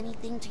mean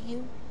anything to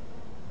you?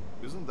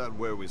 Isn't that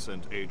where we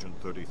sent Agent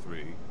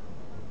 33?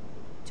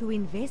 To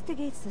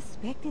investigate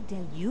suspected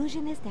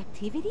delusionist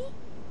activity?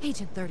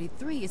 Agent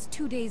 33 is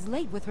 2 days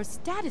late with her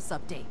status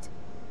update.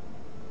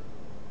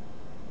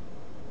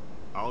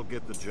 I'll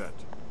get the jet.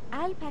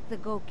 I'll pack the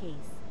go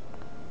case.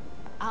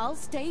 I'll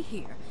stay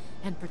here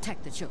and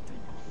protect the children.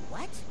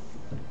 What?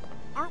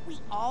 Aren't we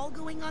all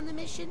going on the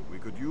mission? We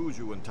could use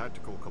you in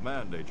tactical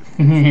command,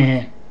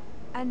 Agent.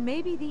 And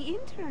maybe the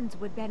interns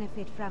would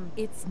benefit from...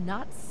 It's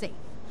not safe.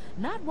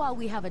 Not while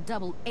we have a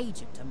double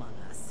agent among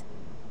us.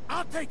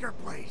 I'll take her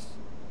place.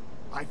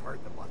 I've heard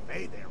the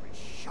buffet there is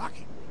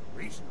shockingly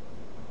reasonable.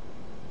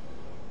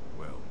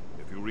 Well,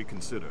 if you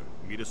reconsider,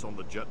 meet us on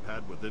the jet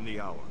pad within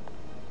the hour.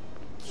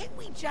 Can't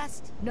we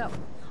just... No,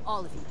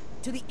 all of you,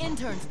 to the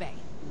interns' bay.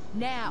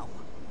 Now!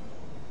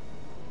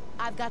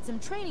 I've got some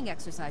training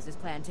exercises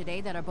planned today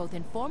that are both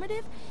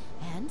informative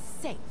and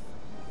safe.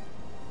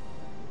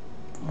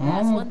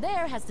 Last one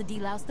there has to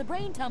delouse the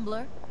brain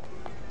tumbler.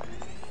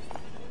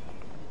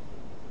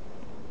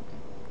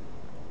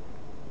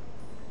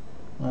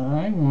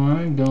 I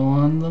want to go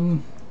on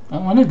them. I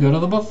want to go to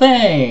the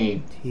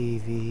buffet.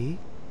 TV.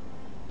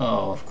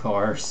 Oh, of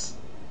course.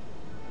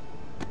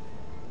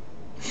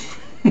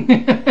 I'll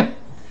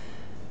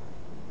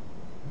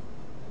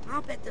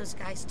bet those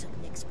guys took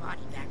Nick's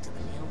body back to the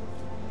mill.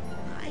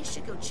 I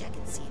should go check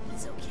and see if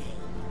he's okay.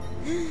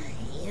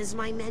 He is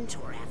my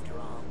mentor, after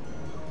all.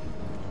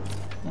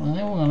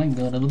 I want to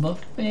go to the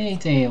buffet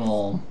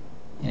table.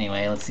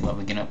 Anyway, let's see what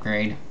we can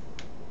upgrade.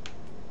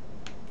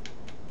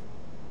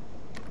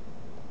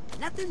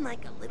 Nothing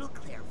like a little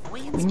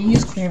clairvoyance. When you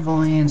use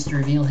clairvoyance to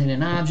reveal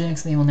hidden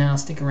objects, they will now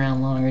stick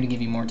around longer to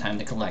give you more time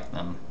to collect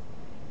them.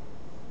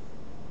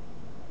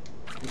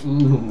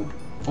 Ooh.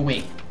 Oh,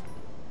 wait.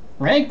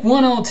 Rank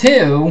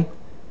 102?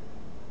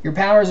 Your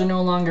powers are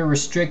no longer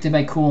restricted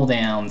by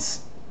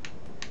cooldowns.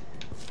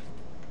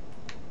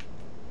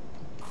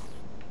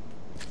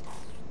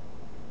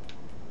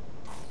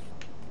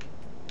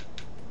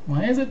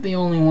 Why is it the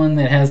only one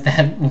that has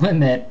that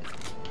limit?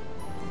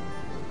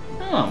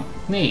 Oh,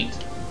 neat.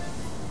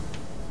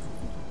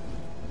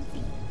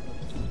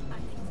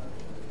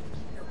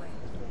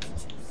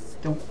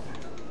 Don't.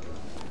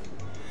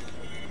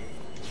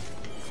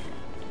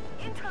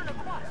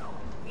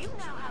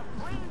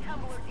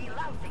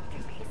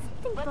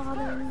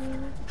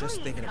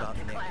 Just thinking about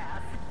Nick.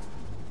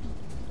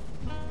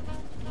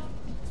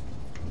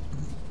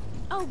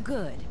 Oh,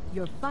 good.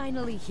 You're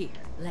finally here.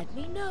 Let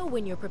me know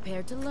when you're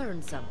prepared to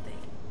learn something.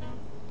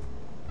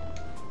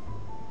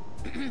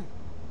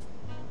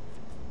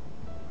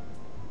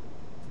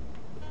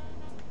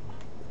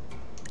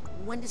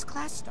 When does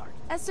class start?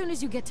 As soon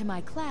as you get to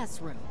my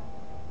classroom.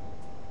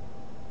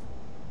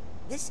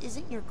 This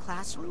isn't your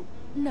classroom?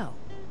 No.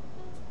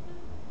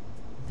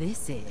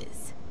 This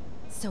is.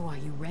 So are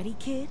you ready,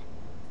 kid?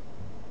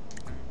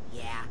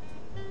 Yeah.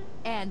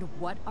 And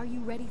what are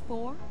you ready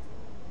for?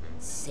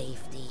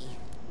 Safety.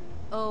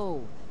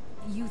 Oh,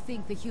 you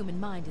think the human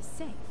mind is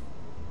safe?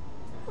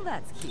 Well,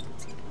 that's cute.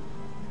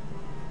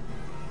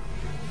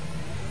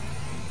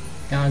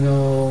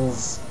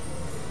 Goggles.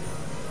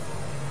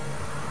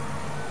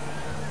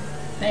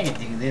 I can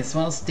do this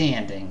while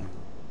standing.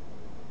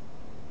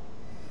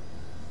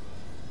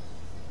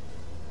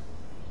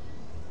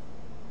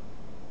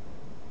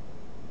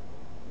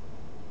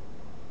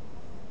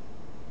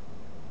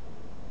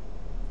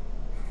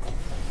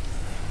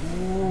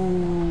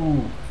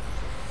 Ooh.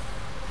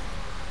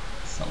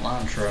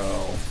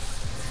 Cilantro.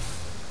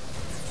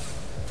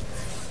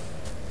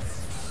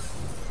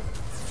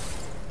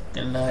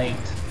 Delight.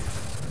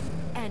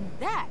 And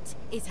that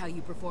is how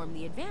you perform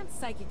the advanced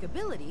psychic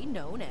ability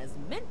known as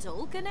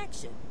mental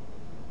connection.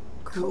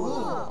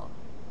 Cool.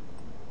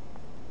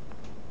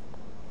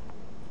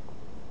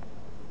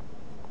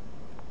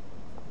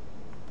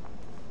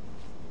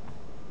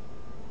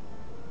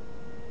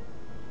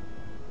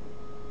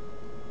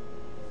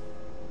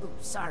 Ooh,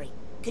 sorry.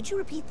 Could you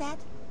repeat that?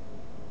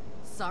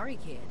 Sorry,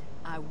 kid.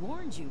 I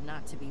warned you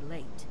not to be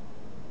late.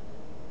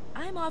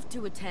 I'm off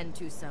to attend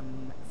to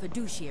some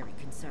fiduciary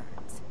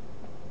concerns.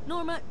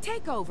 Norma,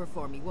 take over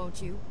for me,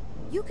 won't you?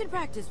 You can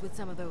practice with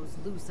some of those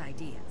loose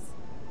ideas.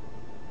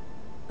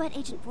 But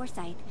Agent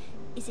Forsyth,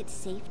 is it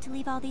safe to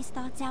leave all these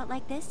thoughts out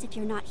like this if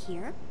you're not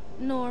here?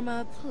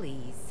 Norma,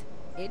 please.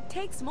 It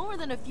takes more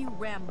than a few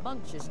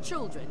rambunctious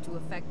children to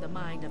affect the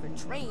mind of a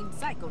trained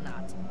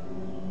psychonaut.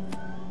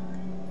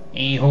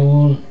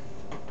 A-hole.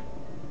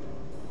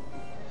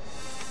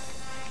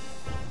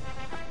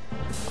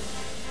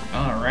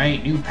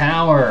 Alright, new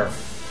power.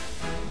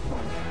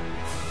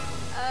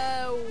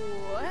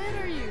 What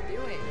are you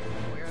doing,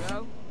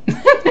 weirdo?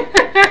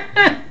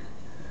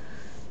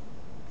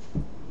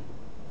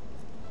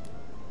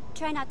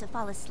 Try not to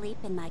fall asleep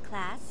in my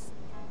class.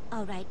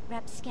 Alright,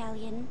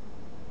 Rapscallion.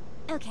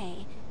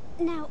 Okay,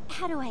 now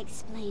how do I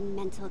explain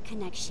mental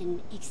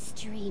connection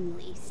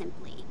extremely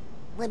simply?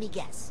 Let me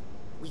guess.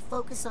 We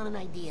focus on an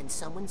idea in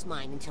someone's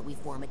mind until we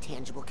form a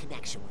tangible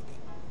connection with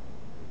it.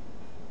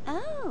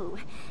 Oh,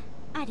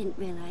 I didn't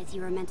realize you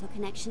were a mental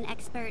connection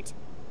expert.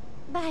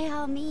 By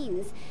all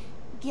means,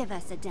 give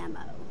us a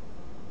demo.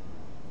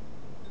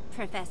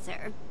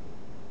 Professor.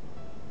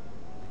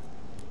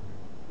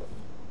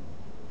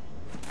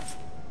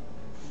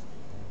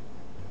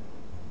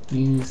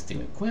 Use to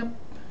equip.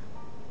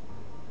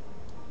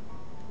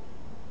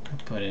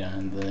 Put it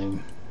on the...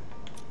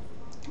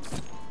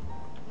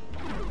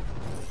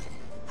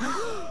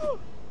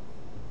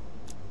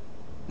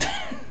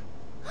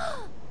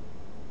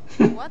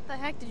 What the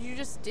heck did you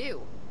just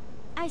do?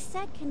 I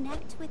said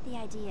connect with the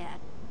idea,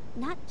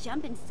 not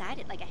jump inside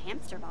it like a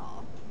hamster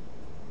ball.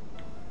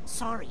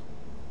 Sorry.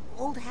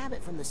 Old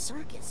habit from the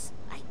circus,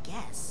 I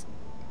guess.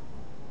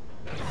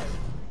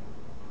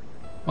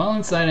 While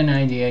inside an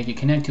idea, you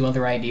connect to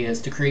other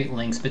ideas to create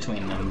links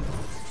between them.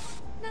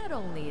 Not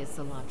only is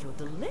cilantro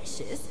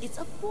delicious, it's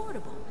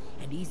affordable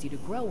and easy to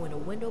grow in a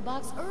window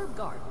box herb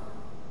garden.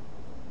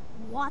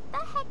 What the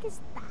heck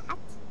is that?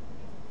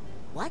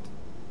 What?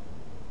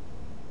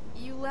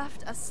 You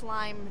left a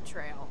slime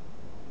trail.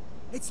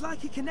 It's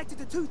like he connected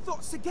the two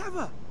thoughts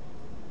together.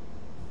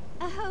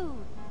 Oh,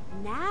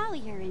 now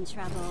you're in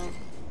trouble.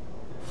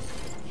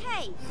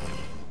 Hey,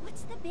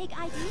 what's the big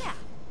idea?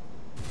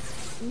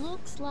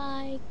 Looks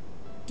like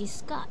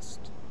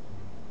disgust.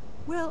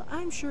 Well,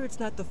 I'm sure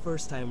it's not the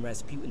first time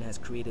Rasputin has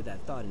created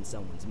that thought in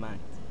someone's mind.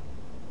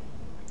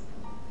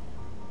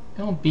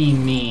 Don't be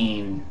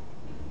mean.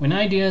 When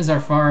ideas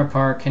are far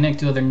apart, connect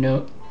to other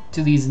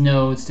to these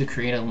nodes to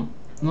create a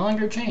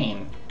longer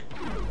chain.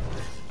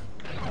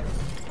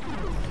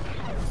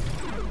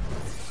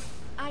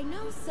 I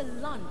know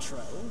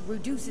cilantro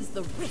reduces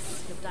the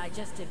risk of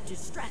digestive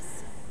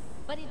distress,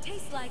 but it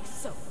tastes like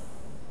soap.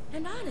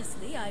 And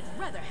honestly, I'd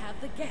rather have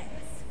the gas.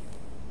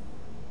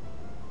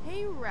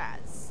 Hey,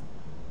 Raz.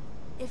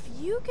 If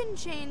you can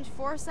change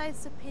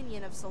Forsyth's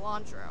opinion of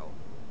cilantro,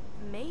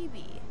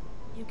 maybe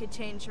you could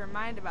change her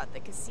mind about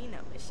the casino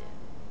mission.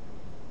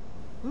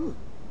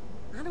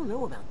 I don't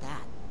know about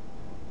that.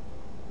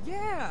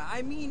 Yeah,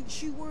 I mean,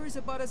 she worries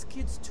about us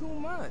kids too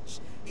much.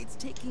 It's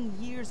taking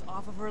years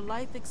off of her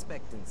life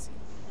expectancy.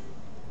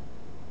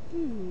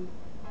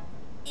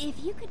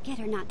 If you could get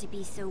her not to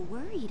be so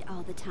worried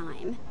all the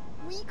time,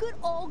 We could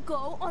all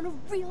go on a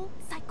real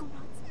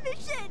Psychonauts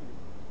mission!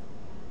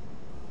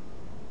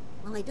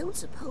 Well, I don't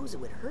suppose it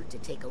would hurt to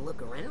take a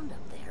look around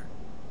up there.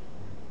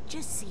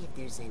 Just see if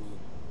there's any,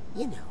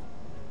 you know,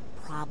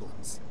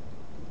 problems.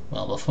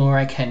 Well, before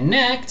I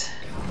connect,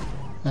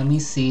 let me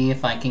see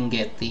if I can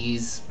get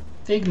these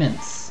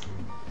Figments.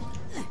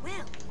 Well,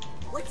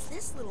 what's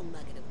this little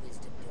nugget of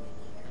wisdom doing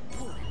here?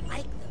 Oh, I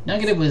like those.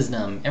 Nugget of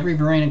Wisdom. Every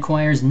brain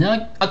acquires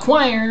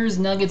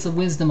nuggets of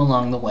wisdom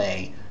along the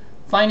way.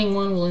 Finding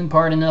one will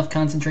impart enough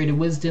concentrated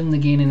wisdom to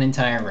gain an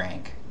entire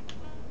rank.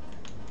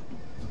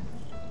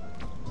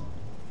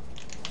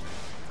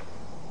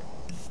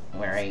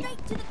 Where I...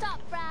 Straight to the top,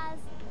 Raz.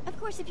 Of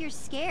course, if you're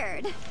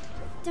scared,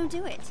 don't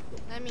do it.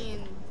 I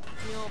mean,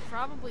 you'll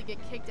probably get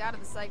kicked out of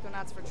the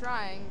Psychonauts for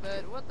trying,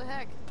 but what the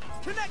heck?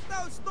 Connect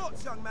those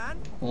thoughts, young man.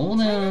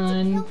 Hold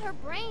on. Kill her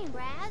brain,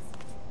 Raz.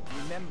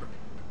 Remember,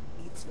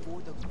 it's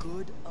for the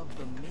good of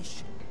the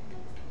mission.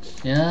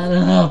 Shut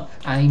up.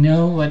 I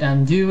know what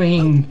I'm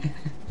doing.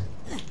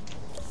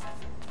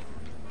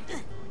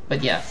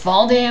 But yeah,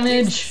 fall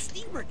damage.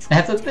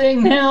 That's a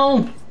thing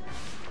now.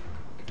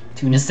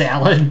 Tuna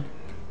salad.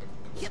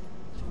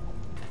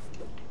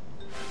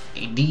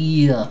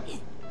 Idea.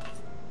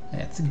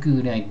 That's a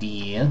good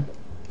idea.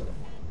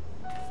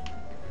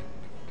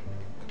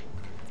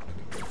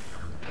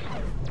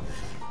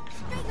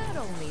 Not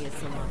only is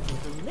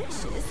cilantro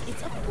delicious,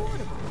 it's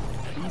affordable.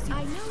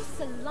 I know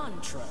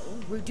cilantro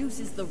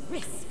reduces the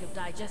risk of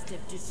digestive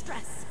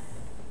distress,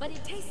 but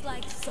it tastes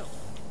like soap.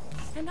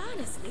 And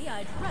honestly,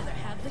 I'd rather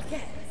have the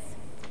gas.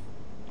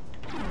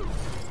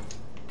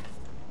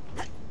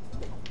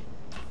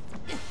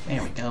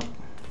 There we go.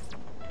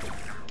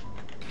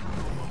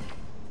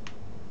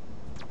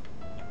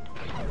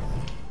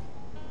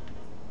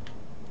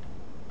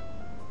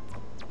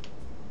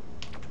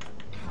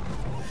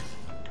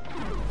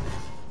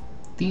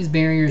 These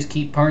barriers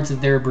keep parts of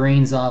their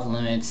brains off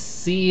limits.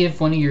 See if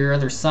one of your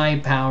other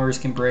side powers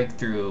can break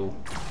through.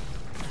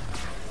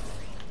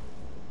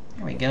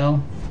 There we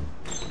go.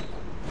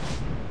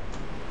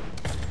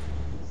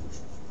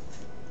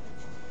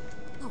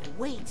 Oh,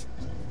 wait.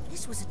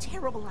 This was a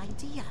terrible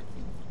idea.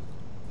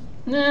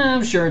 Nah,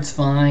 I'm sure it's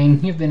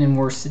fine. You've been in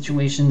worse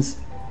situations.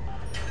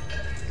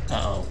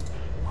 Uh-oh.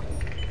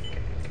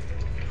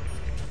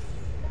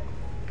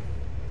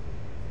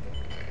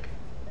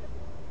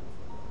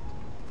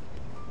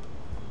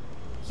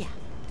 Yeah,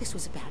 this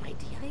was a bad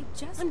idea. They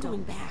just I'm don't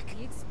going back. have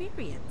the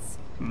experience.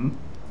 Hmm?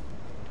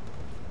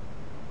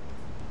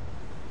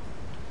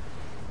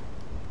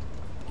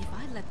 If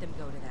I let them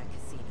go to that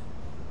casino,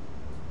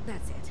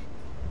 that's it.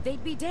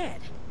 They'd be dead.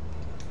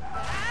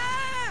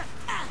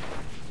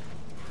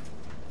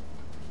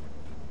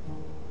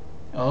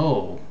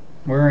 Oh,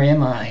 where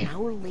am I?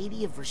 Our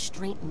Lady of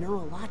Restraint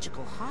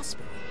Neurological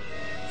Hospital.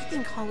 I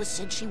think Hollis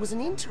said she was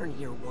an intern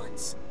here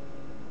once.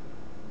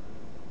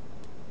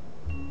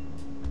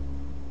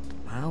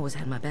 I always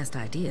had my best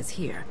ideas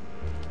here.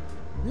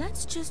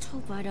 Let's just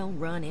hope I don't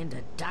run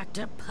into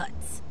Dr.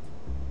 Putz.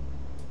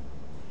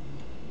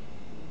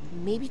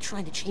 Maybe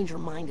trying to change her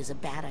mind is a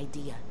bad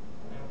idea.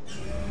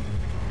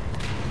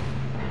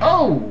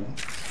 Oh!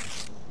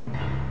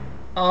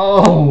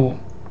 Oh!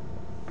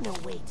 No,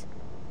 wait.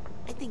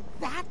 I think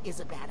that is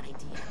a bad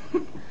idea.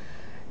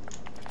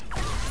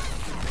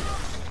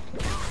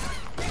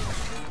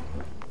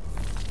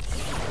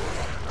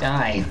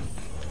 Die.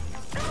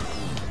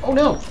 Oh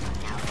no!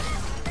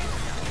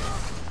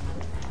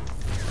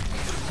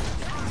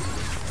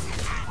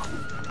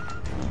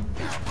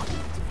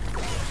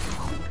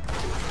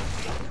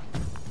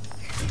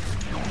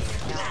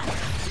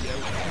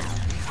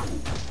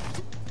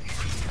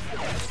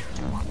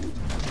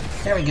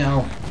 There we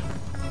go.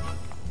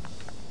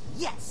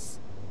 Yes!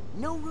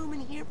 No room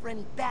in here for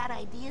any bad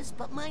ideas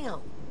but my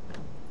own.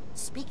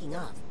 Speaking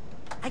of,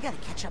 I gotta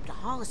catch up to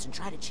Hollis and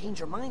try to change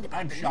her mind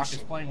about the Shock is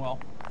mission. playing well.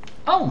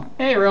 Oh,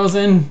 hey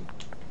Rosen.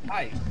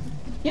 Hi.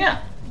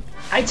 Yeah,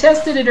 I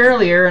tested it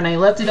earlier and I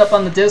left it up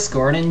on the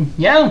Discord and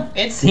yeah,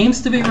 it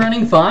seems to be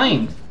running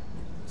fine.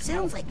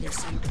 Sounds like there's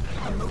some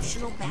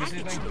emotional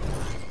baggage.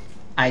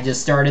 I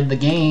just started the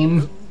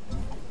game.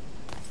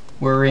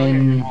 We're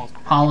in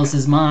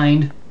Hollis's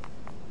mind.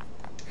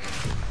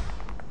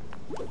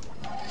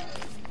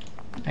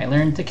 I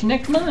learned to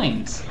connect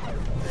minds.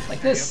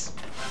 Like this.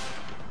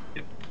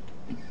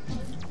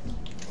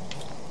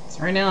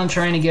 So right now I'm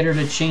trying to get her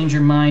to change her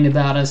mind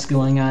about us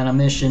going on a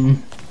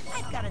mission.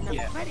 I've got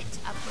enough credit to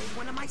upgrade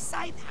one of my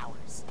side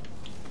powers.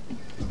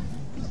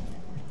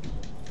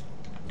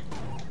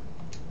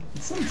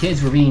 Some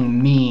kids were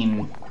being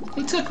mean.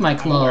 They took my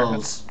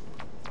clothes.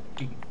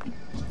 Come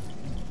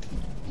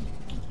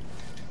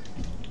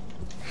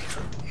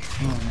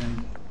on,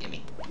 man.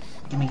 Gimme.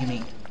 Gimme,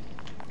 gimme.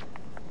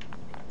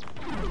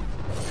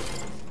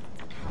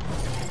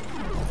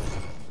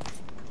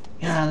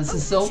 Yeah, this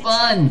is so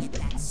fun!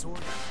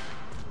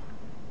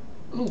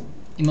 Ooh,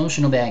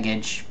 emotional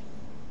baggage.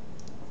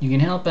 You can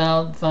help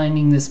out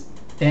finding this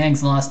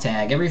bag's lost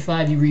tag. Every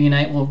 5 you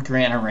reunite will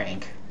grant a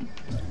rank.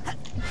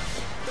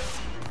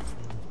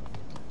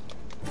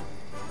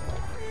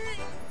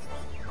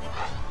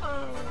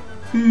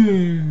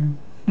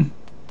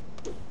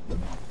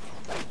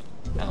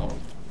 I'll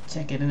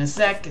check it in a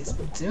sec as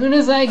soon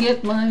as I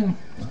get my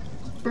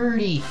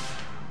birdie.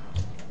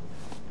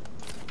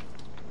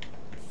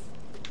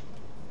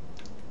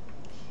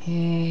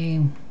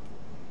 Okay.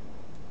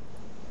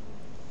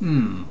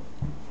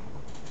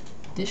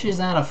 Dishes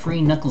out a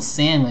free knuckle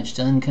sandwich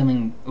to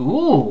incoming...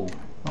 Ooh!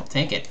 I'll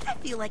take it. I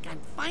feel like I'm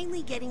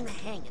finally getting the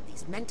hang of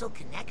these mental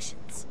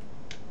connections.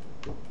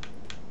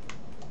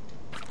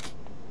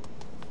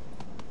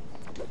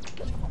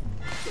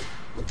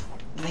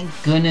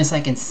 Thank goodness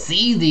I can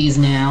see these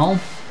now.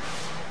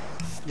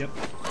 Yep.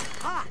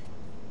 Ah,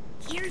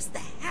 here's the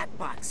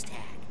Hatbox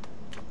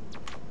tag.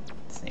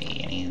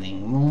 Say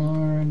anything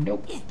more?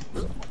 Nope.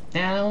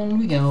 Down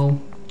we go.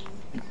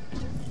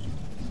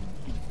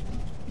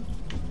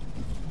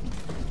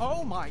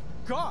 Oh my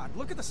god,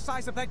 look at the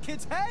size of that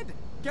kid's head!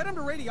 Get him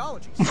to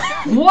radiology.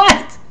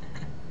 What?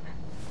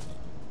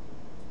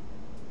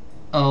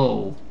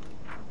 Oh.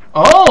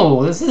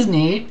 Oh, this is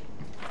neat.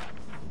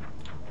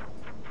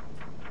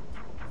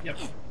 Yep.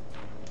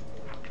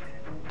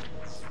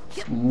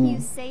 You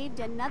saved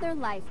another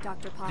life,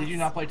 Dr. Potts. Did you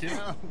not play too?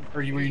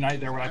 Or you were you not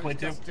there when I played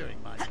too? Just doing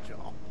my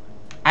job.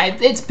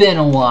 It's been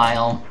a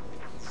while.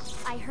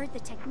 I heard the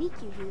technique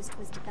you used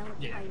was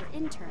developed by your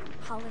intern,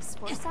 Hollis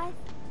Forsyth.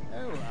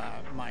 Oh,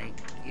 my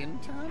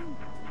intern?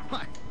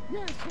 Why,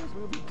 yes,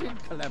 well, we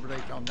did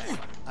collaborate on that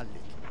a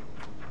little.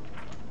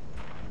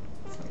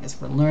 I guess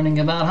we're learning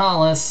about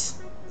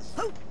Hollis.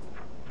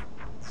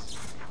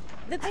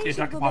 The patient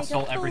Dr. will Potts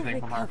make a stole full everything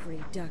from her.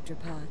 recovery, Dr.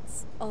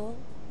 Potts. All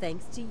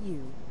thanks to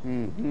you.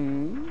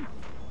 Mm-hmm.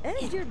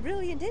 And your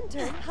brilliant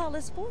intern,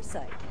 Hollis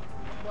Forsyth.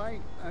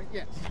 Why,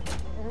 yes.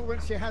 Well,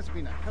 she has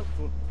been a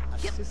helpful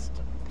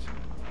assistant.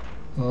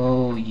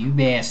 Oh, you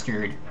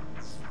bastard.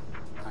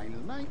 I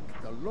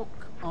like the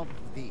look of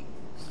these.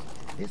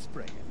 This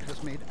brain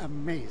has made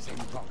amazing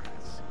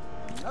progress.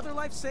 Another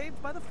life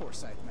saved by the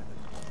Forsyth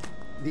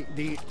method.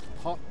 The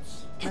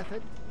Potts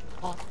method?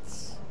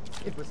 Potts?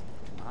 It was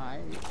my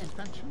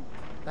invention.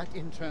 That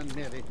intern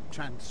merely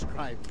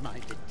transcribed my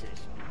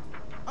dictation.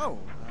 Oh,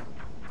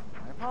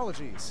 my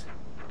apologies,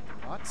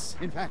 Dr. Potts.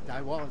 In fact,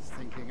 I was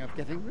thinking of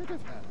getting rid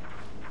of her.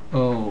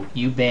 Oh,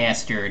 you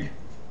bastard.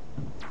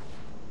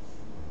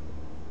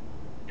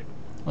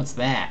 What's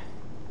that?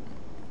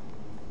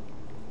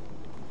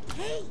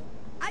 Hey,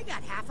 I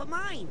got half a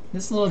mind.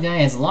 This little guy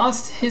has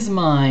lost his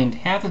mind.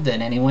 Half of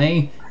it,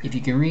 anyway. If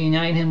you can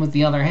reunite him with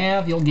the other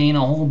half, you'll gain a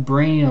whole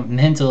brain of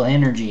mental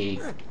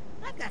energy.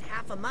 I've got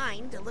half a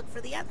mind to look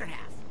for the other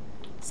half.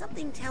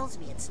 Something tells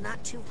me it's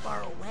not too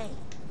far away.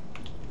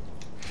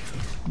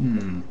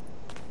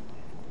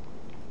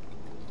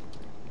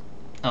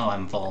 Oh,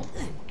 I'm full.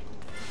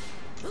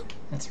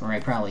 That's where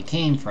I probably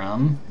came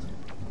from.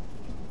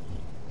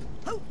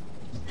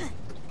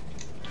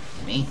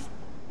 Me.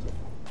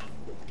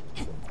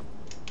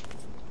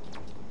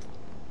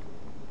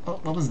 Oh,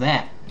 what was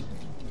that?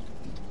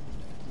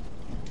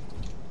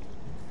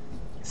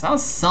 I saw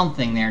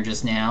something there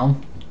just now.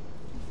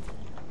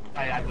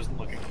 I wasn't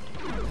looking.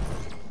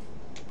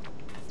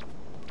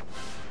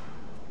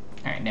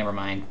 Alright, never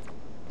mind.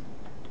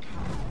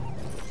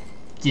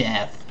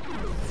 Death.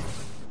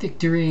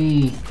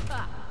 Victory!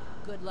 Ah,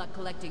 good luck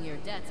collecting your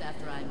debts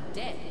after I'm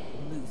dead,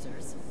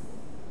 losers.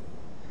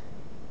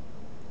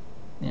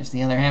 There's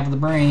the other half of the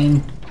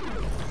brain.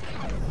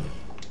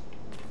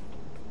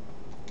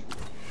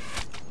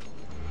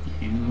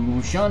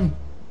 Fusion.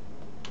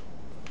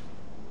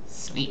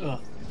 Sweet.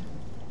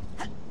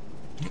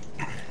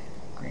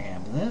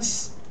 Grab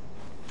this.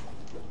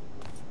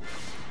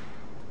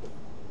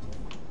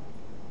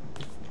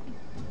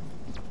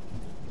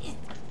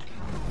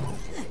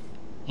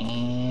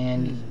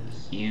 And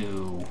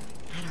you.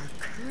 At our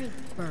current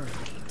burn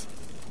rate.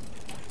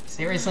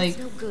 Seriously?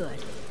 That's no good.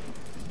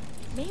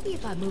 Maybe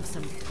if I move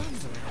some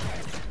funds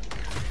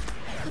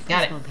around.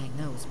 Got it. I'm paying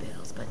those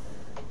bills, but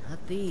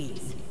not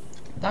these.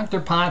 Dr.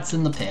 Potts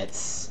in the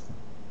pits.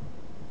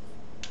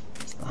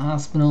 It's the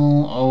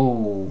hospital.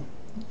 Oh,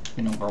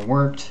 been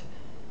overworked.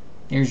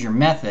 Here's your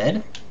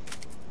method.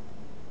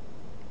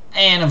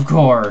 And of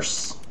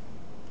course.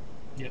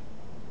 Yep.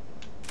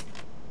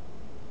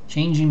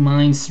 Changing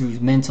minds through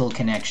mental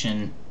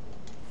connection.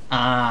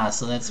 Ah,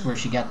 so that's where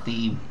she got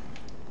the...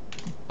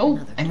 Oh,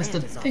 I missed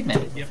a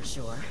pigment. Yep. For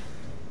sure.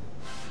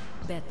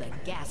 Bet the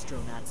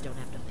gastronauts don't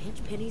have to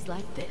pinch pennies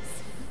like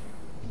this.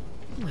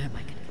 Where am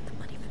I gonna get the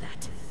money for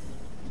that?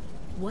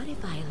 What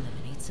if I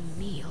eliminate some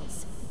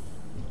meals?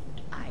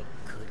 I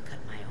could cut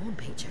my own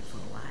paycheck for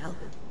a while.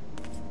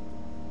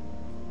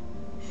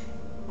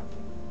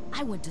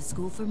 I went to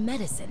school for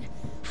medicine.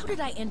 How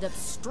did I end up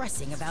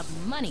stressing about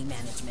money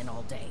management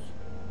all day?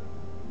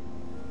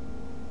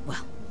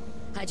 Well,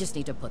 I just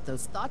need to put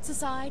those thoughts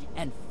aside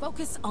and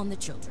focus on the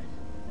children.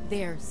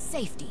 Their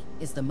safety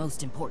is the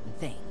most important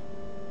thing.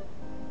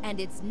 And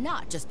it's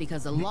not just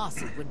because a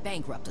lawsuit would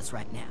bankrupt us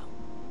right now.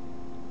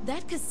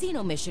 That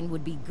casino mission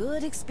would be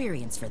good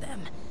experience for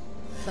them,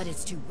 but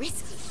it's too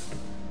risky.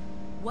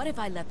 What if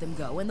I let them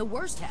go and the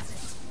worst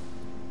happens?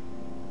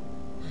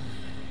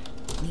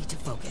 Need to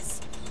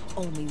focus.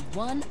 Only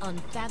one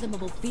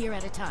unfathomable fear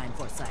at a time,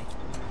 Forsyth.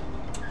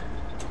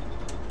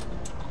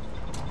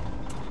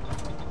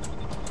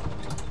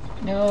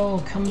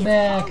 No, come if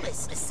back.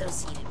 Hollis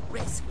associated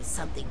risk with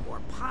something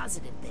more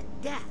positive than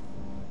death,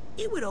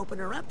 It would open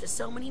her up to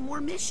so many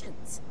more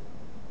missions.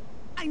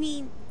 I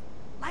mean,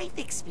 life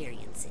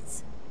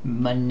experiences.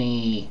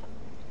 Money.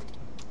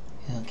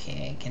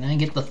 Okay, can I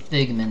get the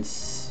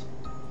figments?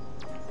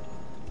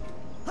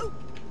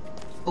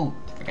 Oh,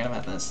 I forgot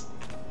about this.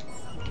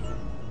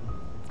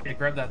 Yeah,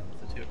 grab that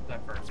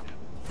first.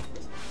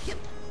 Yeah.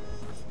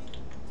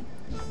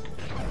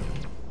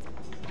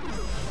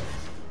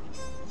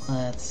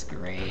 Let's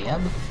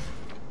grab.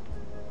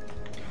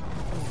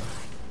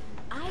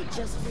 I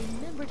just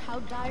remembered how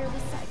dire the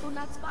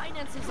Psychonauts'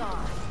 finances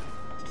are.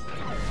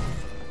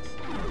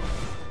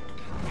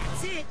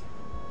 That's it.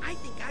 I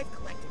think I've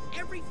collected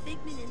every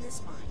figment in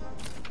this mine.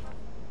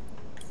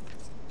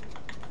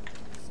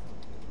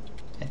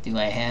 Do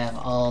I have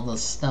all the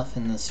stuff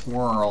in this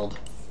world?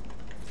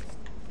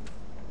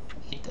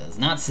 It does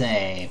not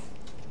say.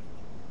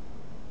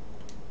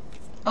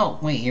 Oh,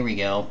 wait, here we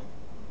go.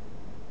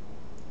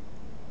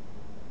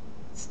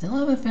 Still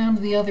haven't found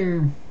the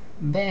other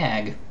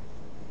bag.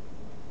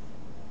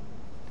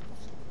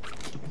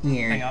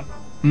 Weird. Hang on.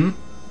 Hmm?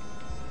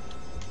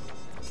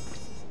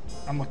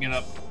 I'm looking it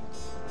up.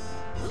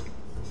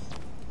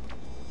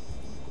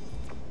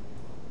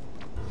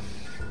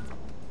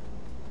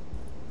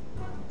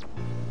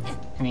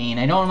 I mean,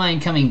 I don't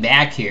mind coming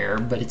back here,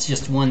 but it's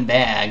just one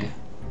bag.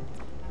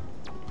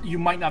 You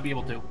might not be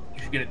able to. You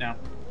should get it now.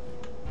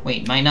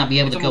 Wait, might not be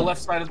able It's to on go... the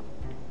left side of...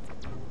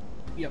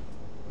 Yep.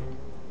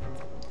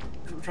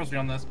 Trust me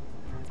on this.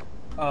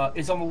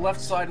 It's on the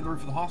left side of the roof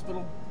of the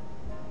hospital.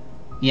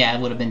 Yeah,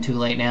 it would have been too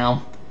late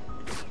now.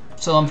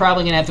 So I'm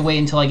probably gonna have to wait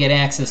until I get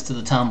access to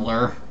the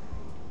tumbler.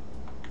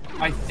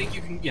 I think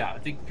you can... Yeah, I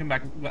think you can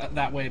come back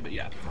that way, but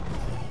yeah.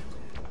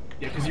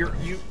 Yeah, because you're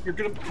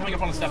coming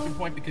up on a stepping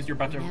point because you're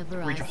about to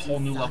reach a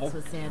whole new level.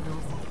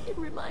 Sandals, it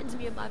reminds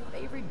me of my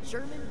favorite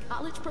German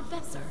college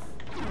professor.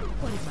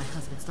 What if my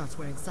husband starts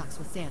wearing socks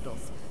with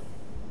sandals?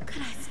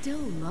 Could I still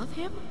love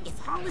him? If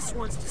Hollis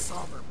wants to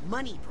solve her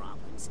money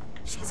problems,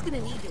 she's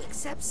gonna need to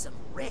accept some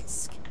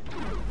risk.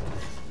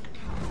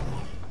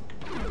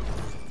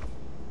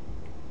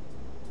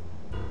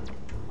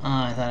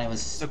 I thought I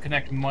was... So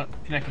connect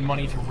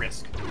money to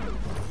risk.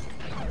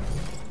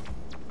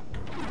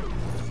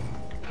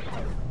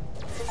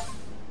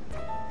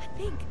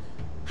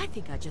 I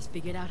think I just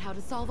figured out how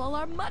to solve all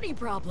our money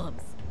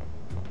problems.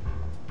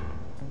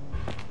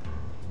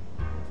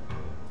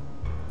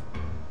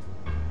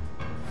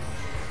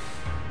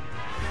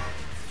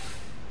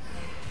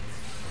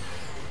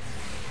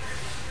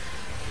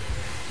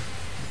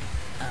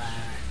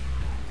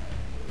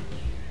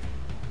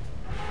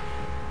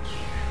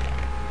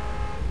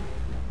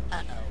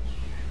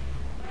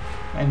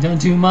 I've done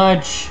too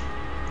much.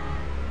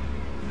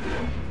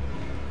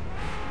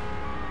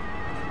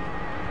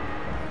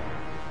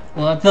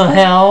 What the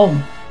hell?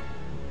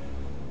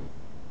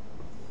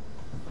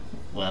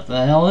 What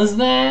the hell is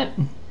that?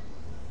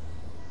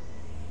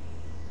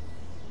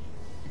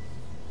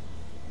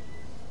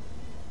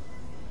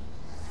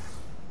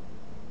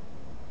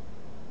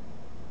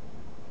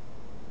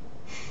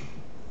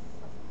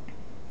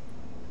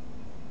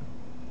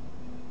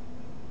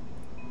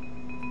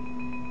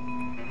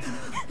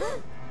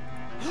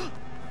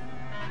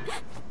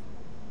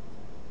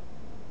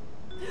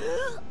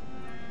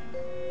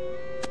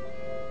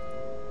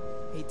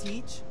 Hey,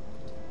 Teach.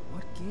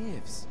 What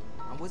gives?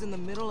 I was in the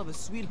middle of a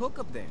sweet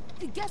hookup there.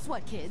 Guess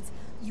what, kids?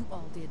 You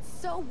all did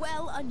so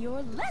well on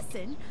your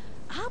lesson.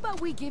 How about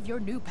we give your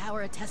new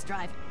power a test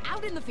drive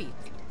out in the field?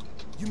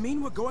 You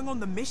mean we're going on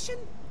the mission?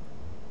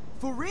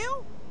 For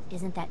real?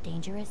 Isn't that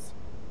dangerous?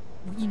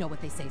 You know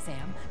what they say,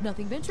 Sam.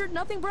 Nothing ventured,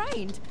 nothing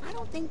brained. I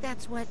don't think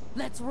that's what...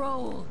 Let's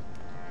roll.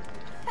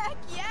 Heck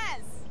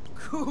yes!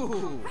 Cool.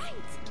 All right.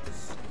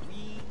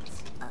 Sweet.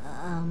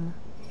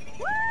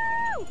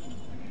 Woo!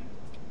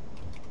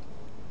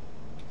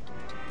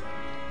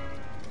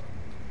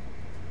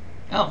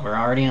 Oh, we're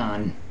already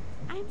on.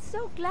 I'm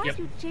so glad Yep.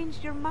 you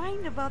changed your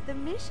mind about the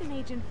mission,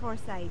 Agent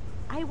Forsyth.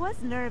 I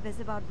was nervous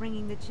about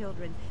bringing the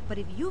children, but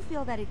if you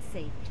feel that it's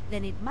safe,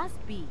 then it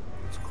must be.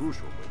 It's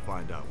crucial we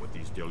find out what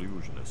these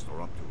delusionists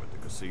are up to at the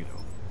casino.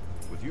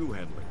 With you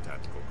handling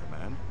tactical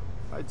command,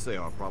 I'd say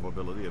our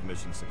probability of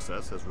mission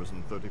success has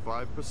risen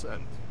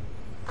 35%.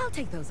 I'll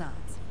take those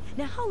odds.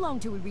 Now, how long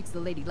till we reach the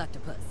Lady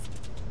Luctopus?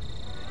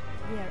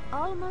 We're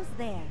almost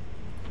there.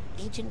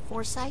 Agent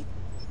Forsyth,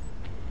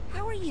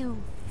 how are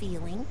you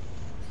feeling?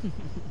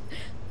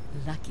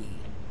 Lucky.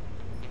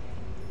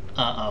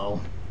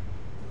 Uh-oh.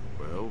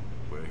 Well,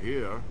 we're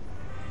here.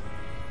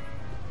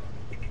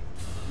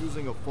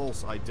 Using a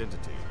false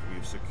identity,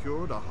 we've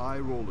secured a high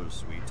roller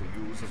suite to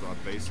use as our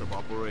base of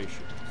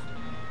operations.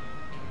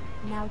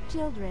 Now,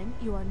 children,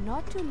 you are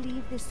not to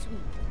leave the suite.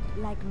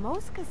 Like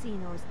most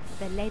casinos,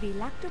 the Lady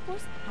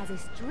Lactopus has a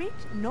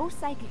strict no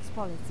psychics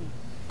policy.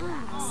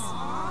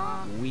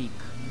 Weak.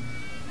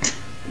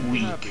 I'm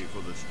happy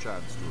for this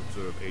chance to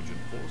observe Agent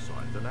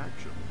Forsyth in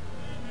action.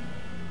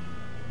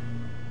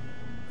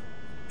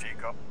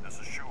 Teacup, this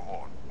is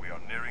Shoehorn. We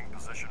are nearing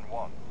position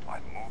 1.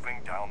 I'm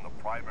moving down the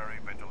primary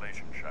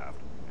ventilation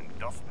shaft, and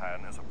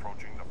Dustpan is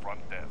approaching the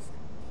front desk.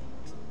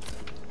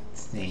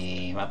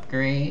 see,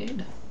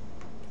 upgrade.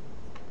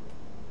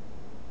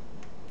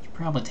 Should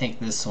probably take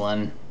this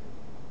one.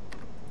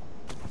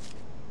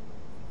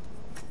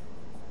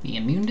 Be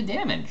immune to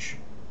damage.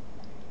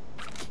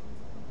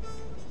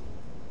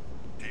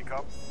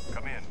 Teacup,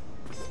 come in.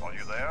 Are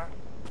you there?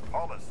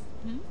 Hollis.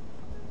 Hmm?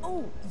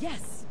 Oh,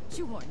 yes.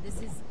 Shoehorn, this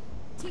is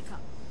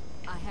Teacup.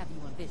 I have you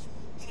on visual.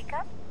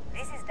 Teacup,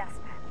 this is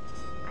Dustpan.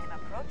 I'm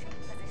approaching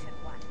position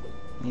 1.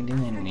 What are you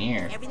doing in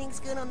here? Everything's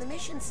good on the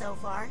mission so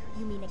far.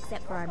 You mean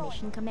except for our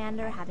mission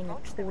commander having a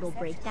total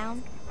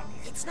breakdown?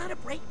 It's not a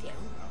breakdown.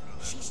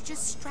 She's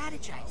just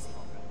strategizing.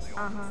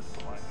 Uh-huh.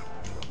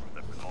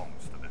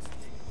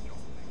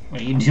 What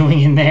are you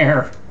doing in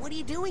there? What are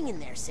you doing in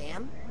there,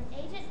 Sam? When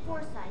Agent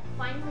Forsyth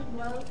finally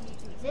knows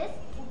this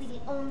will be the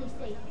only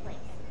safe place.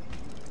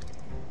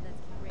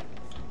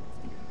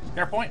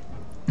 Fair point.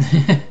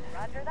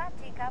 Roger that,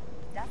 Teacup.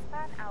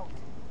 Dustpan out.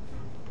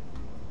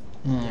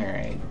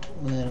 Alright,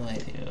 what do I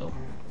do?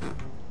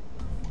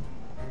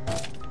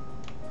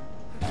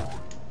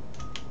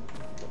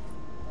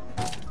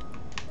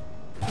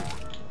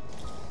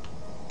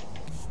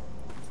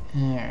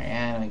 Alright,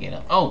 how do I get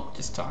up? Oh,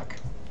 just talk.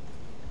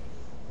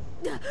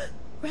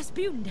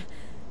 Rasputin,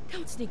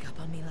 don't sneak up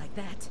on me like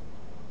that.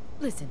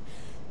 Listen,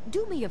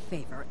 do me a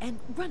favor and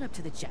run up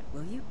to the jet,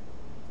 will you?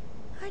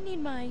 I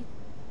need my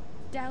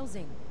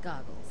dowsing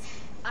goggles.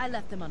 I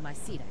left them on my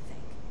seat, I think.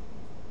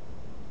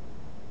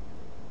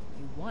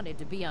 You wanted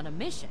to be on a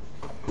mission.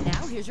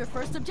 Now here's your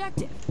first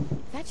objective.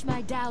 Fetch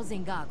my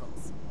dowsing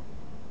goggles.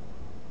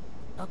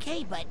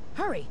 Okay, but...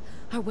 Hurry!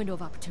 Our window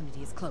of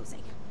opportunity is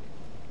closing.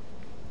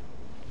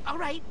 All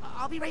right,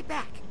 I'll be right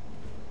back.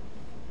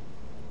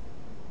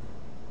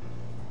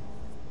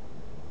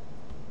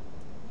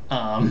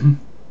 I'm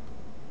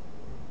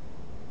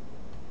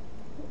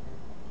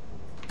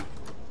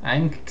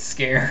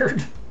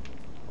scared.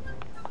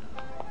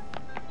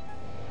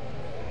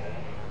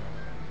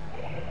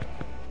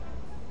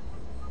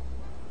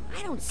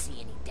 I don't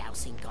see any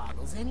dowsing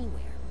goggles anywhere.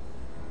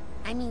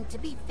 I mean, to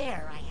be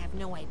fair, I have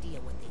no idea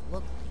what they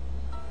look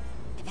like.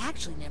 I've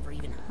actually never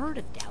even heard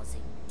of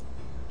dowsing.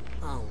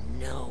 Oh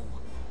no.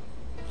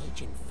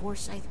 Agent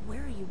Forsyth,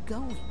 where are you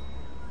going?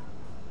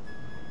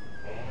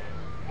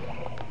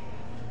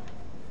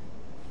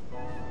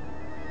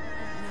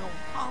 No,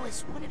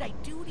 Hollis, what did I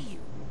do to you?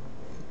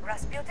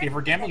 Rasputin? Gave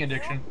her gambling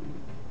addiction.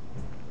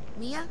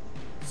 Mia?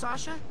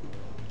 Sasha?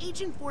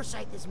 Agent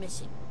Forsyth is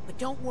missing, but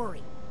don't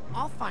worry.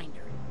 I'll find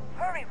her.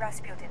 Hurry,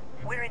 Rasputin.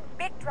 We're in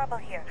big trouble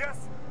here.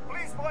 Yes,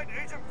 please find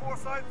Agent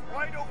Forsyth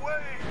right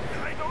away.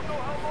 I don't know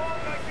how long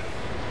I can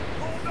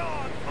hold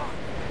on.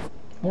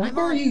 What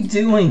are you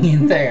doing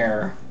in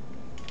there?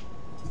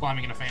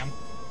 Climbing in a fan.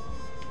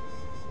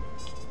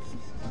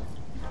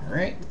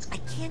 Alright. I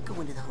can't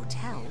go into the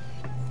hotel.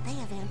 They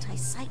have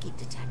anti-psychic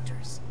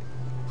detectors.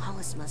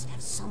 Hollis must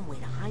have some way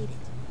to hide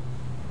it.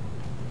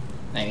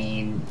 I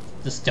mean,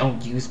 just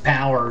don't use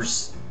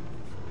powers.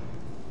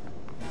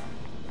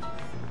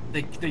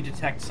 They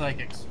detect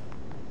psychics.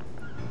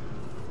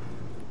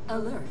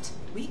 Alert.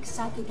 Weak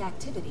psychic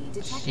activity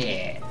detected.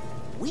 Shit.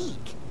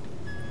 Weak?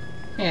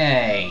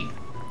 Hey.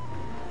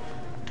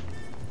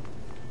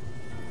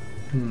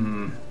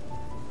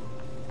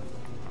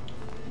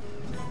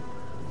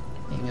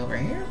 Maybe over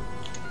here?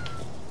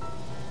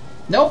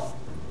 Nope.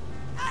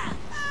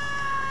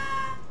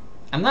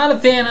 I'm not a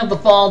fan of the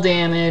fall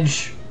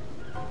damage.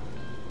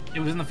 It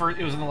was in the first.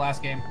 It was in the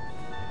last game.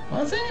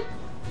 Was it?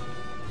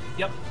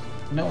 Yep.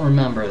 I don't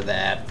remember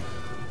that.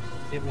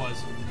 It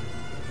was.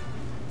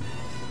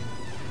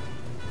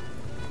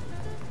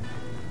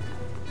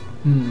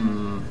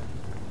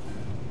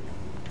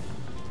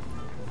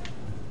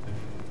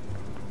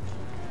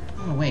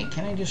 Oh wait,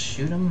 can I just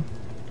shoot him?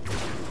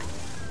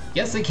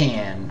 Yes, I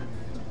can.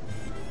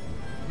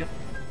 Yep.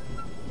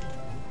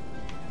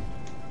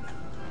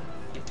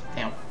 Get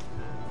down. I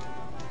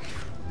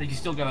think you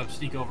still gotta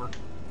sneak over.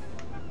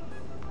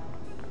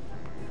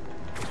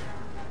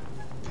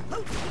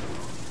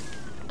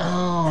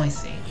 Oh, I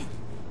see.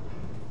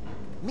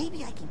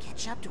 Maybe I can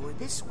catch up to her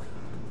this way.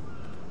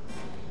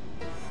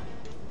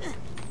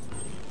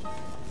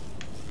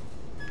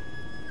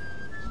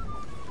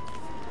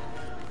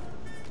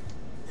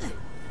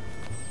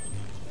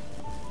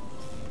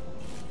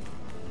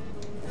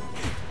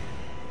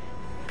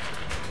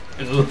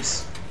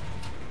 Oops.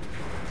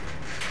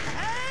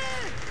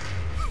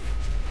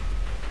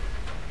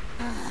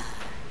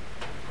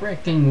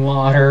 Freaking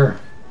water.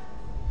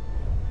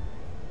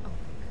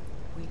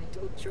 Wait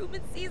until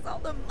Truman sees all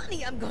the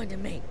money I'm going to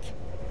make.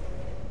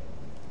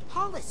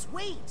 Hollis,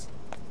 wait!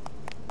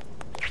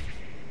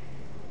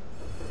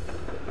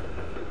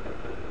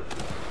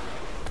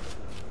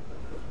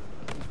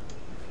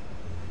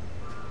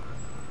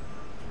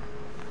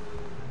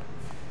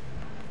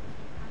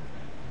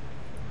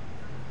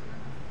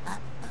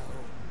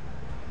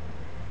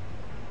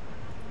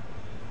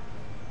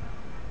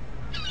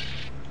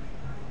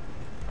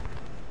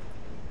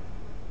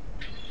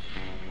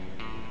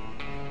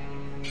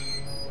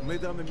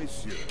 Mesdames et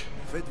messieurs,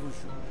 faites vos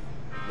jours.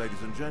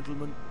 Ladies and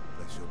gentlemen,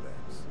 place your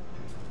bets.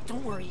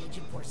 Don't worry,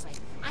 Agent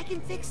Forsyth. I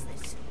can fix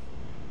this.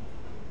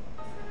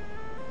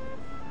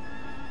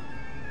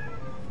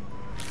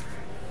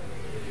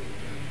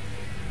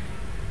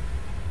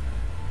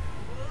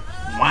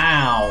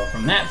 Wow,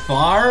 from that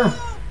far?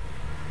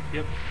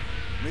 Yep.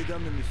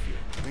 Mesdames et messieurs,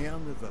 rien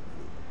ne va plus.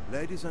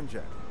 Ladies and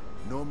gentlemen,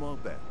 no more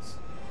bets.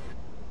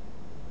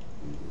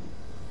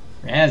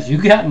 Raz,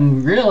 you've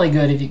gotten really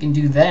good if you can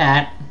do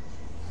that.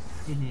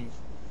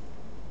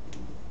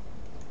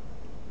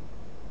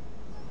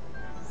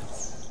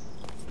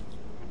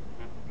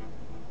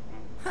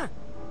 Huh.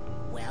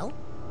 Well,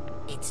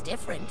 it's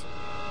different.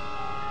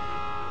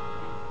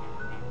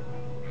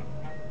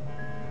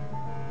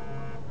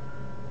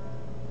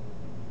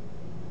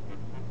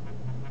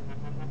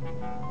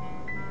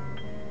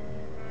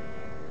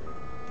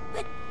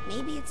 But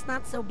maybe it's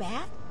not so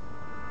bad.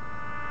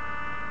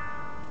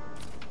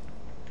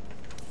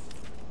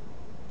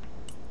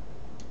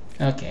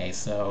 Okay,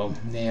 so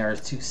they are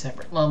two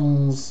separate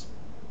levels.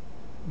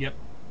 Yep.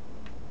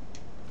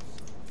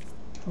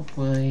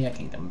 Hopefully I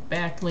can come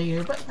back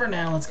later, but for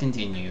now, let's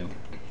continue.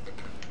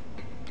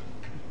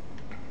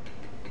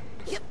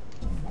 Yep.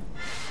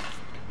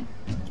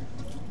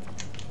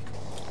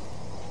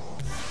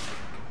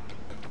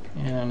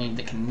 I don't need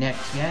to connect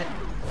yet,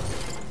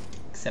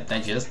 except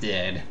I just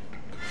did.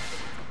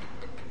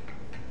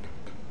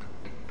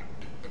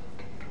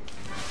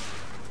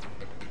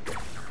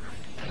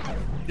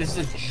 This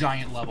is a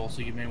giant level,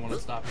 so you may want to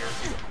stop here.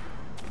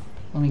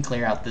 Let me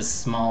clear out this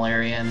small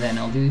area and then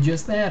I'll do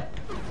just that.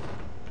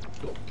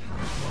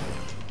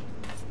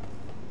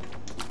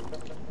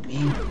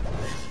 Me.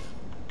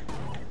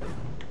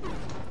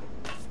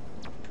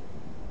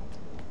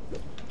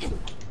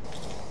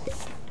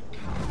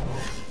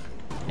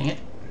 Dang it.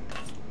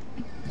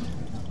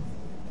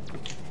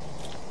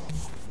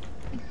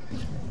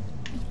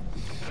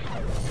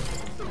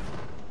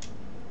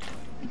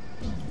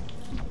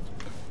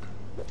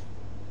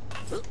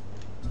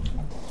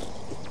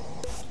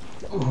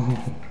 Ooh.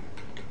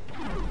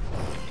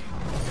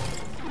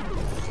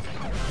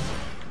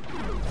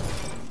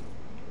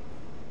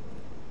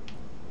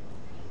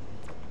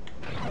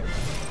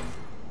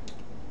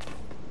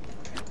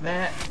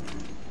 That.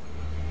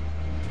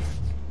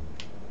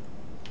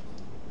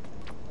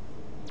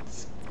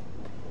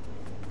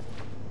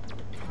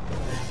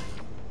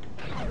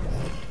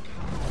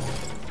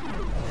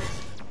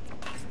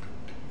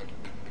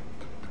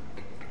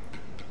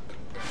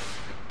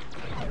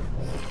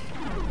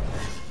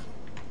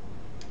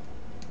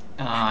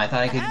 I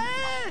thought I could...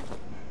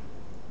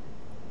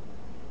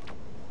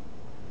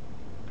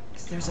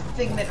 'Cause there's a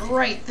figment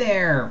right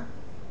there!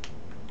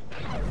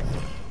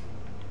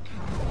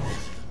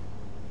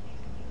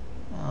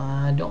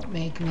 Don't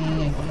make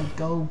me. I wanna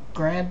go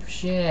grab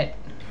shit.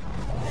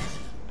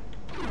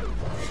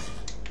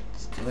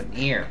 Let's do it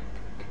here.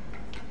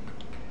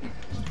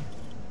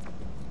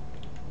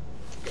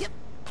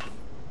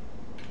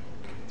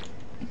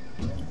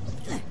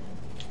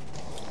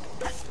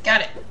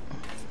 Got it!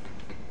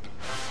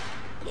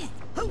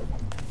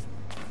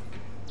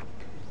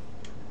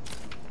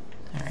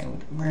 Alright,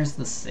 where's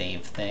the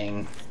save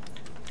thing?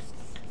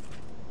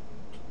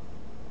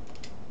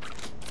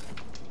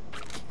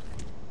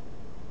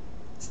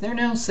 Is there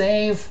no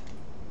save?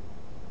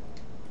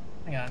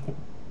 Hang on.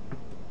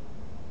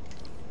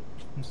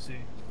 Let's see.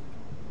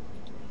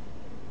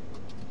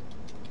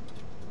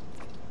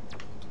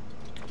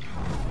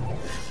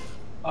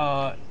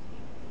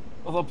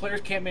 Although players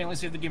can't manually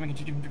save the game and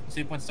continue from different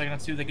save points in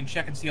Psychonauts 2, they can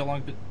check and see how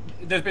long...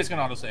 There's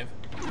basically an autosave.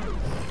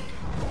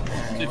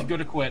 So if you go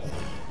to quit...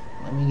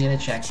 Let me get a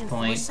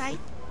checkpoint.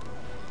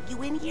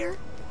 You in here?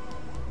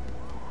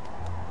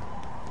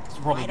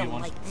 I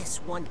don't like this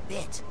one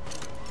bit.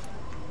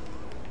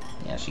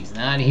 Yeah, she's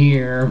not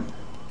here.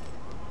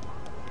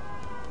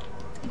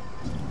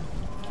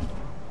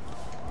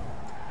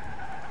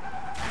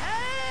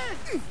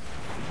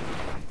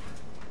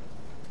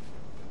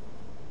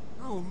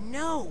 Oh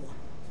no!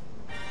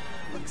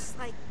 Looks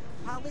like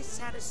Hollis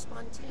had a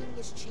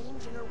spontaneous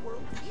change in her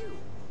worldview.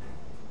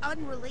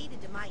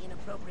 Unrelated to my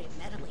inappropriate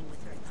meddling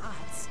with her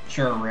thoughts.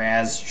 Sure,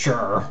 Raz,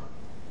 sure.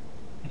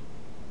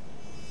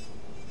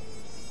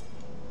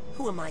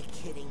 Who am I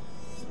kidding?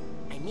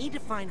 I need to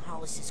find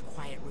Hollis's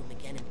quiet room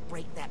again and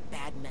break that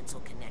bad mental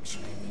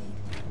connection I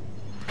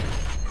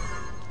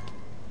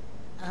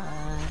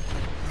made.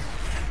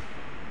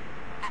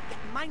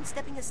 Mind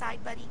stepping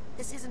aside, buddy?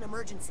 This is an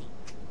emergency.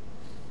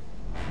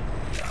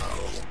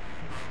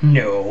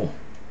 No.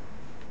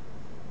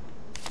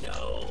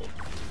 No.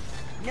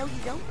 No, you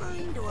don't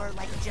mind, or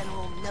like a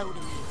general no to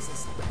me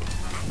existing?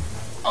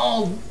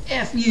 Oh,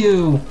 F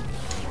you!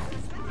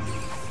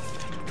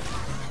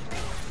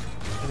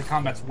 The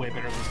combat's way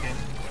better in this game.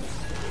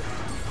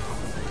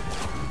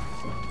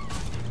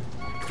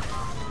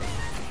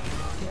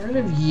 Get rid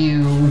of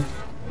you.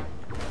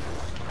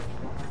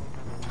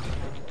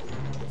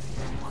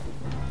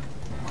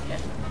 Yeah,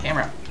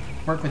 camera,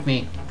 work with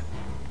me.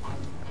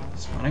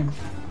 Just wanna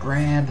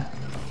grab.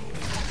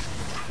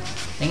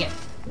 Dang it.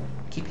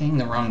 Keep hitting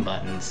the wrong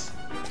buttons.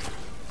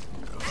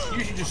 You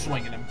should just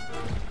swing at him.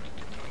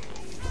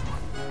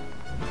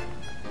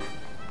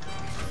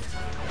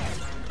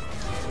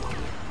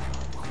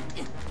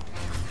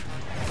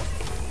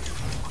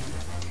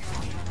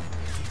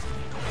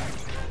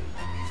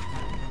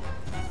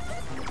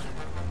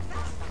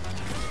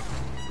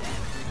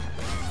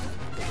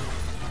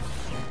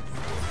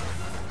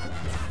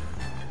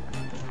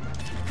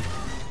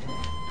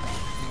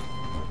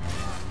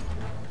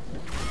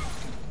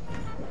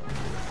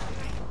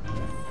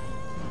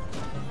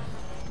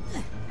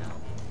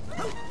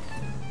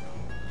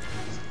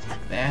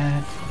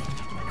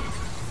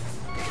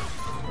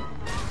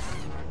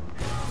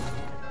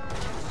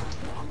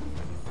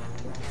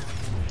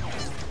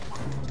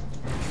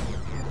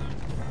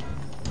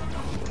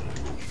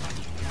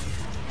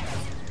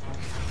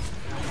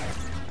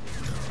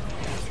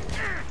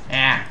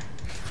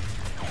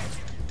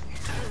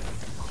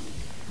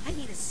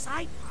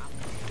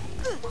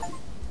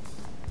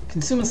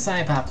 Consume a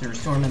psi pop to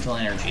restore mental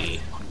energy.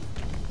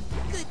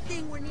 Good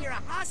thing we're near a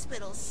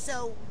hospital,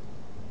 so...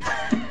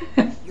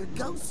 your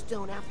ghosts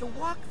don't have to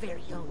walk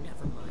very... Oh,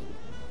 never mind.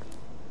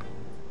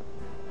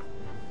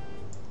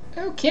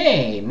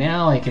 Okay,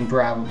 now I can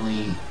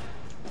probably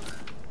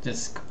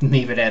just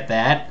leave it at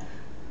that.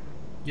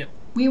 Yep.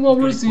 We will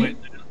resume...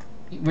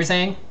 We're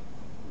saying?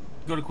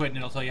 Go to quit and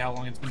it'll tell you how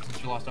long it's been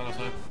since you lost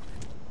autosave.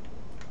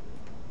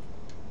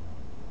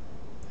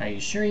 Are you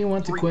sure you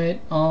want to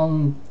quit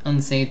on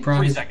unsaved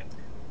promise? 3 seconds.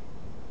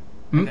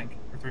 I think.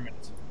 Or 3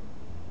 minutes.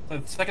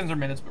 So seconds or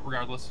minutes, but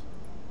regardless.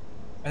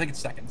 I think it's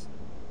seconds.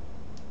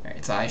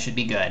 Alright, so I should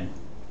be good.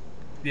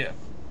 Yeah.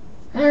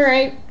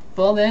 Alright,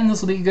 well then,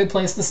 this will be a good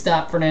place to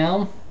stop for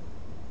now.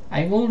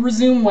 I will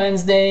resume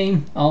Wednesday,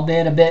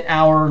 albeit a bit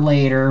hour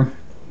later.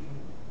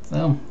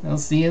 So, I'll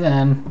see you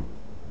then.